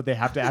children, but they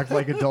have to act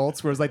like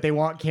adults. Whereas like they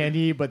want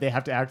candy, but they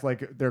have to act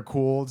like they're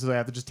cool, so they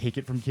have to just take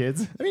it from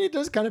kids. I mean, it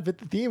does kind of fit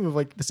the theme of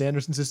like the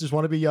Sanderson sisters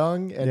want to be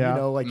young, and Yeah.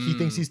 like he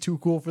thinks he's too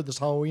cool for this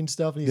Halloween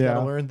stuff, and he's Yeah.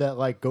 got to learn that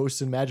like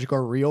ghosts and magic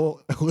are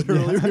real,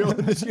 literally real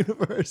in this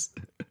universe.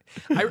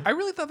 I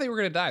really thought they were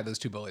gonna die. Those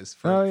two bullies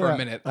for a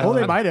minute. Oh,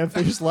 they might have.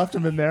 They just left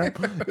him in there.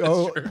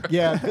 Oh,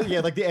 yeah.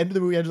 Like the end of the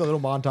movie ends with a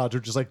little montage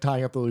of just like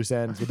tying up the loose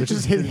ends with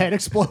Just his head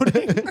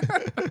exploding.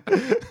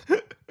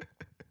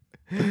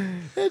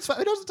 It's fun.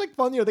 It's like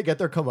fun, they get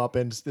their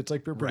comeuppance. It's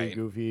like pretty Right.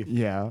 goofy.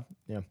 Yeah.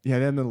 Yeah.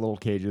 Them in the little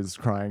cages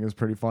crying is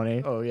pretty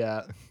funny. Oh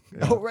yeah.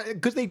 Oh right,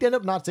 because they end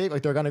up not saving.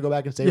 Like they're gonna go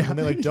back and save him, and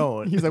they like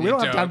don't. He's like, we You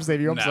don't have time to save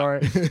you. I'm don't.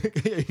 sorry.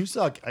 Yeah, you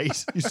suck,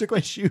 Ice. You took my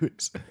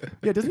shoes.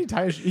 Yeah, doesn't he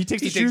tie his He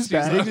takes He his takes shoes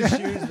back. Take his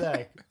shoes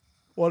back.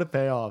 What a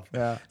payoff.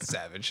 Yeah.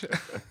 Savage.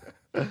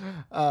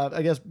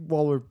 I guess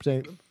while we're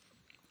saying,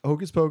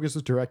 Hocus Pocus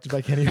was directed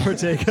by Kenny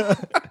Ortega.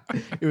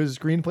 It was a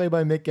screenplay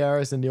by Mick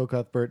Garris and Neil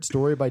Cuthbert,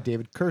 story by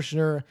David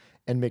Kirschner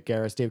and Mick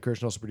Garris. David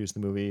Kirschner also produced the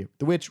movie.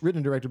 The Witch, written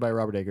and directed by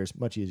Robert Eggers.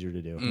 Much easier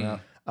to do. Yeah.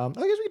 I guess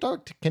we can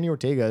talk to Kenny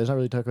Ortega. There's not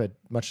really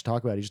much to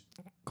talk about. He just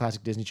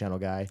classic Disney Channel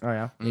guy. Oh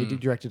yeah. He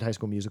directed High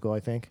School Musical, I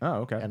think.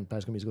 Oh okay. And High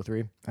School Musical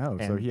 3. Oh,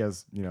 so And he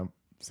has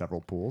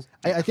several pools.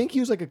 I think he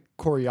was like a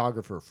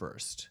choreographer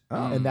first,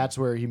 and that's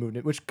where he moved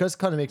it, which kind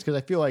of makes, because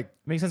I feel like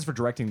Makes sense for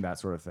directing that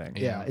sort of thing.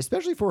 yeah,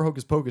 especially for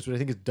Hocus Pocus, which I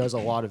think it does a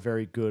lot of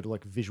very good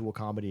like visual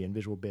comedy and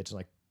visual bits, and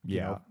like you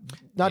know,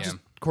 not just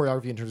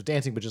choreography in terms of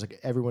dancing, but just like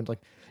everyone's like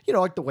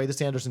like the way the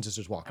Sanderson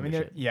sisters walk. I mean,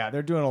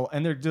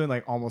 they're doing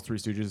like almost Three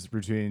Stooges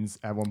routines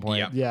at one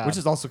point. Yeah. Which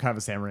is also kind of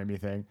a Sam Raimi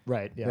thing.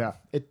 right. Yeah,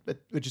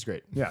 which is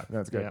great. Yeah,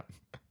 that's good. Yeah.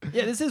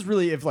 Yeah, this is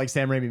really, if like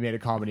Sam Raimi made a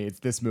comedy, it's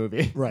this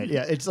movie. Right.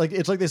 Yeah. It's like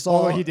they saw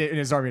Although he did in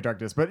his Army of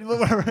Darkness, but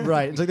whatever.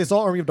 right. It's like they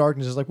saw Army of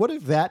Darkness. It's like, what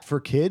if that for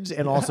kids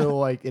and also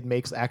like it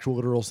makes actual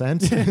literal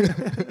sense? I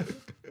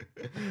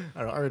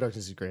don't know. Army of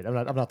Darkness is great. I'm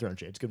not throwing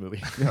shade. It's a good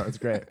movie. No, it's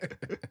great.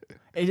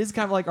 It is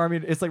kind of like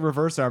it's like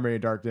reverse Army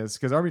of Darkness,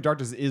 because Army of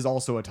Darkness is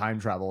also a time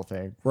travel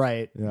thing.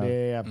 Right.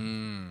 Yeah.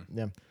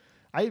 Yeah.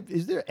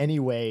 Is there any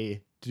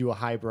way to do a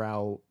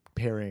highbrow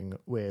pairing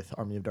with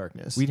Army of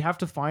Darkness? We'd have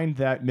to find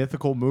that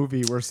mythical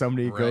movie where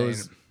somebody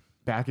goes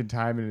back in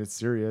time and it's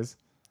serious,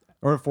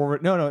 or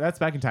forward. No, that's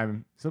back in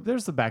time. So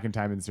there's the back in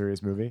time and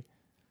serious movie.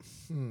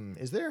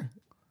 Is there?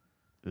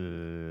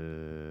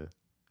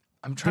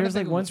 I'm trying There's to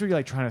like think ones where you're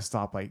like trying to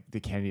stop like the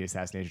Kennedy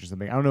assassination or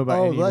something. I don't know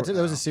about. That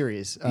was a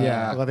series.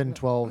 Yeah. 11,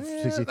 12,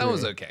 63. that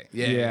was okay.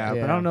 Yeah. Yeah,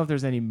 but I don't know if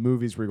there's any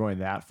movies we're going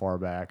that far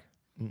back.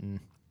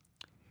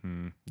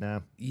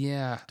 No.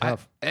 Yeah.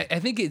 Tough. I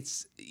think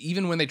it's,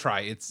 even when they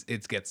try,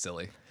 it gets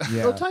silly.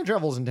 Yeah, Well, time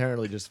travel is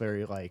inherently just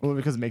very like well,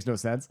 because it makes no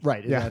sense.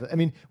 right. Yeah. Exactly. I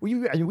mean,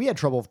 we had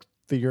trouble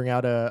figuring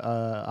out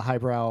a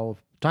highbrow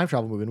time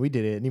travel movie, and we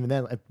did it. And even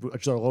then,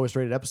 it's our lowest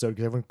rated episode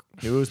because everyone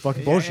knew it was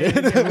fucking bullshit.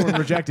 Everyone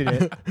rejected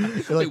it,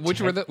 Wait,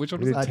 which one was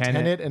that?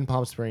 Tenet and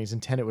Palm Springs,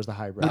 and Tenet was the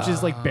highbrow. which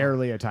is like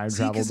barely a time See,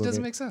 travel because it movie.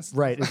 doesn't make sense.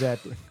 right.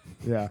 Exactly.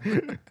 Yeah,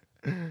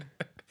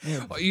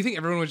 Well, you think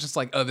everyone was just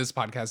like, oh, this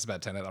podcast is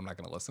about Tenet, I'm not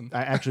going to listen?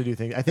 I actually do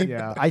think. I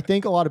Yeah.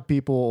 think a lot of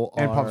people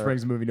and Palm are-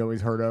 Springs, a movie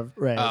nobody's heard of.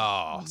 Right.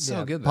 Oh, so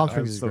Yeah, good. Palm though.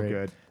 Springs That's is so great.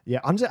 good. Yeah,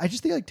 I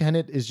just think like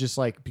Tenet is just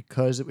like,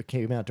 because it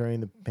came out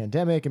during the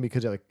pandemic, and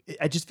because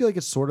I just feel like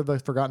it's sort of a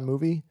forgotten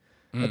movie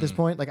at this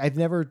point. Like I've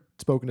never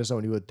spoken to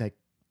someone who would like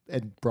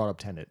and brought up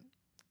Tenet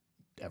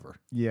ever,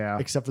 Yeah,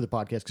 except for the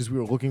podcast, because we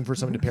were looking for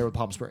something to pair with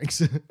Palm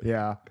Springs.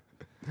 yeah,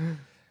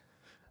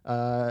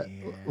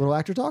 Little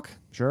actor talk.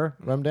 sure,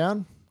 Run 'em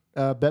down.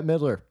 Bette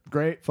Midler,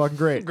 great. fucking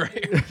great.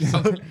 Great.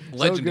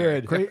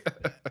 Legendary. good. Great.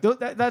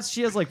 That's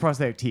she has like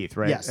prosthetic teeth,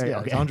 right? Yes,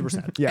 yeah,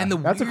 100%. Yeah, And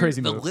that's a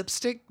crazy the move.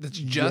 lipstick that's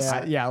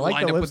just Yeah, I like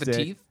lined the up with the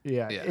lipstick. teeth.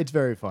 Yeah, Yeah. it's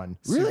very fun.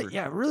 Really, Super.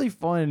 yeah, really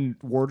fun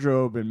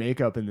wardrobe and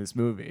makeup in this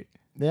movie.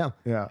 Yeah,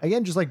 Yeah.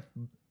 Again, just like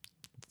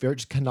very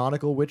just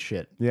canonical witch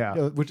shit. Yeah.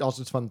 You know, which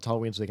also it's fun with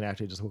Halloween, so they can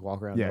actually just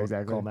walk around. Yeah, and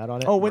exactly. call them out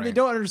on it. Oh, when they Right.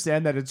 don't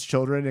understand that it's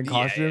children in Yeah,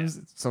 costumes,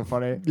 it's so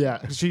funny.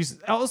 Yeah. She's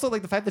also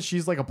like the fact that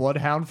she's like a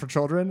bloodhound for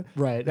children.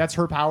 Right. That's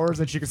her powers,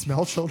 and she can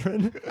smell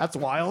children. That's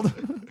wild.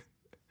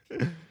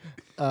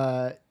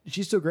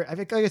 She's so great. I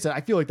think, like I said,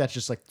 I feel like that's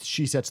just like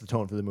she sets the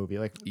tone for the movie.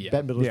 Like Yeah.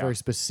 Bette Midler's Yeah. very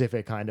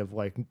specific, kind of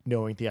like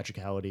knowing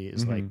theatricality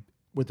is like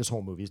what this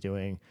whole movie's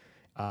doing.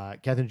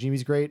 Catherine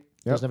Jamie's great.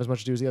 Doesn't have as much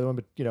to do as the other one,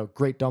 but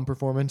great dumb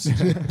performance.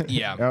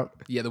 Yeah. Yep.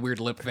 Yeah, the weird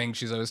lip thing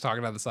she's always talking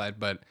about the side.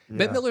 But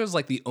Bette Midler is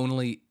like the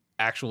only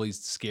actually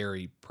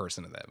scary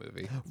person in that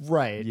movie.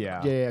 Right.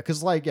 Yeah. Yeah.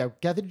 Because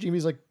Catherine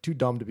Jamie's like too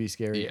dumb to be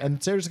scary, Yeah.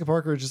 and Sarah Jessica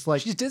Parker is just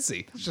like She's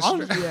ditzy. It's just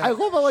honestly, I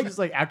love how like She's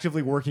like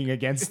actively working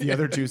against the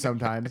other two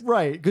sometimes.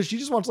 right, because she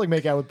just wants to like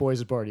make out with boys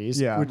at parties.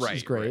 Yeah. Which is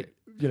Right, great.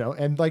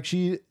 And like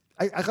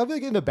I love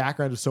like in the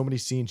background of so many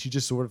scenes, she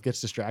just sort of gets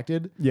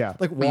distracted. Yeah.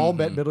 Like while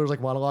Bette Midler's like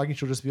monologuing,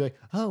 she'll just be like,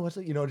 "Oh, what's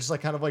it?" Just like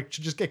kind of like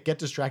she'll just get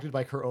distracted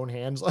by her own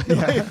hands. Like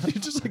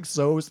she's just like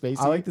so spacey.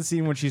 I like the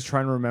scene when she's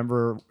trying to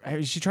remember.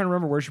 She's trying to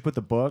remember where she put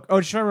the book.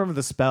 Oh, she's trying to remember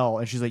the spell,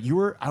 and she's like,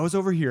 I was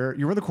over here.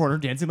 You were in the corner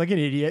dancing like an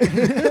idiot."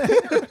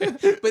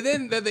 But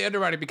then they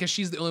underwrite it because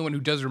she's the only one who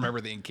does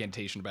remember the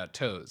incantation about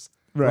toes.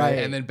 Right.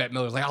 And then Bette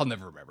Midler's like, I'll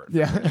never remember it.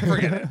 Yeah.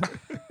 Forget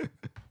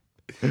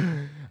it.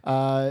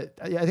 I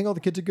think all the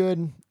kids are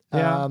good.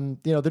 Yeah.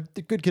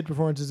 The good kid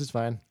performances is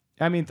fine.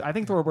 I mean, I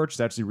think Thora Birch is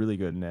actually really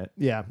good in it.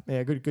 Yeah,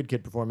 good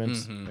kid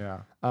performance. Yeah.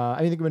 I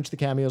think we mentioned the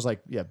cameos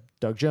like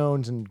Doug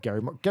Jones and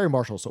Gary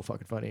Marshall's so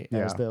fucking funny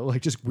as the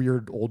like just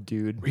weird old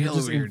dude. Real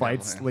Just weird.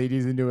 invites man.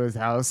 ladies into his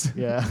house.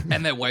 Yeah,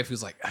 And that wife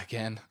who's like,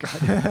 again.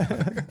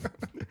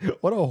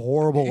 what a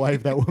horrible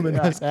life that woman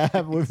has to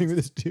have living with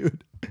this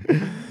dude.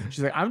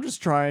 She's like, I'm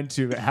just trying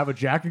to have a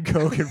Jack and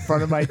Coke in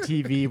front of my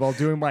TV while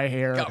doing my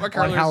hair Got my on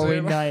curlers Halloween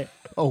in. Oh, night.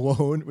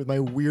 Alone with my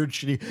weird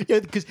shitty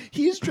because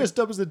he's dressed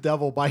up as the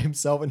devil by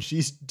himself and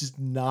she's just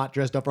not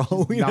dressed up for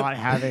Halloween. Not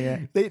having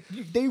it.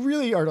 They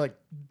really are like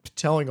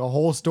telling a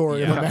whole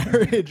story of a Yeah.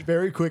 marriage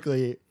very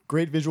quickly.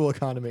 Great visual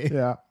economy.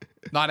 Yeah.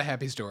 Not a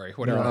happy story.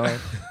 Whatever.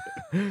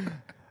 No.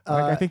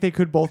 I think they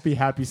could both be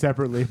happy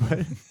separately,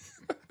 but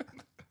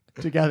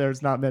together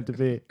it's not meant to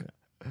be.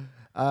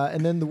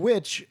 And then the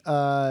witch.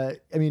 I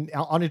mean,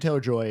 Anya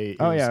Taylor-Joy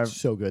is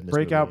so good in this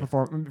Breakout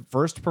movie.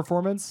 first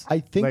performance. I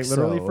think like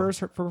literally so. first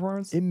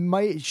performance.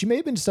 She may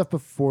have been stuff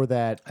before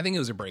that. I think it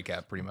was a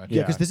breakout, pretty much.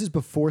 Yeah, because this is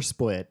before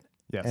Split.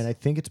 Yes. And I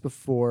think it's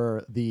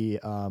before the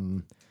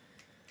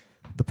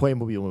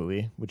Playmobil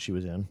movie, which she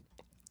was in,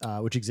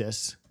 which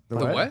exists. The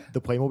what?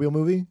 The Playmobil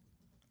movie.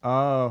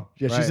 Oh,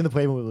 Yeah, right. she's in the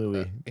Playmobil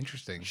movie.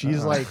 Interesting.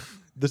 She's like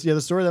this. Yeah,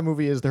 the story of that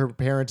movie is that her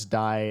parents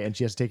die and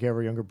she has to take care of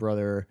her younger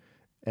brother,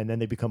 and then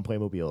they become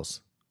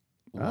Playmobiles.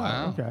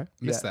 Wow. okay.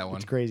 Missed that one.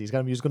 It's crazy. He's got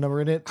a musical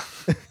number in it.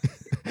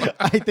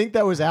 I think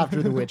that was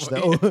after The Witch,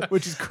 though,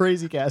 which is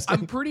crazy casting.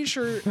 I'm pretty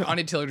sure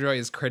Anya Taylor-Joy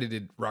has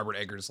credited Robert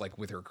Eggers like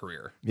with her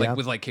career, Yeah. like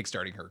with like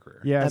kickstarting her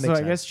career. Yeah, That so makes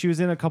I guess sense. she was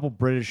in a couple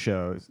British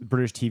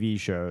TV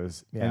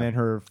shows, Yeah. and then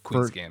her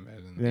Queen's first, Gambit.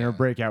 And, then her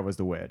breakout was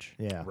The Witch.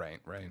 Yeah, Right.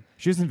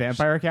 She was in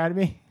Vampire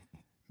Academy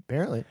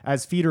apparently.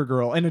 as feeder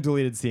girl in a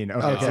deleted scene.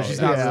 Okay, so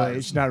Okay,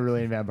 she's not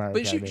really in Vampire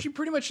But Academy. she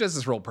pretty much does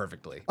this role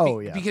perfectly. Oh,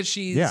 yeah. Because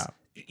she's Yeah.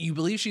 you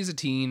believe she's a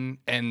teen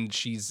and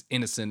she's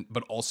innocent,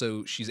 but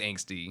also she's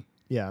angsty.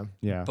 Yeah,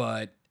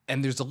 yeah,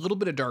 And there's a little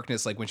bit of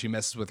darkness, like when she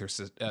messes with her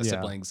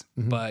siblings,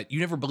 but you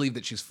never believe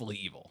that she's fully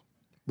evil.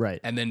 right.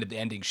 And then at the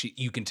ending,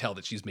 you can tell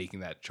that she's making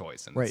that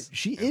choice. And Right.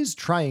 She is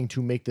trying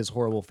to make this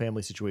horrible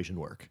family situation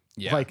work.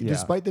 Yeah. Like, Yeah.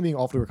 despite them being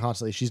awful to her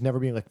constantly, she's never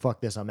being like, fuck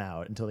this, I'm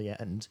out until the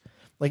end.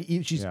 Like,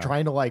 she's Yeah.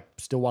 trying to, like,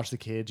 still watch the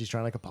kids. She's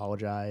trying to, like,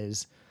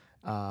 apologize.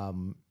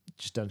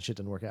 Shit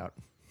doesn't work out.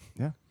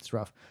 yeah. It's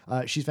rough.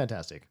 She's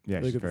fantastic. Yeah,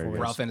 really she's good very good.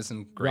 performance. Ralph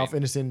Ineson, great. Ralph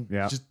Ineson,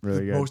 Yeah, just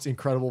really the good. most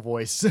incredible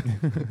voice.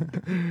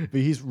 But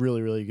he's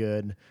really, really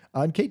good.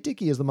 And Kate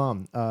Dickie is the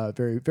mom.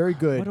 Very, very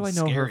good. What do I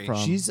know Scary. her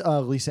from? She's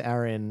Lisa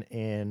Aaron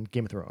in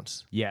Game of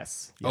Thrones.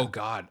 yes. Oh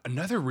God,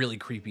 another really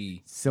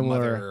creepy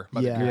Similar-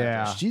 mother Yeah. character.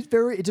 Yeah. She's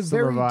very. It's a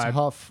Similar very vibe.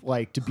 tough,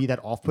 like, to be that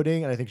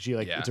off-putting, and I think she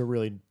Yeah. it's a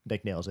really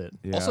nails it.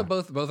 Yeah. Also,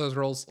 both those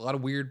roles, a lot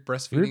of weird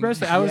breastfeeding. Weird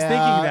breastfeeding. I was thinking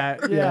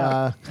that.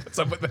 Yeah. What's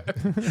up with that?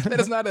 That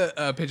is not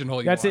a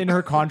pigeonhole. That's you in want.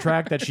 her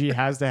contract that she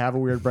has to have a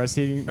weird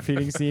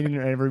feeding scene in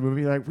every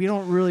movie. Like, we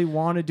don't really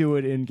want to do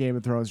it in Game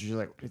of Thrones. She's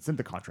like, it's in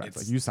the contract.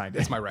 Like, you signed it.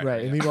 It's my right. Right,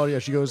 and Yeah. meanwhile,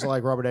 she goes to,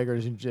 like, Robert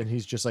Eggers, and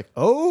he's just like,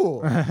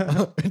 "Oh,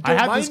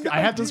 I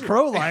have this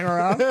crow lying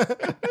around.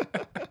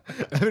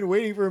 I've been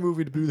waiting for a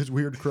movie to do this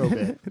weird crow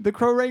bit." The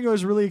Crow Wrangler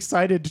is really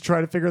excited to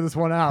try to figure this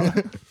one out.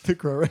 The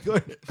crow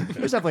wrangler.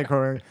 There's definitely a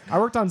Crow Wrangler. I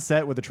worked on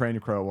set with a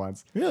trained crow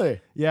once. Really?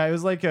 Yeah, it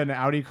was like an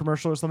Audi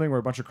commercial or something where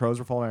a bunch of crows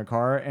were following a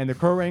car, and the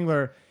Crow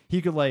Wrangler,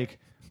 he could like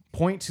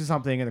point to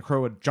something and the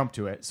crow would jump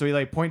to it. So he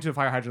like point to a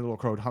fire hydrant, the little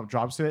crow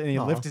drops to it, and he'd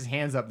lift his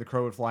hands up, the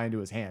crow would fly into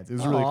his hands. It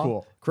was really Aw.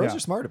 cool. Crows Yeah. are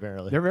smart,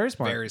 apparently. They're very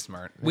smart. Very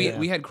smart.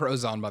 We had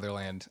crows on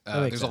Motherland.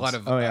 makes There's a lot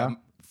sense. of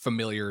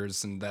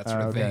familiars and that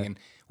sort of okay. thing. And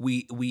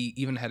we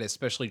even had a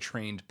specially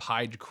trained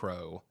pied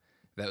crow.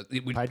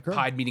 Pied crow?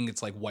 Pied meaning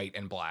it's like white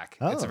and black.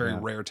 It's a very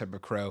rare type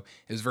of crow.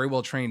 It was very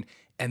well trained.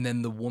 And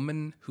then the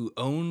woman who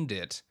owned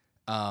it,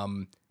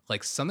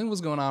 like something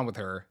was going on with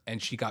her,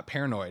 and she got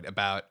paranoid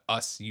about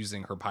us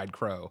using her pied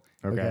crow.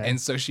 Okay. And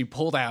so she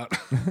pulled out,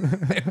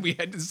 and we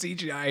had to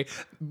CGI.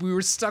 We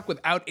were stuck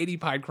without 80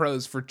 pied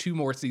crows for 2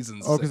 more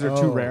seasons. Oh, because they're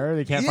too rare?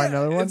 They can't find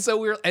another one? And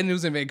so and it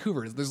was in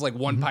Vancouver. There's like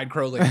one pied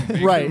crow lake in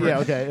Vancouver. Right, yeah,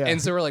 okay, yeah. And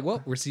so we're like,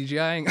 well, we're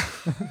CGIing.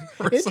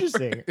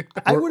 Interesting.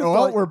 I would have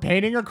thought We're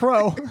painting a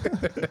crow.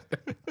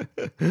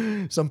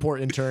 some poor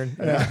intern.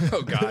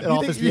 Oh God. An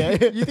office PA.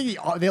 You think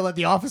they let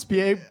the office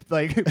PA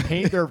like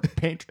paint their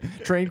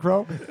trained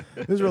crow?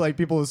 These are like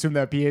people assume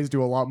that PAs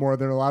do a lot more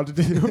than they're allowed to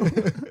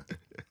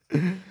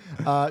do.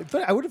 But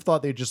I would have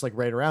thought they'd just like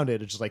right around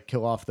it and just like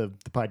kill off the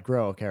pied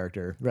crow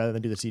character rather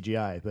than do the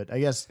CGI. But I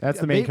guess That's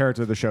the main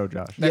character of the show,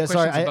 Josh. That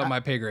question's above my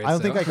pay grade, I don't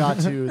so. think I got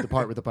to the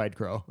part with the pied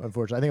crow.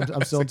 Unfortunately, I think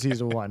I'm still in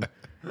season 1.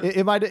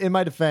 In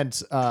my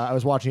defense, I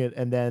was watching it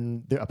and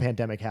then a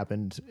pandemic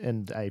happened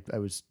and I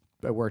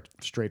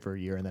worked straight for a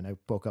year and then I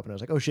woke up and I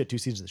was like, oh shit, 2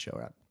 seasons of the show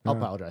are out. I'll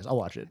apologize. I'll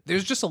watch it.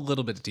 There's just a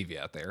little bit of TV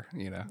out there,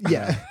 you know.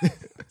 Yeah.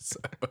 So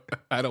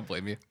I don't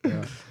blame you.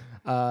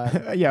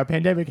 Yeah, a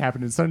pandemic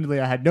happened and suddenly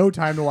I had no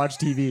time to watch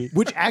TV.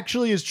 Which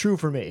actually is true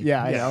for me.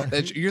 Yeah, I know.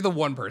 You're the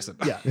one person.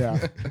 Yeah.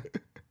 Yeah.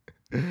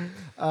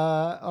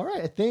 All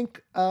right. I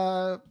think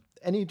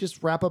any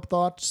just wrap up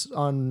thoughts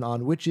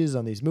on witches,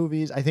 on these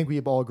movies. I think we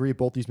all agree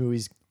both these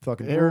movies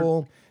fucking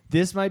rule.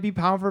 This might be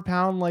pound for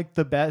pound like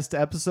the best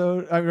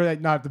episode. I mean,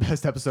 like, not the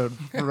best episode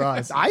for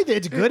us. I think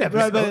it's a good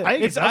episode.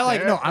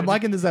 I'm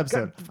liking this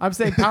episode. I'm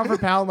saying pound for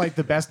pound like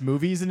the best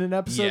movies in an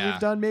episode Yeah.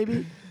 we've done.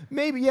 Maybe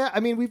Maybe, yeah.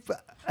 I mean,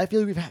 I feel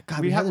like we've had. God,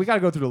 we got to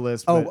go through the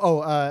list.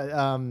 Oh,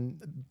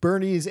 but-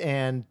 Bernie's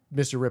and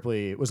Mr.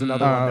 Ripley was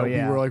another one that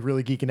yeah. we were like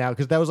really geeking out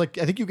because that was like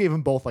I think you gave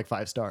them both like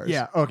 5 stars.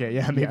 yeah. Okay.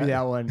 Yeah. Maybe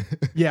that one.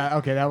 Yeah.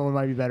 Okay. That one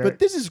might be better. but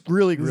this is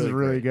really this is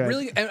really great. good.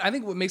 Really, and I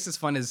think what makes this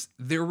fun is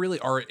there really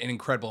are an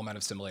incredible amount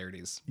of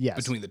similarities Yes.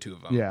 between the two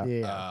of them. Yeah.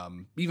 Yeah.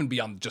 Even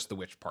beyond just the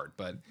witch part,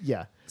 but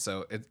Yeah.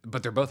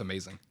 but they're both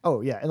amazing. Oh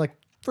yeah, and like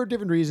for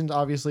different reasons,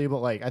 obviously, but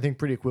like I think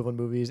pretty equivalent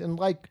movies, and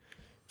like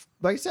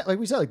we said,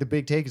 like the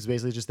big take is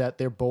basically just that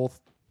they're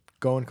both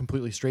going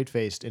completely straight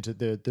faced into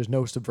there's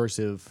no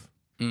subversive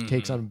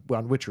takes on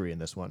witchery in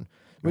this one.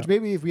 Which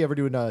maybe if we ever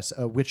do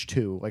a Witch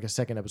 2, like a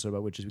second episode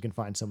about witches, we can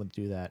find someone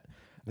to do that.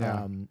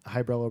 Yeah.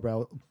 Highbrow,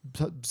 lowbrow,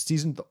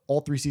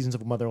 all 3 seasons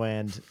of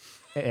Motherland,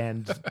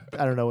 and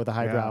I don't know what the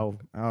highbrow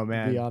Oh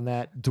man, beyond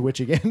that to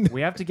witch again.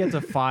 we have to get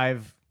to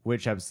 5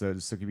 witch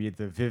episodes, so it could be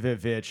the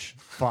Vivivitch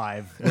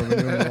 5. Roman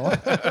numeral.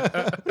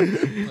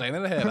 Playing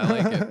it ahead. I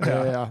like it.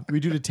 Yeah.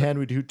 We do to 10,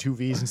 we do 2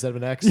 V's instead of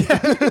an X.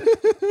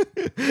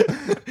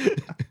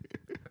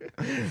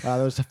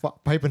 Those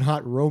piping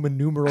hot Roman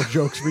numeral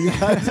jokes for you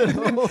guys at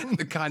home.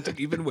 The content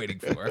you've been waiting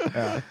for.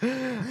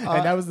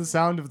 And that was the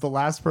sound of the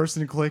last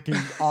person clicking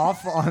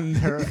off on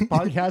their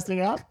podcasting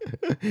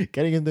app.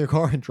 Getting in their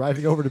car and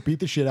driving over to beat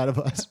the shit out of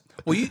us.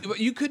 Well,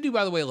 you could do,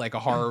 by the way, like a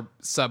horror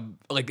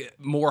like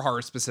more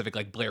horror specific,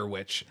 like Blair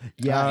Witch.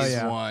 Yeah.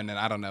 is one, and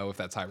I don't know if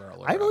that's highbrow or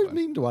low. I've always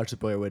meaning to watch the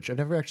Blair Witch. I've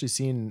never actually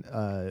seen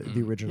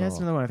the original. Yeah, it's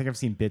another one. I think I've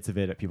seen bits of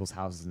it at people's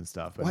houses and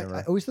stuff. But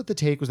I always thought the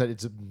take was that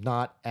it's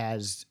not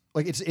as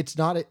like it's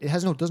not it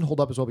doesn't hold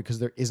up as well because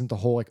there isn't the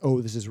whole like,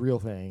 oh, this is real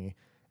thing.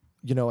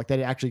 You know, like that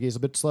it actually is a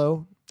bit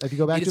slow. If you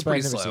go back to It's it, but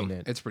I've pretty never slow. seen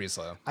it. It's pretty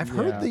slow. I've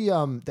heard the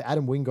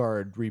Adam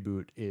Wingard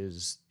reboot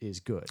is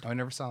good. Oh, I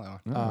never saw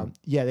that one.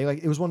 Yeah,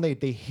 it was one they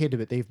hid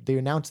of it. They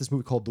announced this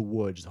movie called The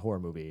Woods, the horror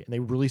movie, and they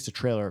released a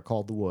trailer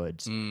called The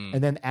Woods. And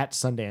then at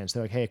Sundance,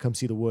 they're like, "Hey, come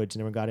see The Woods,"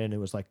 and everyone got in and it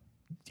was like,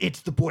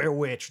 "It's the Blair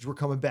Witch. We're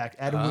coming back."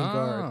 Adam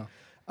Wingard.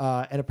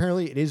 And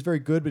apparently it is very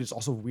good, but it's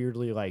also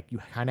weirdly like you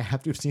kind of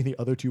have to have seen the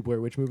other 2 Blair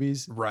Witch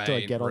movies to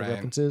like get all the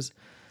references.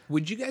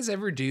 Would you guys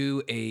ever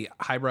do a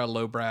highbrow,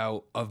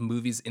 lowbrow of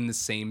movies in the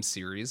same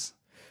series?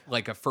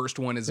 Like a first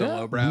one is a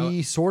lowbrow?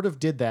 We sort of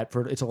did that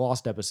for It's a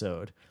Lost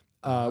episode.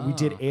 We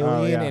did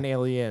Alien and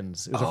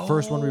Aliens. It was the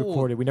first one we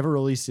recorded. We never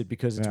released it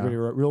because it's really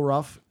real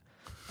rough.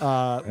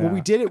 When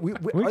we did it,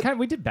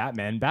 we did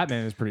Batman.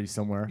 Batman is pretty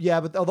similar. Yeah,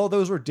 but although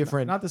those were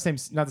different, Not the same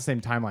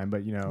timeline,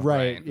 but you know.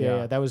 right? Right.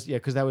 Yeah, that was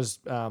because that was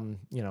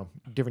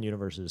different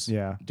universes.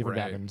 Yeah. different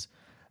Right.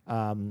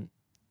 Batmans.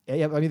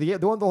 Yeah, I mean the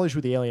whole issue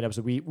with the Alien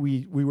episode,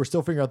 we were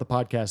still figuring out the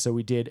podcast, so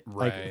we did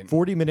like Right.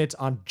 40 minutes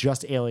on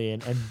just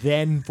Alien and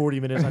then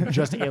 40 minutes on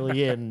just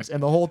Aliens,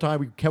 and the whole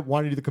time we kept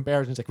wanting to do the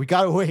comparisons. Like we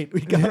gotta wait.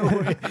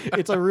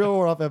 It's a real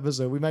rough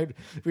episode. We might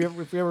if we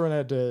ever run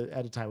out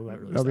of time, we might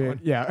release that one.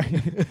 Yeah,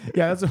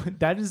 yeah.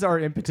 That is our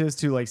impetus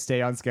to like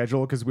stay on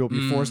schedule because we'll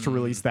be forced to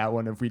release that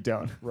one if we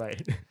don't.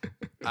 Right.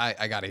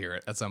 I got to hear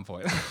it at some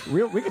point.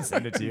 We can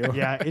send it to you.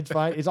 Yeah, it's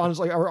fine. It's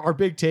honestly our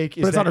big take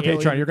is But it's that on our Alien-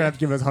 Patreon. You're gonna have to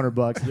give us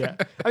 $100. Yeah,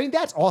 I mean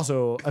that's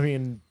also. I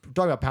mean,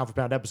 talking about pound for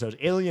pound episodes,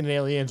 Alien and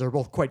Aliens are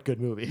both quite good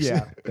movies.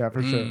 Yeah,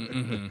 for sure.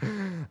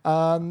 You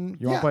want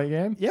to play a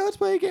game? Yeah, let's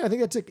play a game. I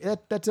think that's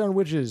it. That's on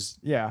witches.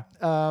 Yeah.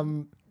 I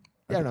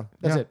don't know.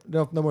 That's it.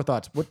 No more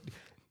thoughts. What?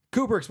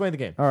 Cooper, explain the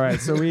game. All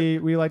right, so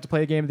we like to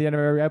play a game at the end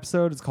of every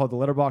episode. It's called the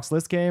Letterboxd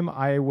List Game.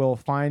 I will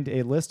find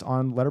a list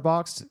on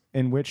Letterboxd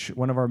in which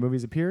one of our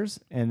movies appears,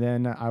 and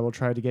then I will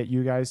try to get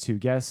you guys to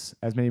guess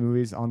as many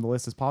movies on the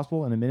list as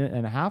possible in a minute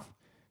and a half.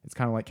 It's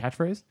kind of like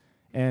catchphrase.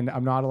 And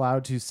I'm not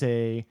allowed to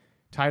say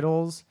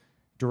titles,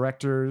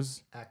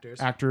 directors,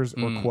 actors,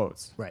 or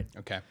quotes. Right.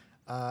 Okay.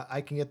 I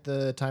can get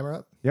the timer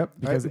up. Yep,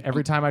 because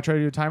every time I try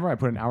to do a timer, I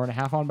put an hour and a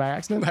half on by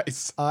accident.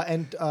 Nice.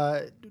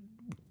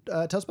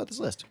 Tell us about this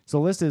list. So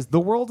the list is The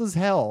World is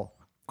Hell,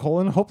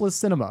 Hopeless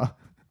Cinema.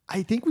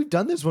 I think we've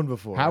done this one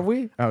before. Have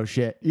we? Oh,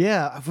 shit.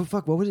 Yeah.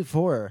 Fuck. What was it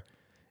for?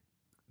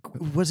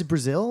 Was it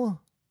Brazil?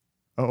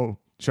 Oh,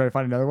 should I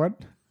find another one?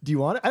 Do you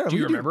want it? I don't know. Do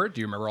you We can remember?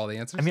 Do you remember all the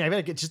answers? I mean, I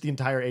bet it's just the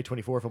entire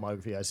A24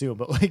 filmography, I assume.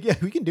 But like, yeah,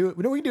 we can do it.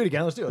 We can do it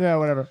again. Let's do it. Yeah,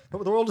 whatever. The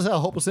World is Hell,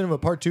 Hopeless Cinema,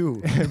 Part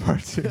 2.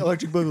 Part 2.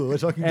 Electric Boogaloo.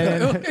 Let's fucking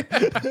go.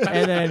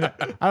 And then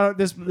I don't.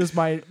 This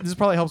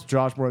probably helps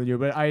Josh more than you,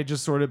 but I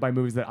just sorted by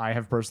movies that I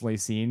have personally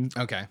seen.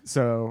 Okay.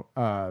 So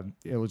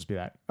it will just be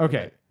that.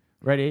 Okay.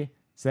 Ready,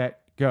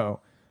 set, go.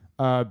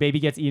 Baby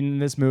gets eaten in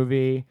this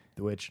movie.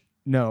 The Witch.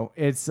 No,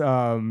 it's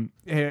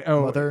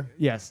Mother?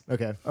 Yes.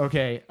 Okay.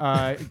 Okay.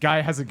 Guy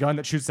has a gun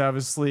that shoots out of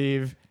his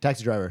sleeve.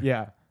 Taxi Driver.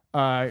 Yeah.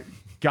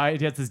 Guy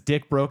gets his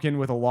dick broken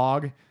with a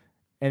log,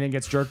 and then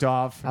gets jerked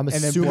off. I'm and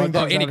assuming then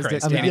blood that- comes out of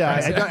his Antichrist, dick.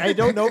 Antichrist. I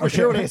don't know for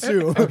sure what I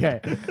assume.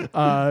 Okay.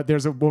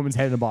 There's a woman's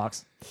head in a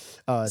box.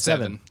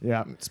 7.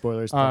 Yeah.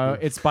 Spoilers.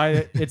 It's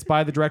by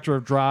the director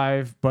of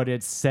Drive, but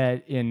it's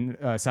set in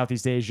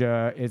Southeast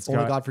Asia. It's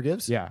Only got, God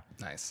Forgives? Yeah.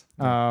 Nice.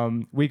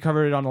 We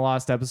covered it on the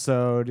last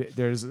episode.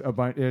 There's a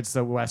bunch. It's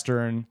a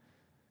western.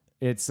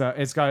 There's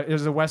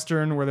a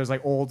western where there's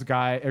like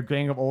a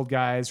gang of old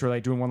guys who are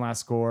like doing one last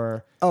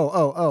score.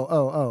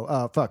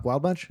 Fuck.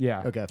 Wild Bunch?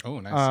 Yeah. Okay. Oh,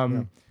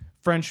 nice.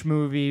 French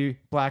movie,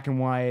 black and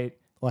white.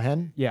 La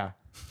Hen? Yeah.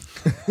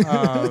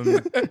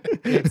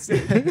 It's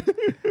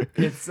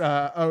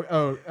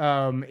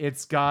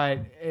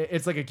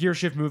like a gear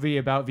shift movie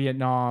about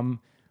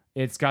Vietnam.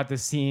 It's got the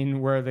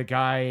scene where the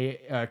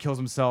guy kills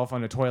himself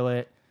on a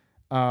toilet.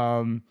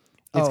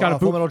 It's got a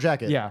Full Metal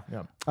Jacket. Yeah.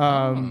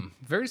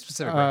 Very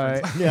specific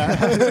reference.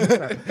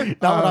 Yeah.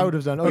 Not what I would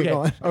have done. Okay,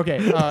 go on. Okay.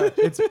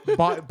 It's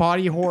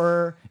body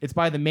horror. It's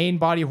by the main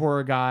body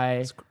horror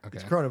guy. Okay.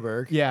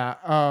 Cronenberg. Yeah.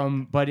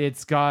 But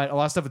it's got a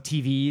lot of stuff with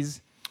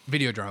TVs.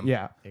 Videodrome.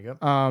 Yeah. There you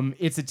go.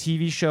 It's a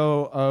TV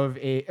show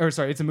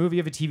it's a movie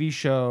of a TV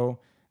show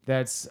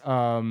that's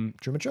Truman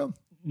Show.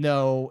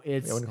 no,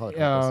 it's I wouldn't call it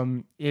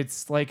Hopeless.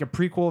 it's like a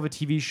prequel of a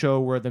TV show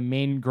where the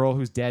main girl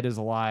who's dead is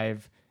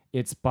alive.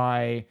 It's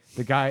by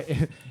the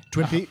guy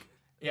Twin Peaks.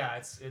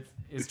 Yeah,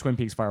 it's Twin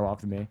Peaks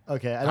Firewalk with Me.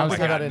 Okay, I Oh don't my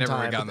think I God, got in never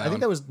time. gotten but that I think one.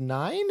 that was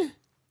 9.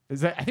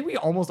 I think we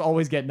almost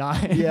always get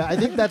 9. Yeah, I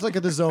think that's like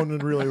at the zone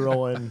and really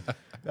rolling.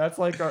 that's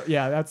like our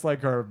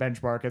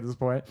benchmark at this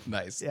point.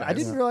 Nice. Yeah, nice. I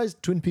didn't realize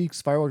Twin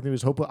Peaks Firewalk with Me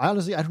was hopeless.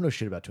 Honestly, I don't know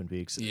shit about Twin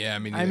Peaks. Yeah, I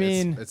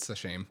mean- it's a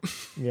shame.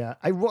 Yeah,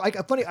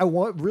 funny. I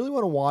really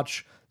want to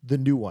watch the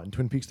new one,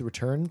 Twin Peaks: The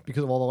Return,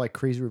 because of all the like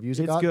crazy reviews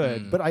it It's got.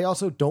 good. But I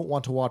also don't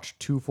want to watch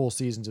 2 full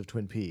seasons of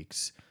Twin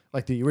Peaks,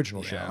 like the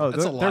original show. Oh,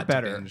 that's a they're lot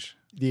better. to binge.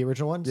 The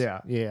original ones? Yeah.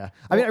 Yeah.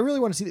 I mean, I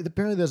really want to see.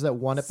 Apparently, there's that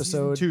one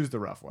episode. Season 2's the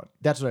rough one.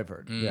 That's what I've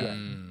heard. Yeah.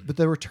 But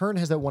The Return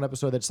has that one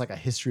episode that's like a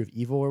history of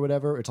evil or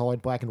whatever. It's all in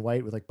black and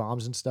white with like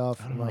bombs and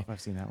stuff. I don't know if I've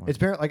seen that one. It's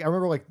apparent, like I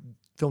remember like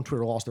film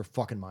Twitter lost their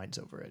fucking minds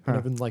over it. And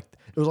I've been like,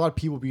 there was a lot of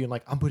people being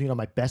like, I'm putting it on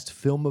my best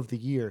film of the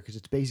year because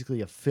it's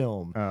basically a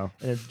film. Oh.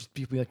 And just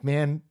people being like,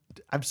 man,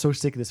 I'm so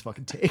sick of this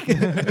fucking take.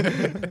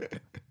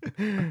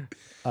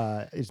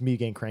 It's me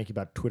getting cranky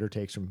about Twitter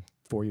takes from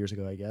 4 years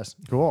ago, I guess.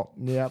 Cool.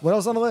 Yeah. What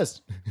else on the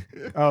list?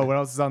 Oh, what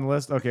else is on the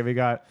list? Okay, we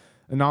got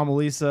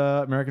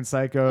Anomalisa, American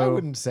Psycho. I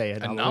wouldn't say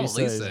Anomalisa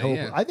is Anomalisa, hopeless.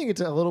 yeah. I think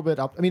it's a little bit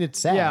up. I mean, it's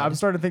sad. Yeah, I'm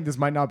starting to think this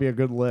might not be a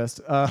good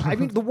list. I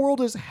mean, The World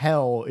is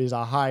Hell is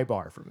a high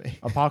bar for me.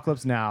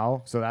 Apocalypse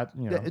Now, so that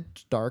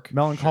It's dark.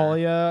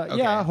 Melancholia. Sure.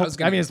 Yeah, Okay, I was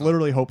gonna I mean, go it's with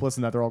literally hopeless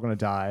in that they're all going to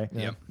die.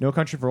 Yeah. No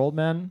Country for Old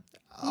Men.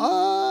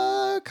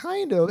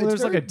 Kind of. Well, It's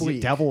there's like very a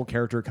bleak. devil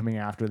character coming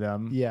after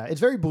them. Yeah, it's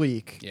very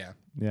bleak. Yeah.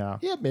 Yeah.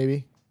 Yeah,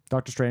 maybe.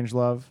 Doctor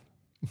Strangelove.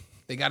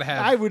 They got to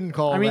have. I wouldn't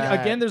call I mean,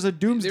 that. again, there's a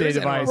doomsday There is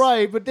device.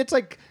 right, but it's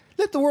like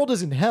that the world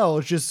isn't hell.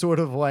 It's just sort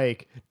of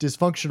like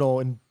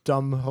dysfunctional in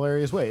dumb,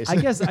 hilarious ways. I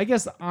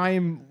guess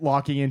I'm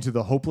locking into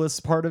the hopeless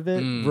part of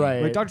it.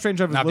 Right. Like Doctor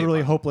Strangelove is Not being literally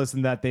wrong. hopeless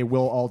in that they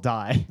will all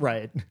die.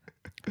 Right.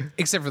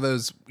 Except for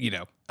those,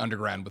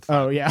 underground with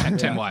Oh, yeah.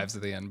 10 wives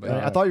at the end. But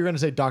I thought you were going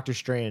to say Doctor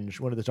Strange,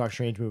 one of the Doctor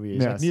Strange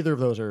movies. Like, Yes. neither of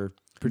those are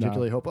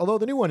particularly hopeful. Although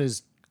the new one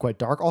is quite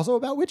dark, also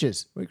about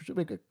witches. Which would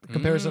make a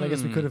comparison I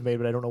guess we could have made,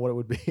 but I don't know what it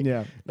would be.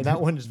 Yeah. And that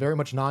one is very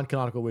much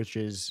non-canonical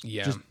witches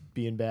Yeah. just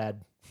being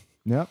bad.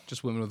 Yep.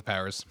 just women with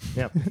powers.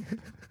 Yeah.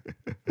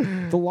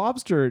 The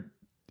Lobster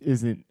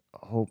isn't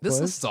hopeless.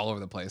 This list is all over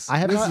the place. I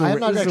have This not, is a I have we-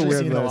 not this is a actually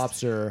weird seen The list.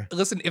 Lobster.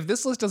 Listen, if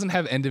this list doesn't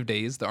have End of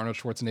Days, the Arnold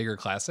Schwarzenegger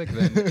classic,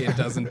 then it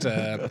doesn't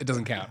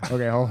count.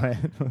 Okay, hold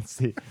on. Let's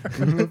see.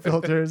 Remove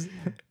filters.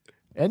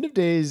 End of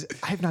Days.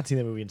 I have not seen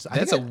that movie.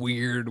 That's a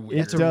weird.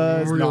 It's a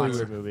does really not.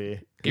 weird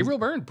movie. Gabriel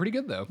Byrne, pretty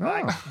good though.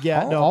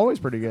 Yeah, no. Always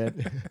pretty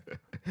good.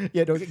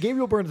 Yeah, no.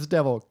 Gabriel Byrne is the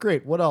devil.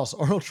 Great. What else?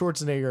 Arnold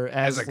Schwarzenegger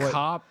As a like,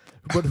 cop,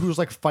 but who's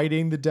like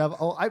fighting the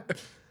devil.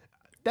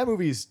 That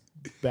movie's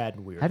bad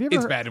and weird. Have you it's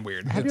ever bad and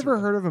weird. have you ever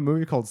heard of a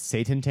movie called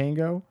Satan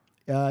Tango?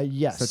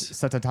 Yes.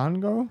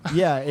 Satatango?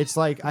 Yeah, it's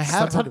like I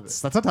have heard of it.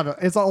 Satatango.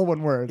 It's all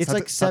one word. It's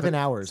like 7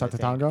 hours. I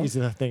think, Satatango? is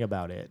the thing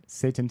about it.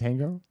 Satan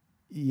Tango?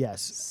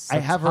 Yes, I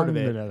have heard of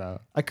it.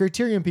 Satatango. Like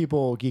Criterion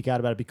people geek out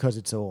about it because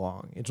it's so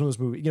long. It's one of those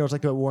movies. It's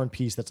like the War and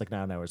Peace that's like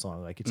 9 hours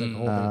long. Like it's like a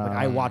whole thing. Like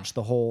I watched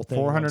the whole thing.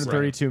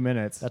 432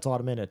 minutes. That's a lot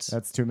of minutes.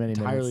 That's too many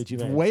entirely minutes. too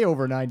It's many. way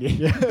over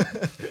 90.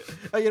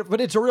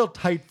 But it's a real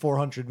tight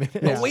 400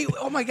 minutes. Oh, wait!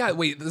 Oh my God!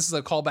 Wait, this is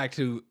a callback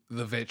to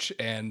The Vitch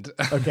and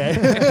Okay.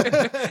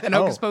 and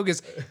Hocus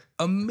Pocus.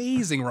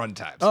 Amazing run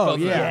times. Oh, Both of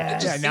them. yeah.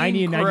 It's just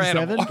 90 and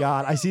incredible. 97.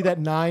 God, I see that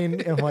 9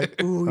 and I'm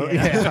like, ooh,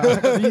 yeah.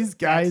 Yeah. These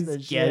guys the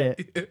get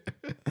shit. it.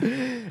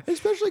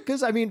 Especially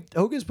because, I mean,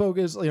 Hocus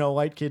Pocus,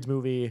 light kids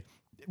movie,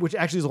 which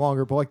actually is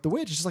longer, but like The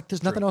Witch, it's just like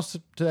there's nothing else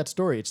to that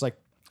story. It's like,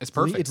 It's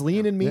perfect. It's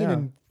lean and mean Yeah.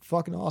 and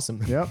fucking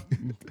awesome. Yep.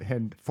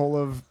 And full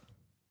of.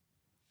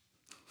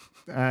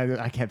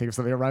 I can't think of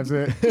something that rhymes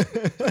with it.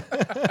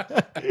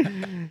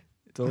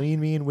 It's a lean,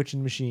 mean witch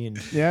and machine.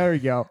 Yeah, there you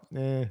go. I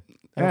don't Yeah, feel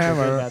good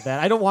whatever. about that.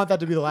 I don't want that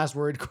to be the last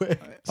word quick.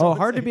 Oh,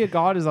 Hard to Be a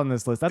God is on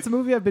this list. That's a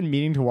movie I've been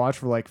meaning to watch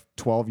for like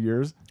 12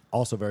 years.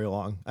 Also very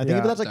long. I think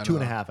Yeah. that's like Don't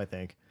 2.5, I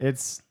think.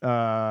 It's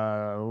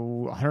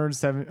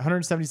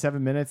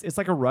 177 minutes. It's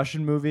like a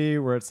Russian movie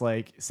where it's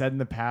like set in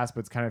the past,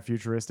 but it's kind of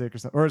futuristic or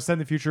something. Or it's set in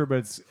the future, but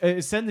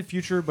it's set in the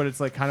future, but it's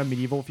like kind of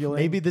medieval feeling.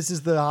 Maybe this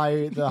is the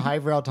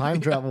highbrow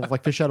time travel,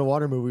 like Fish Out of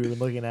Water movie we've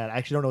been looking at. I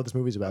actually don't know what this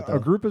movie's about, though. A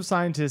group of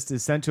scientists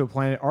is sent to a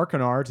planet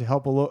Arkanar to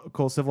help a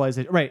local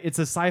civilization. Right, it's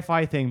a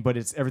sci-fi thing, but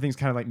everything's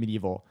kind of like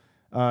medieval.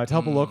 To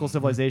help a local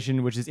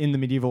civilization, which is in the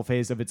medieval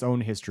phase of its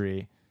own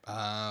history.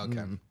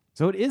 Okay.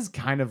 So it is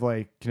kind of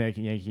like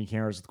Connecticut Yankee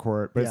Candles with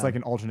Court, but it's Yeah. like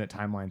an alternate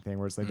timeline thing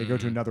where it's like they go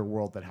to another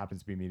world that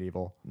happens to be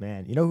medieval.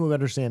 Man, you know who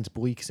understands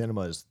bleak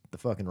cinema is the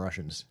fucking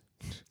Russians.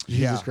 Jesus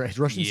Yeah. Christ.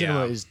 Russian Yeah.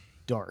 cinema is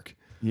dark.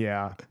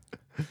 Yeah.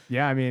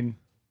 Yeah, I mean,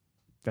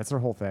 that's their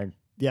whole thing.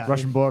 Yeah.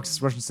 Russian books,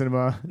 Russian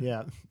cinema.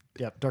 Yeah.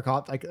 Yeah.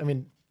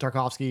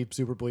 Tarkovsky,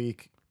 super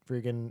bleak.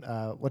 Freaking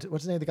what's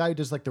his name? The guy who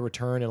does like The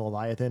Return and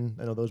Leviathan.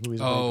 I know those movies.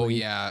 Oh are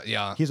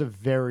yeah. He's a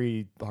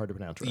very hard to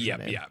pronounce Russian Yep,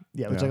 name. yeah.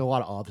 Yeah, it's like a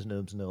lot of obs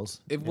and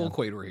nils. If Will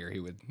Quaid were here, he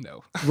would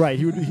know. Right,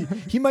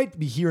 he might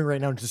be hearing right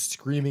now, just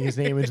screaming his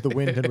name into the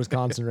wind in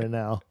Wisconsin right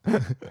now.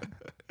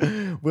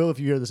 Will, if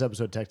you hear this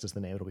episode, text us the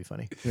name. It'll be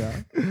funny.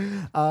 Yeah.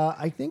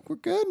 I think we're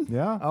good.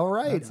 Yeah, All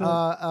right.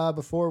 that's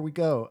Before we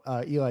go,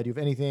 Eli, do you have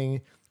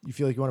anything you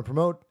feel like you want to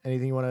promote?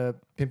 Anything you want to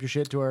pimp your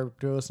shit to our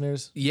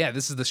listeners? Yeah,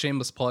 this is the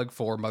shameless plug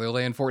for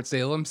Motherland Fort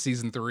Salem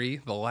season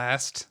 3, the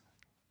last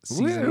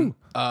season,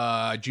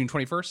 June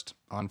 21st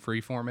on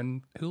Freeform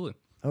and Hulu.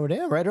 Oh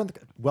damn! Right on,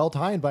 well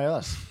timed by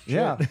us.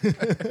 Yeah.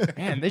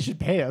 Man, they should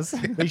pay us.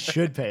 They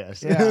should pay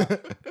us. Yeah.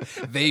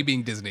 They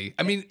being Disney.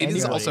 I mean, it is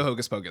Anybody. also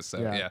Hocus Pocus. So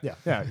yeah.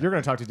 Yeah. You're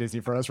gonna talk to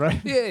Disney for us,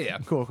 right? Yeah.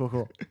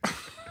 Cool.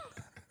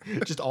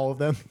 Just all of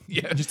them.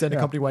 Yeah. Just send a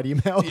company-wide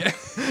email. Yeah.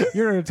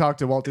 You're gonna talk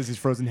to Walt Disney's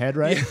Frozen Head,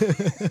 right?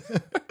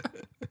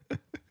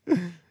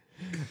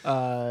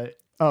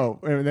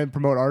 And then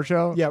promote our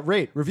show. Yeah,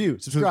 rate, review,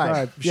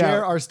 subscribe, Yeah.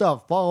 share our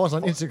stuff, follow us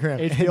on Instagram.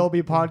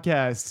 HBLB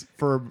podcast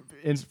for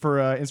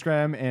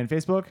Instagram and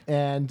Facebook.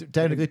 And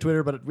technically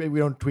Twitter, but we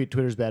don't tweet.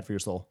 Twitter's bad for your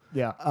soul.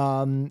 Yeah.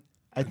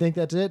 I think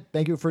that's it.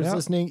 Thank you for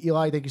listening.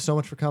 Eli, thank you so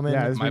much for coming.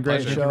 Yeah, it's My been great.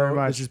 pleasure. Thank you very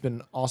much. This has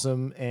been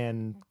awesome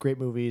and great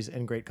movies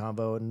and great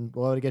combo. And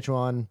we'll have to get you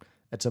on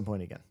at some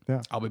point again.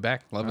 Yeah. I'll be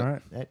back. Love it. All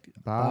right. Bye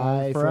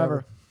Bye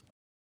forever.